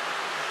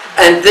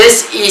 And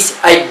this is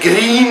a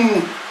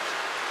green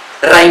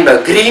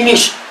rainbow,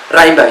 greenish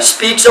rainbow.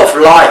 Speaks of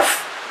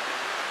life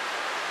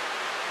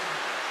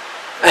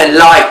and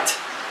light.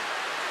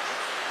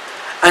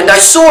 And I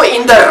saw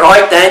in the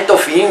right hand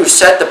of him who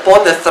sat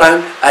upon the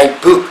throne a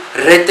book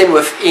written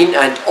within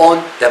and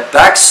on the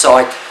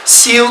backside,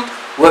 sealed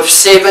with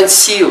 7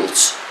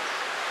 seals.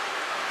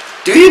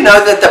 Do you know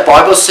that the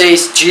Bible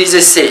says,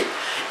 Jesus said,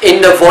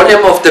 in the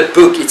volume of the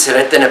book it's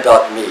written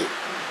about me.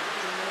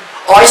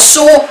 I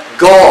saw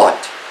God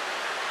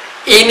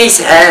in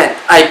his hand,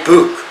 a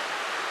book.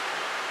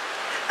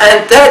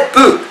 And that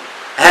book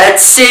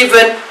had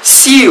 7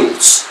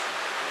 seals.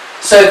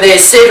 So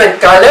there's 7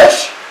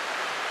 colors.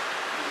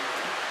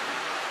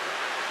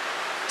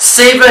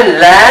 7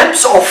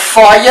 lamps of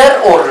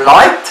fire or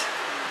light,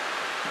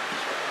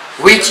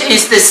 which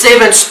is the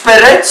 7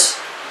 spirits.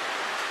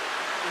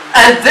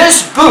 And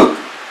this book,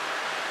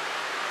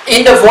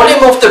 in the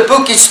volume of the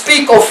book it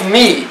speaks of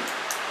me,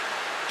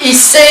 is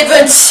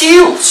 7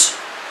 seals.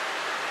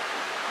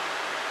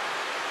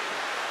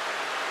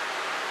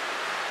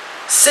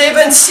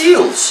 7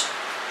 seals.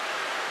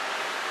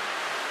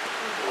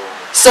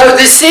 So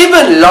the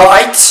 7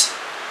 lights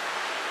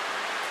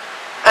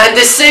and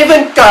the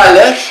 7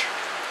 colors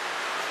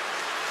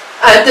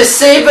and the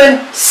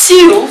 7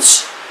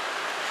 seals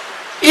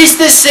is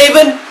the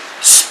 7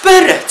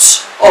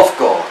 spirits of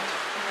God.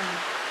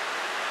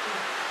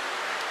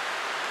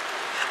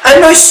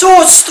 And I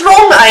saw a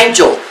strong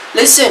angel,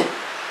 listen,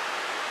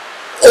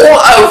 all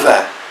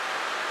over.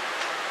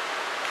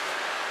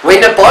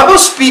 When the Bible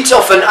speaks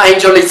of an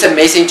angel, it's a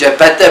messenger,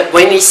 but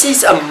when he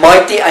says a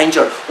mighty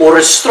angel or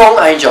a strong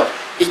angel,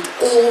 it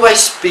always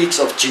speaks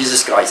of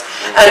Jesus Christ.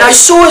 And I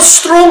saw a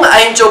strong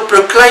angel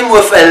proclaim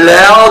with a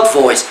loud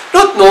voice,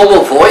 not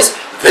normal voice,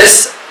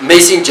 this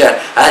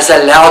messenger has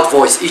a loud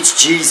voice, it's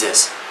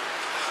Jesus.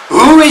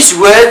 Who is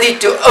worthy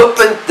to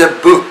open the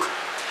book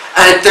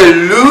and to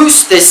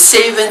loose the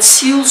 7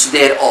 seals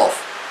thereof?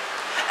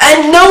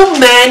 And no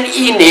man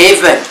in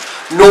heaven,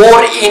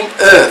 nor in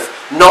earth,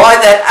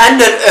 neither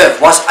under earth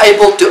was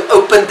able to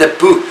open the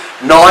book,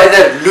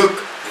 neither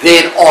look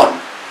thereon.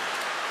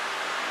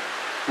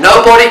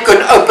 Nobody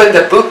can open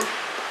the book.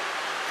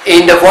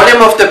 In the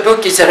volume of the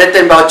book is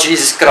written about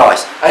Jesus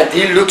Christ, and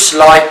he looks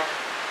like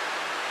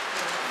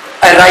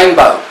a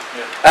rainbow.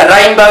 A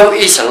rainbow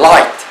is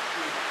light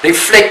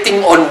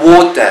reflecting on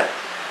water,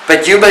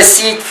 but you must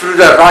see it through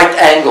the right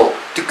angle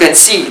to can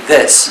see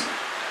this.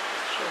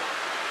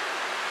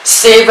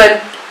 7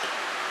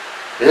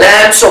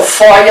 lamps of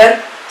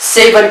fire,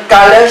 7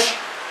 colors.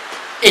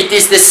 It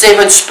is the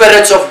 7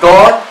 spirits of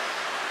God,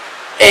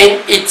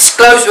 and it's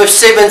closed with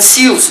 7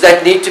 seals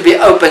that need to be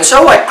opened.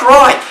 So I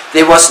cried.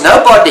 There was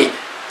nobody,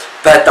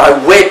 but I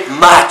wept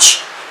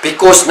much,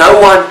 because no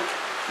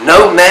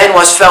man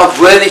was found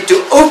worthy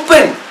to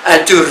open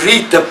and to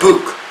read the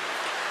book,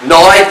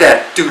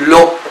 neither to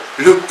look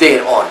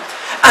thereon.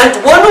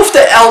 And one of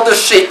the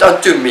elders said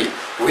unto me,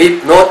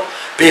 weep not,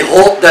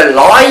 behold the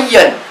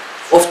Lion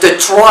of the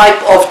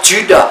tribe of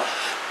Judah.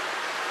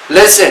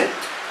 Listen,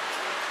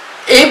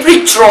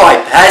 every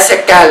tribe has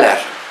a color.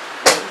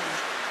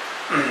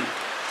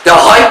 The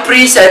high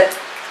priest had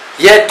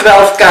here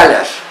 12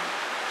 colors.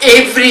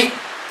 Every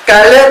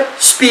color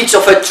speaks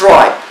of a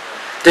tribe.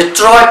 The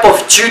tribe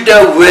of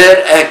Judah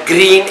were a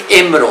green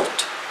emerald.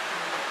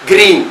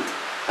 Green.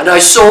 And I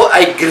saw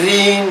a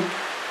green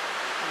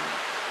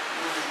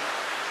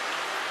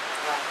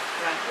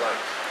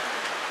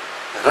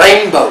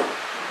rainbow.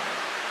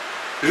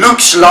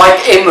 Looks like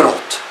emerald.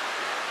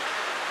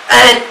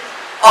 And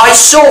I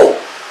saw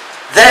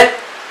that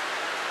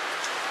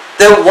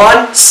the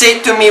one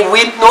said to me,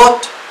 weep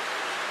not,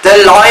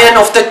 the Lion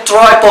of the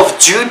tribe of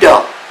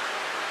Judah.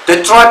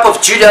 The tribe of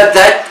Judah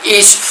that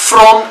is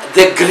from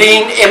the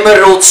green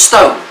emerald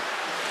stone.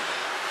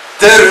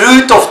 The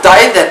root of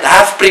David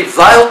have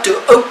prevailed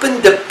to open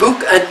the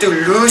book and to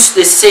loose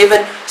the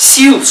 7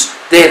 seals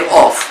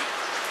thereof.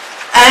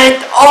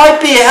 And I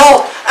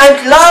beheld, and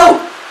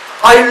lo,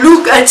 I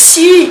look and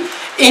see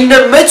in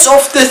the midst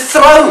of the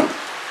throne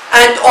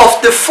and of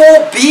the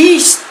 4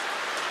 beasts,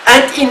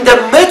 and in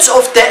the midst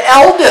of the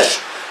elders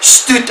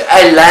stood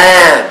a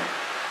lamb.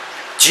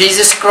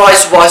 Jesus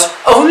Christ was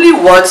only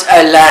once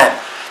a lamb,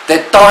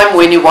 the time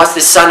when he was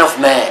the Son of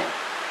Man.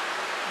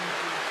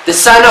 The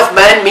Son of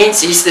Man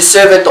means he's the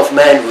servant of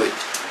manhood.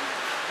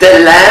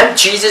 The lamb,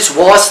 Jesus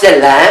was the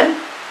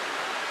lamb,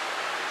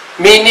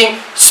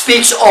 meaning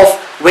speaks of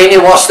when he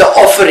was the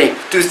offering.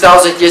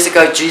 2,000 years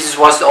ago, Jesus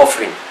was the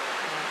offering.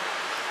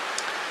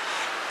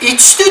 It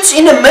stood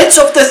in the midst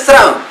of the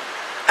throne,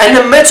 and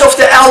in the midst of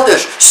the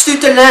elders stood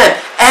the lamb,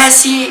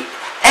 as it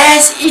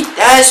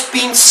has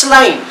been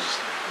slain.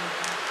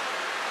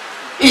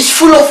 Is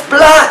full of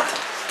blood,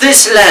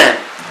 this lamb,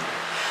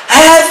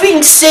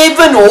 having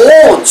 7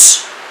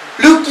 horns.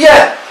 Look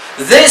here,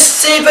 this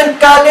 7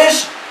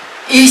 colors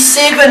is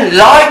 7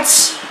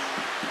 lights,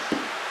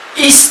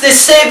 is the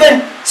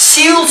 7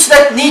 seals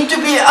that need to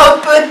be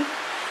opened,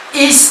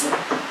 is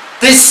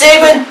the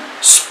 7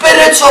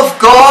 spirits of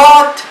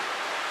God,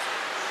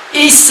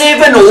 is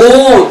 7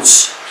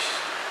 horns,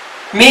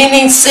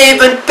 meaning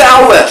 7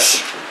 powers.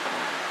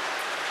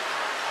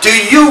 Do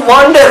you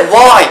wonder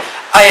why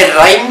a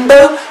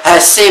rainbow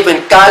has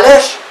 7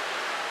 colors?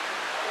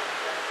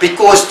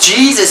 Because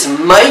Jesus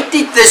made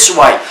it this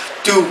way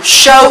to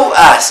show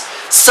us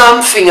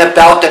something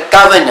about the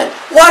covenant.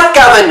 What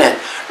covenant?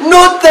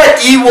 Not that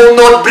he will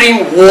not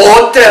bring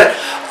water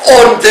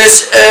on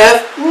this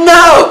earth.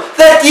 No,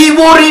 that he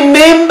will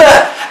remember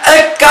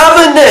a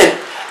covenant.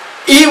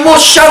 He will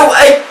show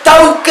a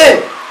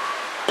token.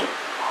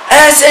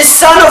 As a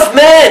Son of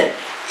Man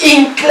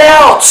in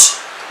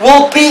clouds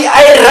will be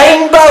a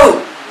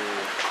rainbow.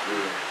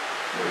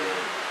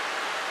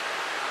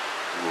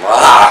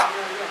 Wow.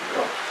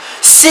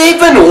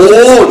 7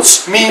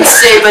 horns means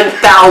 7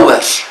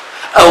 powers.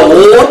 A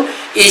horn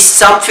is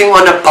something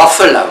on a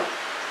buffalo.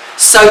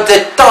 So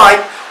the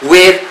type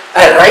where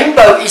a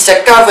rainbow is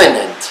a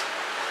covenant,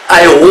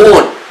 a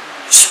horn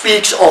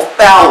speaks of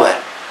power.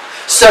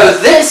 So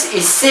this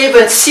is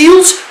 7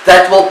 seals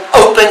that will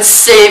open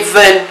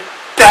 7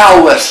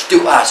 powers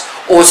to us,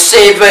 or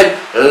 7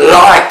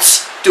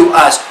 lights to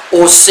us,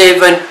 or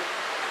 7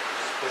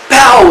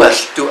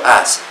 powers to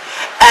us.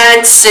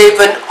 and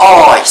 7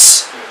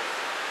 eyes.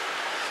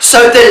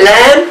 So the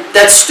lamb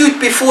that stood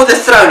before the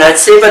throne had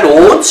 7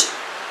 horns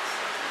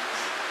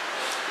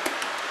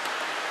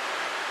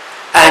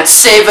and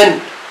 7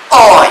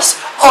 eyes.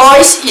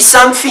 Eyes is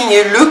something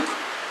you look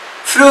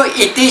through.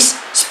 It is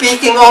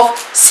speaking of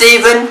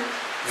 7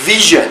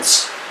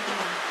 visions.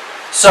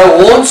 So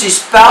horns is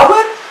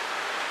power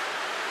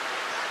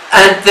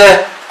and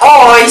the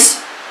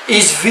eyes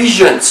is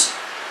visions.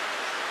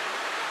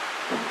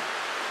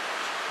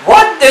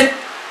 What did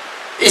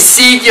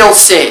Ezekiel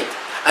say?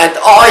 And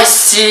I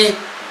see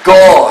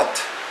God.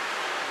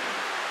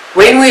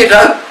 When we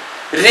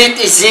read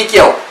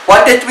Ezekiel,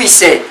 what did we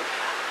say?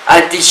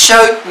 And he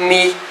showed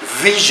me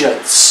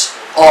visions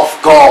of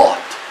God.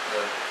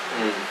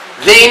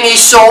 Then he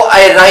saw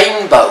a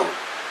rainbow.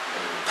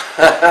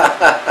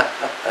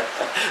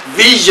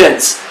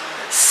 Visions.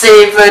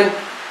 7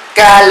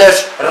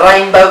 colors,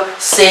 rainbow,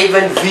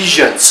 7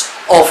 visions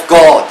of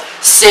God.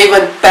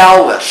 7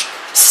 powers.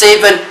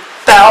 7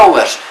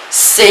 powers.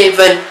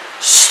 7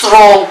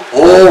 strong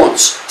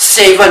horns,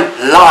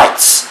 7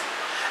 lights,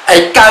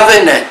 a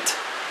covenant.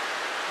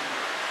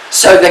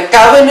 So the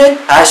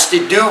covenant has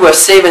to do with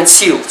 7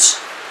 seals.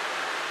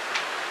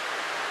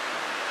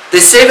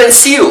 The 7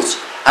 seals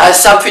has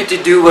something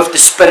to do with the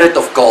Spirit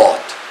of God.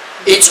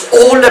 It's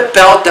all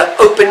about the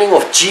opening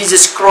of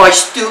Jesus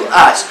Christ to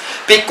us.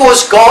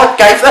 Because God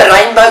gave a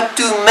rainbow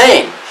to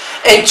man.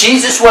 And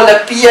Jesus will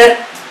appear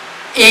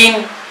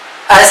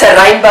as a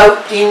rainbow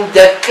in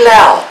the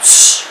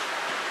clouds.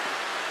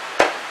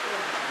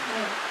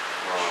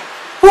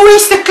 Who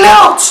is the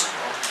clouds?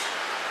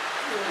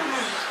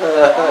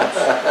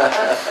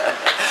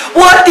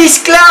 What is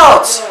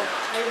clouds?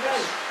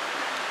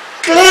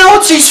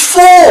 Clouds is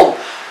form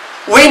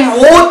when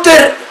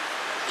water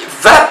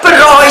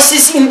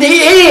vaporizes in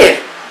the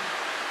air.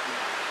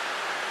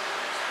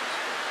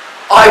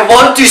 I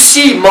want to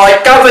see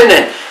my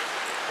covenant.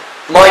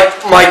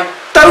 My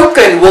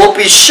token will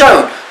be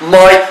shown.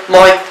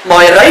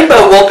 My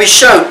rainbow will be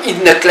shown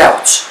in the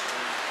clouds.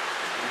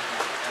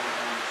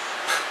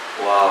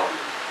 Wow.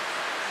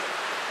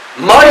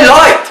 My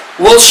light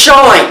will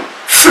shine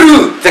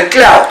through the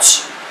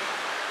clouds.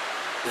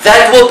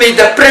 That will be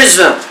the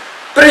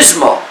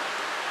prisma.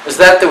 Is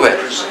that the word?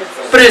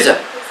 Prism.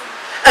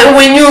 And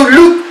when you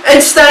look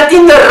and stand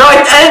in the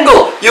right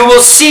angle, you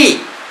will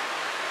see.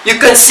 You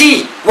can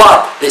see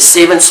what? The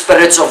 7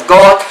 spirits of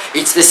God.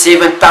 It's the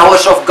 7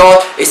 powers of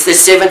God. It's the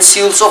 7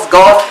 seals of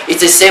God.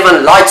 It's the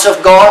 7 lights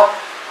of God.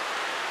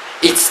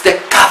 It's the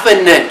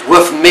covenant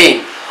with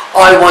men.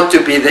 I want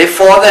to be their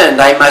father and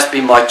they must be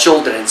my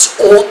children. It's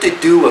all to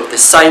do with the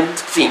same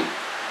thing.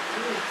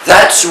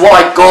 That's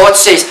why God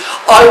says,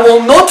 I will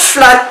not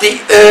flood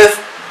the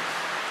earth.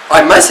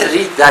 I must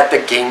read that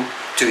again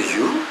to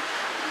you.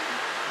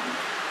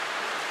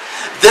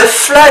 The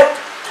flood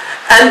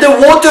and the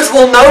waters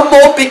will no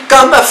more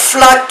become a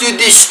flood to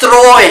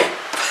destroy.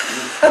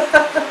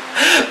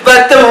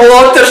 But the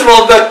waters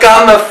will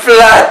become a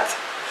flood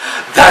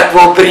that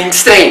will bring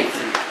strength.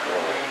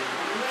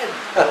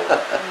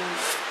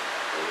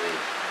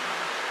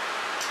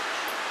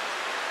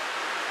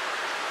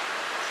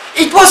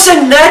 It was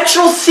a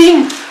natural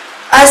thing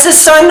as a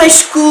Sunday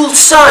school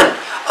son.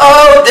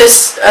 Oh,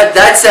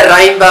 that's a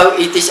rainbow.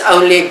 It is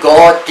only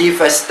God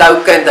give us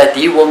token that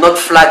He will not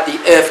flood the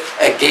earth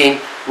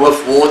again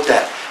with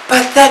water.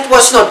 But that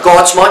was not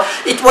God's mind.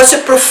 It was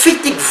a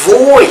prophetic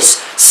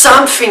voice.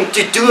 Something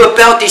to do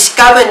about His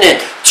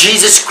covenant.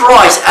 Jesus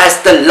Christ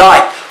as the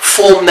light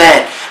for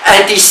man.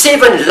 And the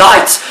 7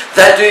 lights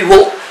that we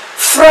will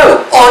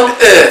throw on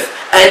earth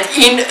and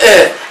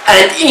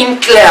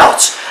in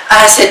clouds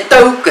as a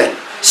token,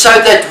 so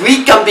that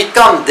we can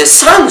become the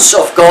sons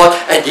of God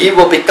and He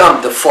will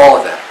become the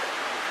Father.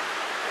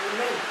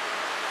 Amen.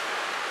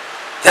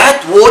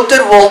 That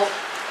water will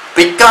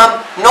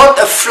become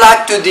not a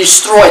flood to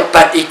destroy,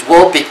 but it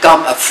will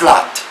become a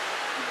flood.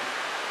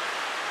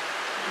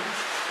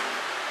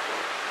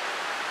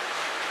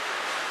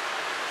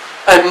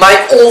 And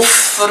make all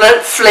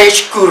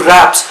flesh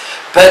corrupts.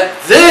 But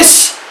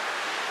this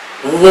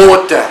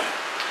water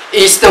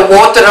is the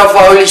water of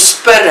the Holy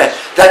Spirit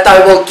that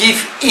I will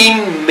give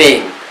in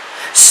men.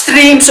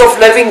 Streams of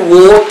living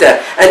water.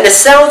 And the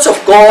sounds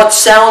of God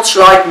sounds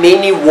like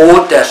many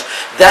waters.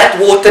 That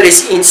water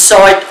is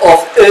inside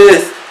of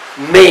earth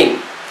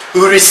men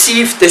who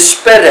receive the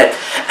Spirit.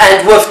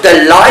 And with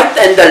the light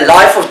and the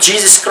life of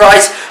Jesus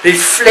Christ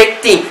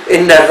reflecting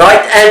in the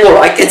right angle,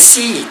 I can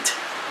see it.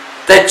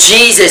 That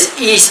Jesus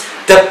is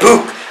the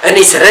book. And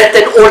it's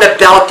written all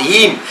about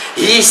Him.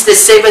 He is the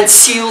 7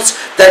 seals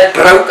that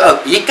broke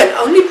open. He can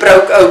only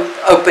broke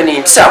open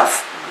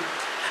Himself.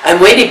 And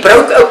when He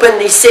broke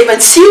open His 7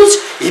 seals,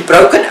 He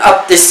broken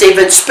up the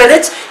 7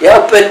 spirits. He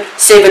opened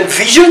 7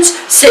 visions,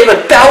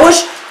 7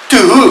 powers. To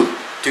who?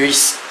 To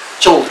His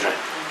children.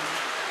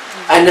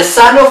 And the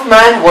Son of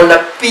Man will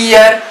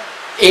appear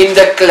in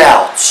the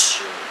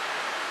clouds.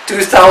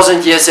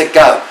 2,000 years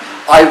ago.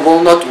 I will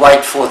not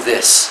wait for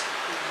this.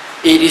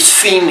 It is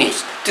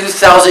finished.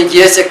 2,000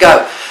 years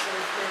ago,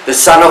 the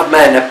Son of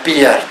Man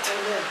appeared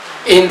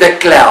in the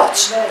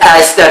clouds,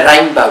 as the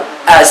rainbow,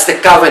 as the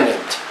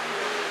covenant.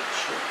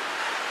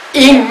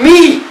 In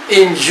me,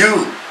 in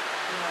you.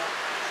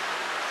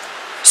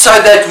 So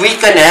that we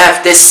can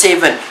have the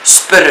 7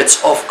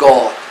 spirits of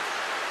God.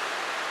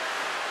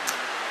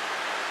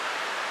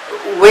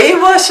 Where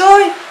was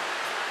I?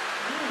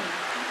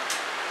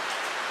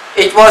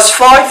 It was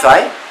 5,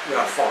 eh?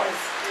 Yeah,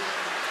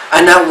 5.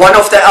 And one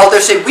of the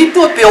elders said, we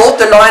thought, behold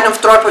the Lion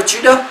of tribe of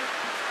Judah.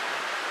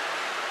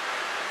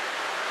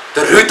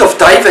 The root of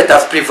David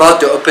hath prevailed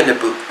to open the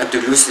book and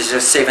to loose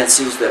the 7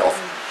 seals thereof.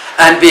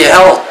 And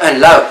beheld,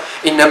 and lo,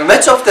 in the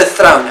midst of the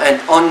throne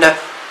and on the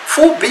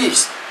 4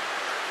 beasts,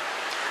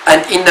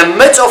 and in the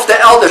midst of the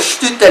elders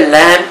stood the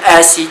Lamb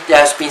as it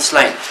has been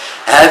slain,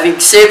 having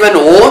 7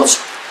 horns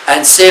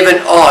and 7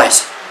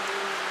 eyes.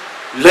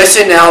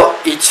 Listen now,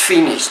 it's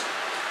finished.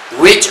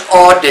 Which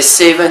are the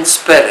 7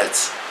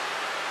 spirits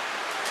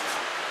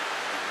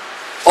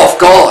of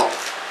God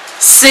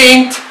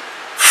sent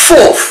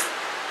forth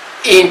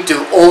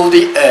into all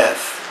the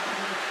earth.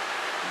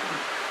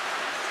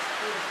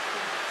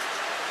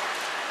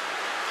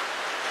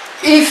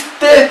 If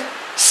the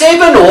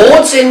 7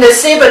 horns and the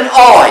 7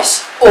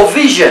 eyes or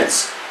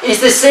visions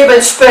is the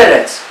 7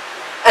 spirits,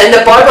 and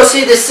the Bible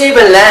says the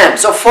 7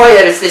 lamps of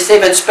fire is the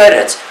 7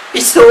 spirits,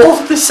 it's all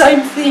the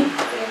same thing.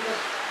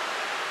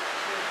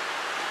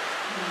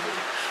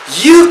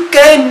 You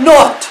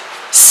cannot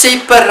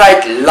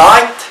separate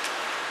light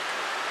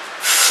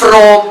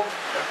from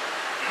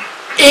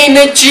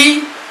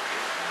energy,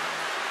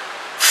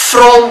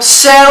 from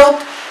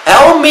sound.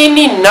 How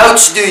many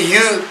notes do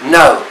you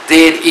know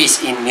there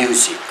is in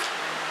music?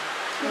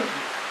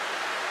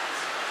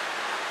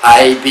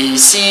 A, B,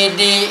 C,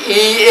 D,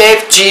 E,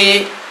 F,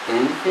 G.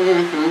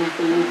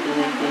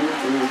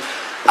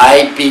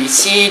 A, B,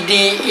 C,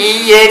 D,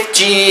 E, F,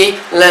 G.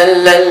 La,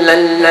 la, la,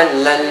 la,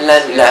 la, la,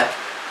 la.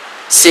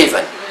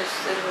 7.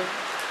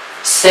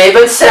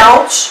 7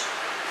 sounds,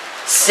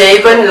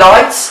 7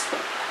 lights,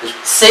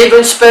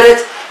 7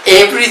 spirits.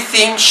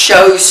 Everything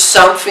shows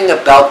something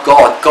about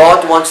God.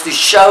 God wants to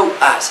show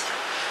us.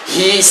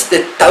 He is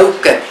the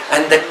token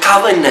and the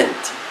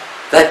covenant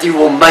that He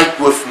will make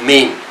with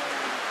men.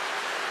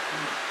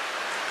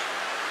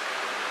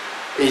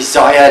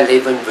 Isaiah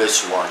 11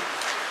 verse 1.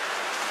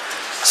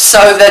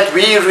 So that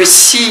we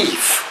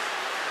receive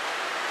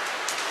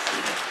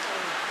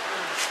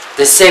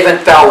the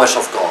 7 powers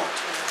of God.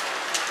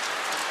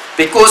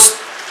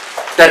 Because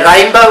the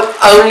rainbow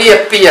only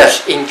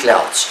appears in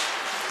clouds.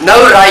 No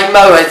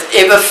rainbow has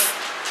ever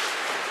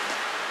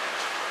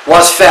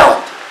was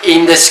found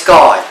in the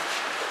sky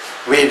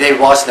where there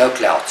was no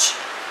clouds.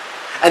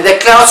 And the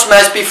clouds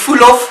must be full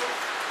of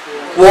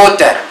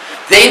water.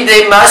 Then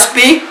there must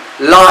be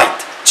light.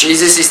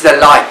 Jesus is the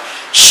light.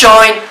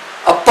 Shine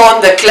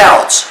upon the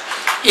clouds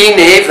in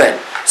heaven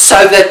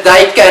so that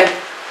they can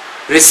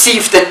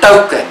receive the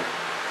token,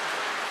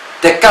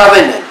 the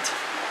covenant,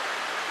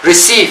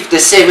 receive the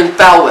 7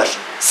 powers,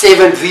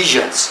 7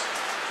 visions.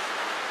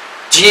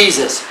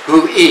 Jesus,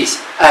 who is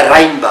a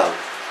rainbow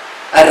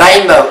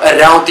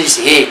around His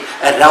head,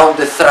 around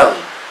the throne.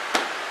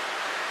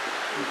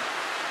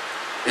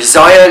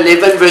 Isaiah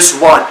 11 verse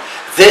 1.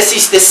 This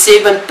is the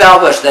 7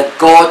 powers that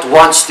God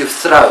wants to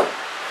throw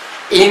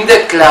in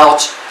the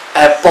clouds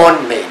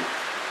upon men.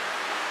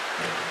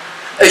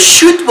 A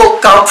shoot will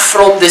come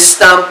from the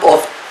stump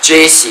of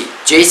Jesse.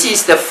 Jesse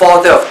is the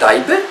father of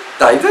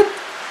David.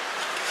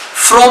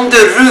 From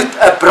the root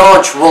a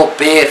branch will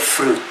bear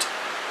fruit.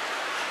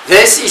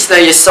 This is the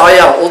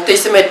Isaiah, Old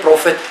Testament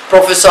prophet,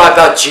 prophesy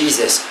about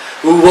Jesus,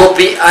 who will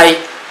be a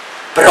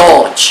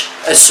branch,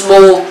 a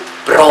small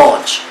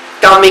branch,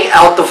 coming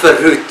out of a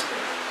root.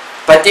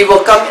 But he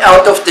will come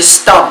out of the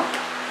stump.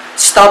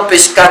 Stump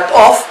is cut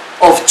off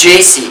of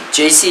Jesse.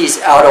 Jesse is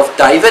out of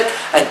David,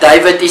 and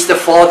David is the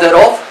father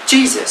of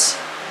Jesus,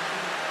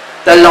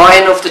 the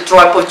Lion of the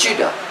tribe of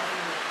Judah.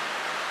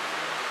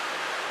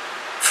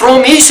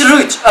 From his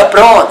roots a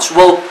branch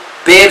will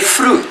bear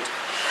fruit.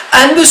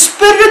 And the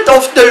Spirit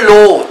of the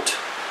Lord.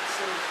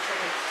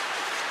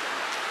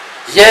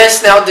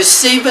 Yes, now the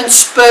 7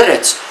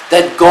 spirits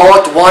that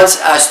God wants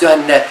us to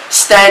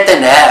understand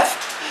and have.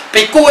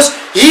 Because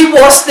He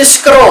was the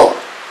scroll,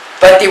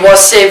 but He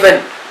was 7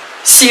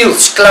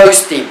 seals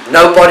closed Him.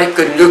 Nobody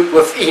could look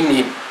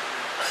within Him.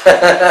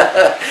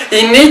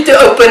 He needed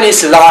to open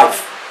His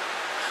life.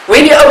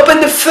 When He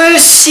opened the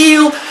first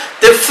seal,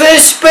 the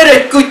first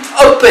spirit could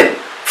open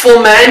for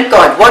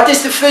mankind. What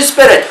is the first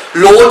spirit?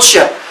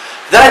 Lordship.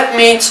 That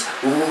means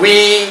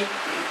we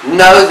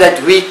know that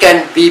we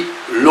can be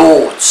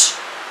lords.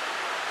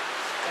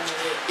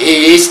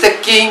 He is the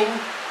King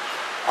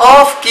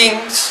of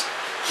kings.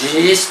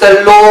 He is the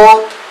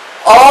Lord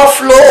of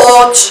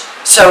lords.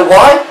 So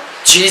why?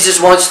 Jesus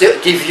wants to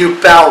give you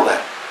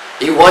power.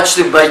 He wants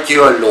to make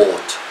you a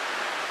Lord.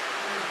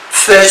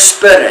 First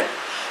spirit,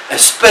 a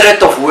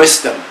spirit of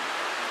wisdom.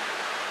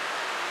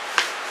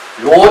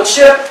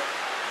 Lordship.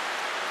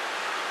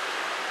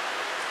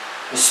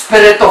 The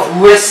spirit of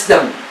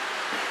wisdom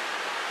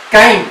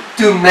came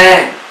to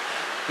man.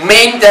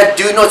 Men that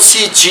do not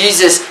see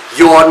Jesus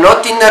You are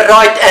not in the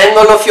right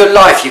angle of your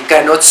life. You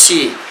cannot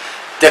see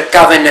the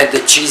covenant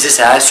that Jesus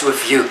has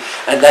with you,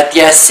 and that He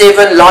has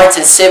 7 lights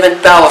and 7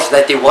 powers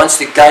that He wants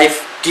to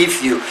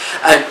give you,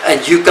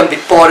 and you can be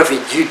part of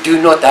it. You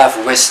do not have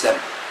wisdom.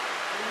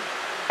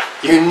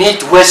 You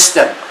need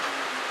wisdom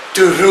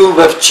to rule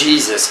with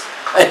Jesus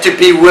and to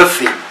be with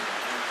Him.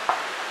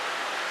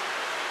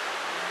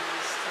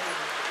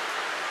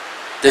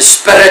 The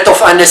spirit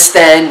of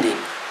understanding.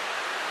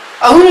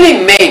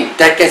 Only men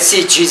that can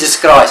see Jesus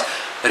Christ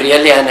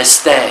really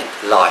understand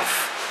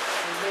life.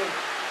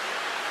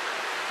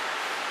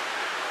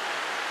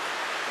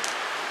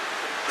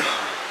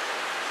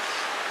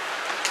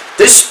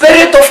 The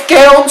spirit of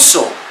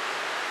counsel.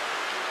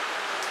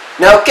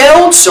 Now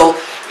counsel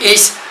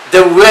is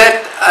the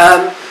word,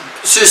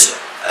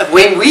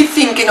 when we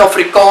think in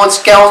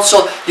Afrikaans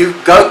counsel, you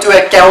go to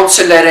a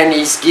counselor and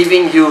he's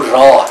giving you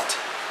raad,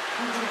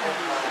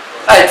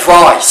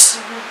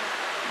 advice.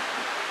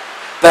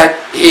 But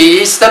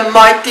He is the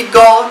mighty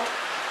God,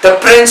 the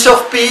Prince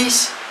of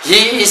Peace.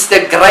 He is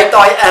the great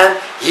I am.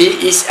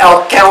 He is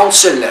our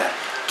counselor.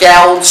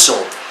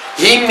 Counsel.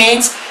 He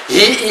means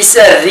He is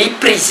a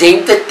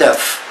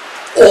representative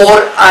or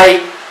a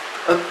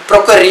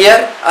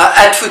procureur,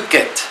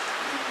 advocate,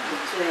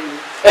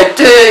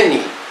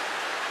 attorney.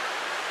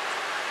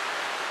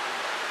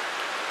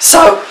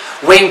 So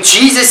when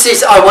Jesus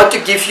says, I want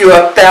to give you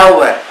a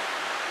power,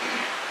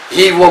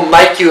 He will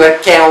make you a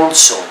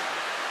counsel,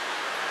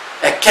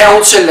 a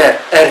counselor,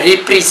 a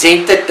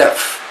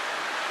representative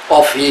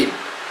of Him,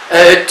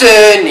 an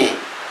attorney,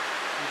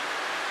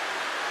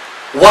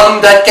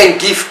 one that can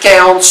give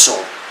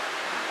counsel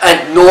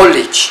and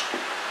knowledge.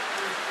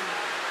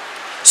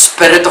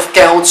 Spirit of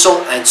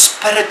counsel and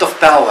spirit of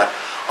power.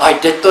 I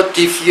did not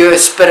give you a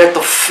spirit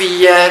of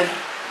fear.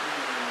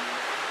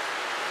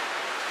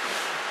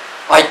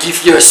 I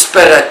give you a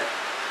spirit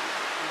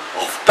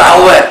of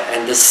power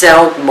and a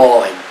sound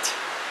mind.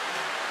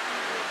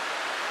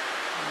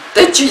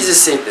 Did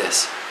Jesus say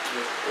this?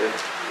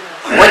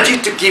 I want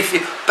you to give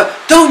you, but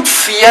don't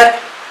fear.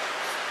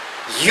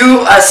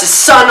 You as a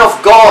son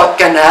of God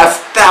can have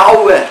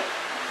power.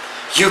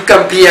 You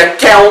can be a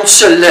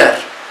counselor.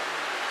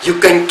 You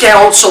can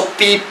counsel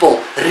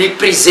people,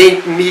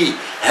 represent me,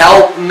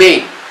 help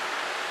me.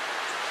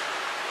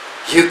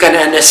 You can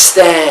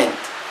understand.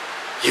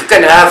 You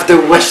can have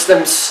the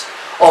wisdoms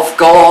of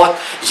God.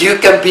 You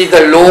can be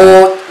the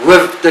Lord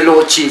with the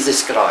Lord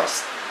Jesus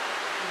Christ.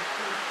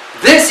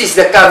 This is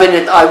the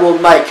covenant I will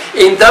make.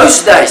 In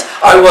those days,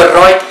 I will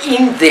write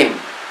in them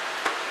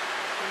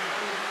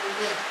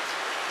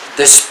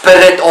the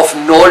spirit of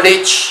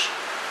knowledge.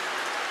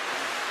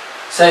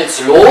 So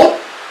it's Lord,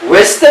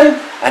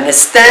 wisdom,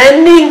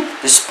 understanding,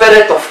 the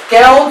spirit of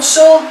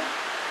counsel,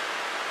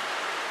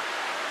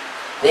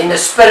 then the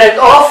spirit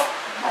of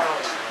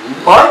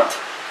might,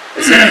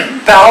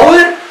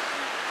 power,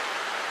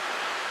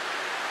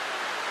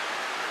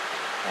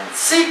 and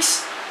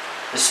 6,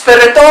 the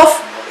spirit of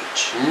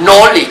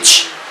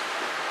knowledge.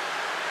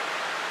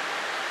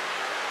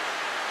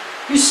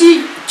 You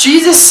see,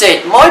 Jesus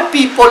said, my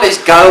people is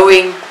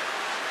going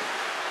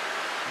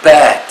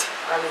bad.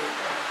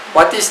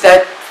 What is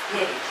that?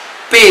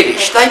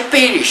 Perish. They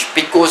perish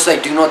because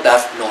they do not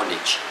have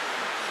knowledge.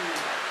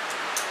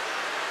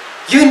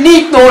 You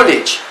need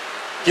knowledge.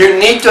 You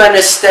need to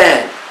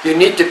understand. You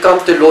need to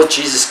come to Lord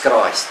Jesus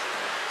Christ.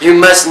 You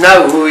must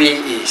know who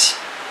He is.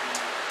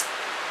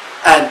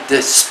 And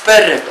the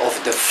spirit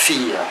of the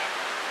fear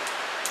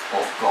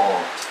of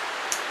God.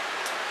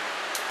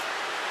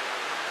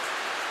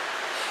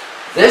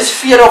 This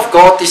fear of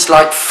God is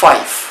like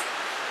faith.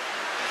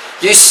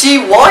 You see,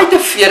 why the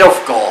fear of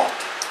God?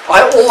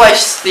 I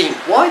always think,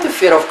 why the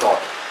fear of God?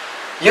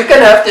 You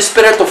can have the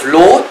spirit of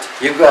Lord,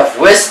 you can have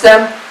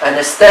wisdom,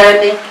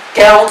 understanding,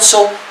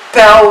 counsel,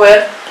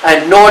 power,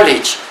 and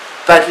knowledge.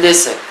 But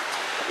listen,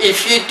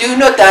 if you do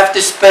not have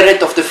the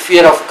spirit of the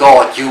fear of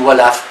God, you will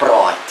have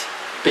pride.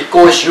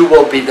 Because you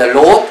will be the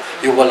Lord,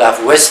 you will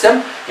have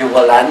wisdom, you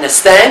will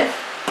understand,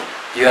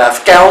 you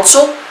have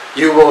counsel,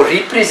 you will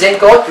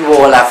represent God, you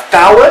will have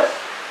power,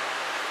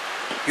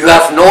 you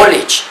have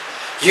knowledge.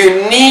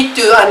 You need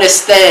to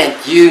understand,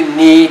 you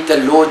need the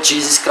Lord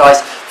Jesus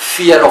Christ,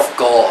 fear of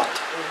God.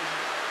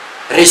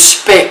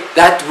 Respect,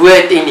 that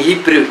word in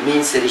Hebrew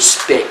means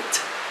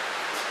respect.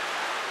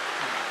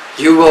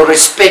 You will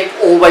respect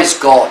always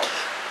God.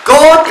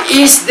 God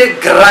is the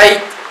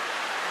great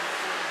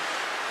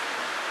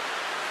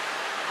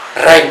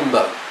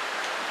rainbow.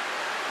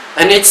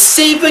 And it's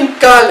 7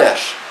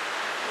 colors.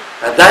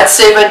 And that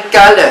 7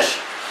 colors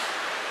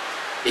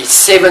is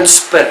 7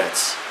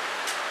 spirits.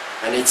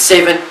 And it's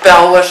 7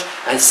 powers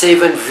and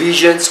 7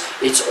 visions.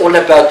 It's all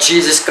about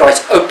Jesus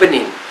Christ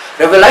opening.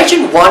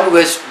 Revelation 1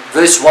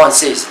 verse 1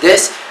 says,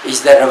 this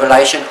is the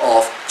revelation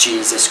of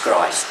Jesus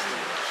Christ.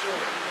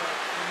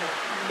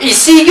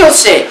 Ezekiel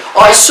said,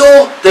 I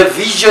saw the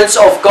visions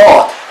of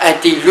God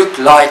and they looked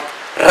like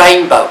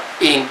rainbow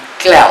in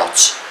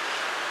clouds.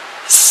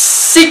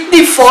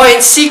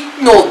 Signifying,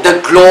 signal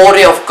the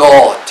glory of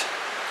God.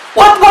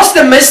 What was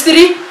the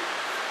mystery?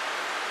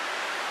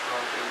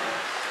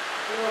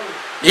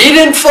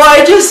 Hidden 4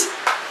 ages,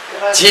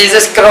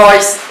 Jesus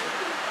Christ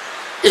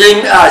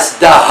in us,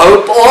 the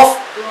hope of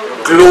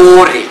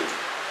glory.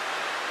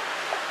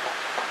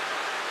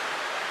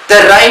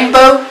 The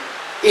rainbow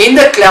in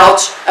the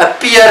clouds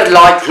appeared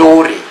like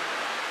glory.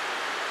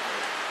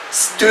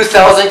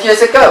 2,000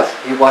 years ago,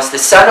 he was the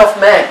Son of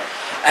Man.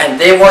 And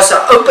there was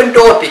an open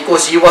door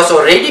because he was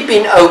already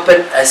been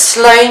opened, a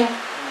slain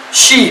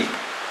sheep.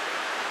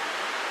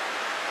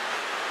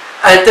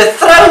 And the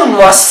throne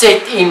was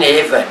set in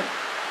heaven.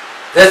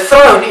 The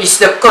throne is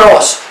the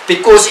cross,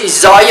 because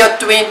Isaiah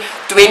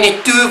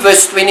 22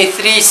 verse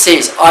 23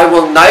 says, I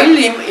will nail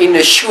him in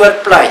a sure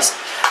place,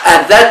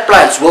 and that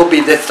place will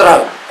be the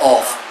throne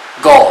of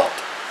God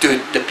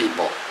to the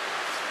people.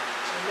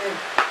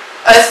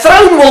 A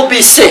throne will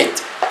be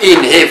set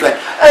in heaven.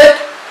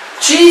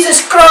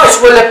 Jesus Christ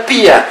will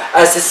appear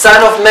as the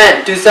Son of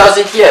Man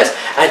 2,000 years,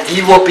 and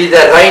he will be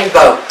the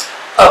rainbow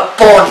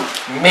upon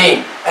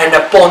men and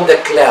upon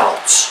the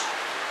clouds.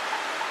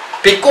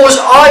 Because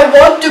I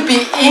want to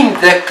be in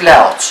the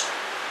clouds.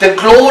 The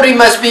glory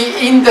must be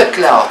in the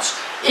clouds.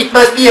 It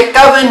must be a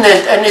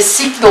covenant and a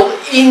signal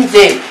in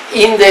them,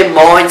 in their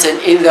minds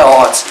and in their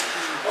hearts.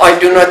 I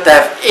do not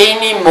have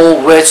any more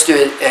words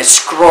to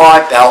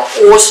ascribe how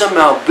awesome,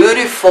 how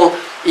beautiful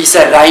is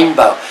a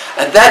rainbow.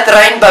 And that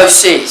rainbow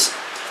says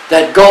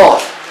that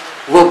God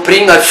will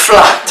bring a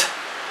flood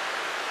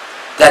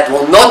that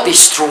will not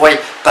destroy,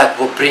 but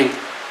will bring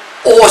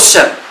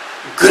awesome,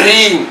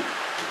 green,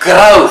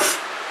 growth,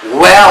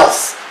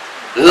 wealth,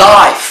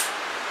 life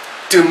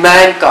to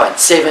mankind.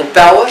 7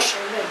 powers,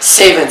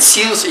 7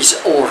 seals is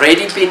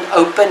already been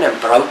opened and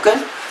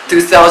broken.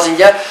 2,000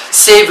 years.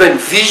 7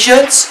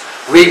 visions.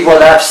 We will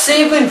have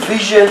 7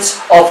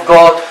 visions of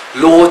God.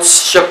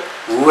 Lordship,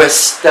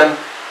 wisdom,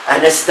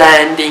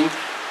 understanding,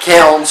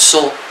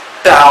 counsel,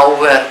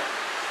 power,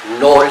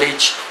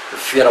 knowledge, the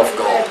fear of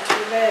God.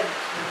 Amen.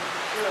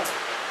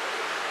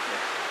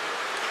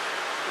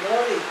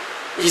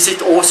 Is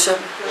it awesome?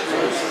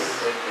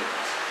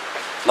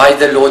 May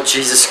the Lord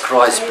Jesus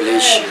Christ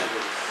bless you.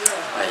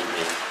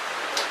 Amen.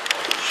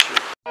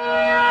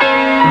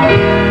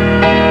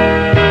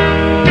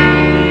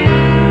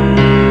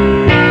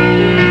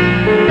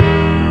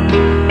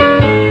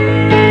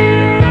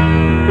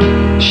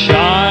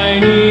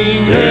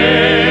 Shining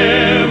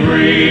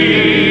every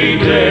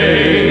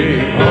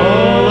day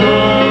all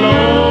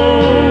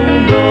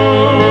along the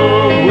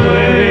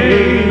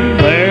way.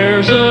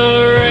 There's a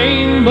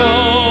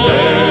rainbow.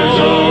 There's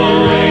a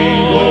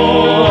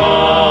rainbow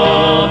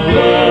up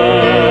there.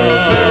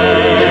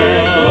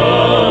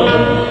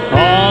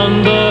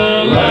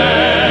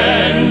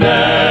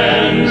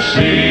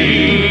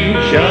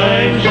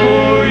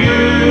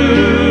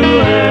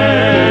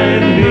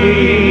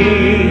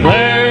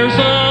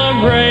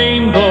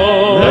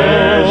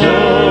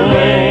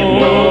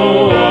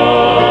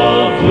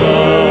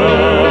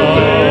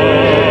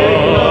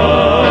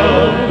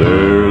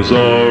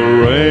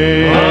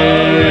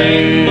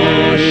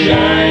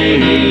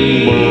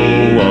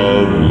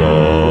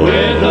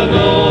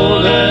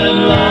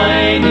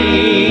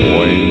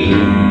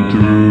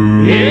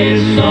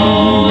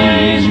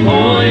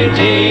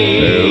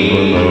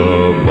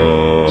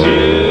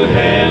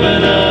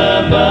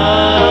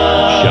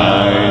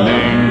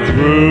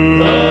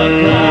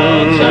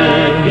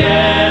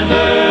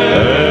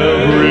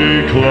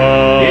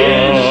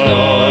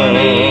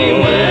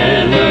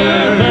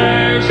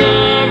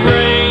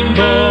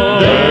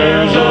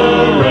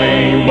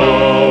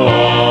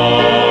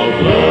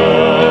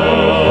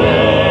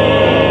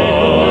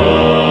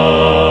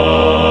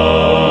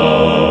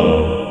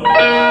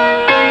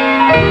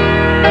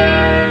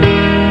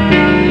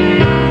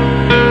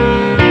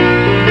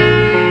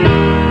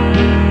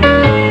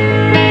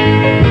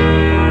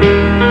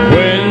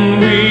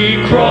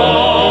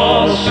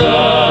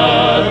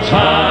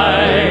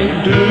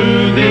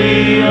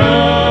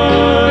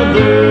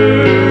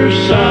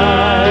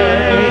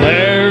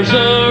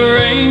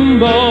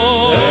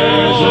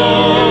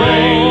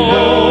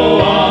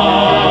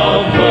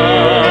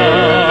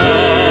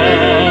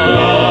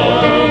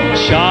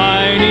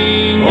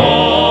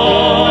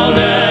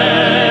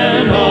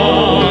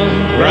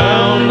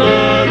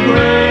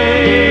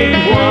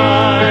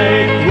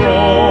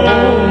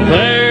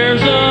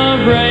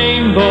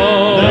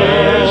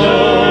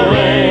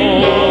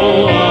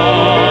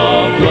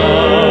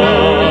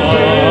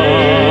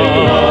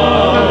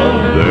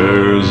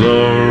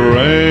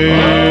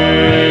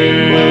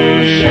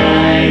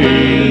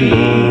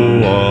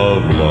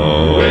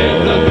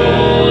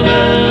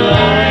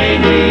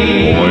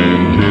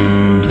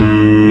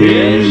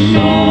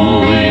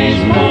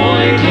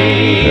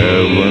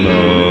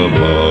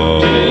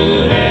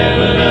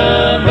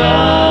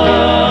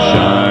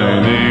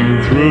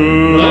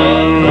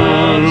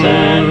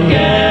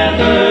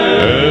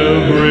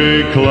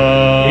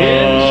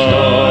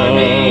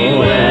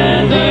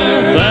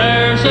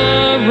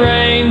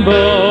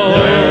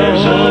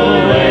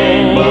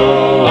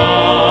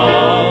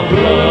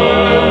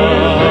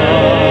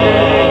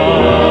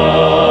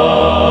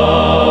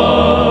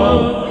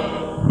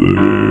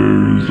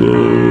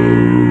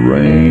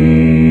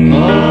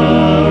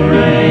 A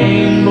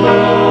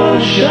rainbow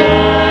shines.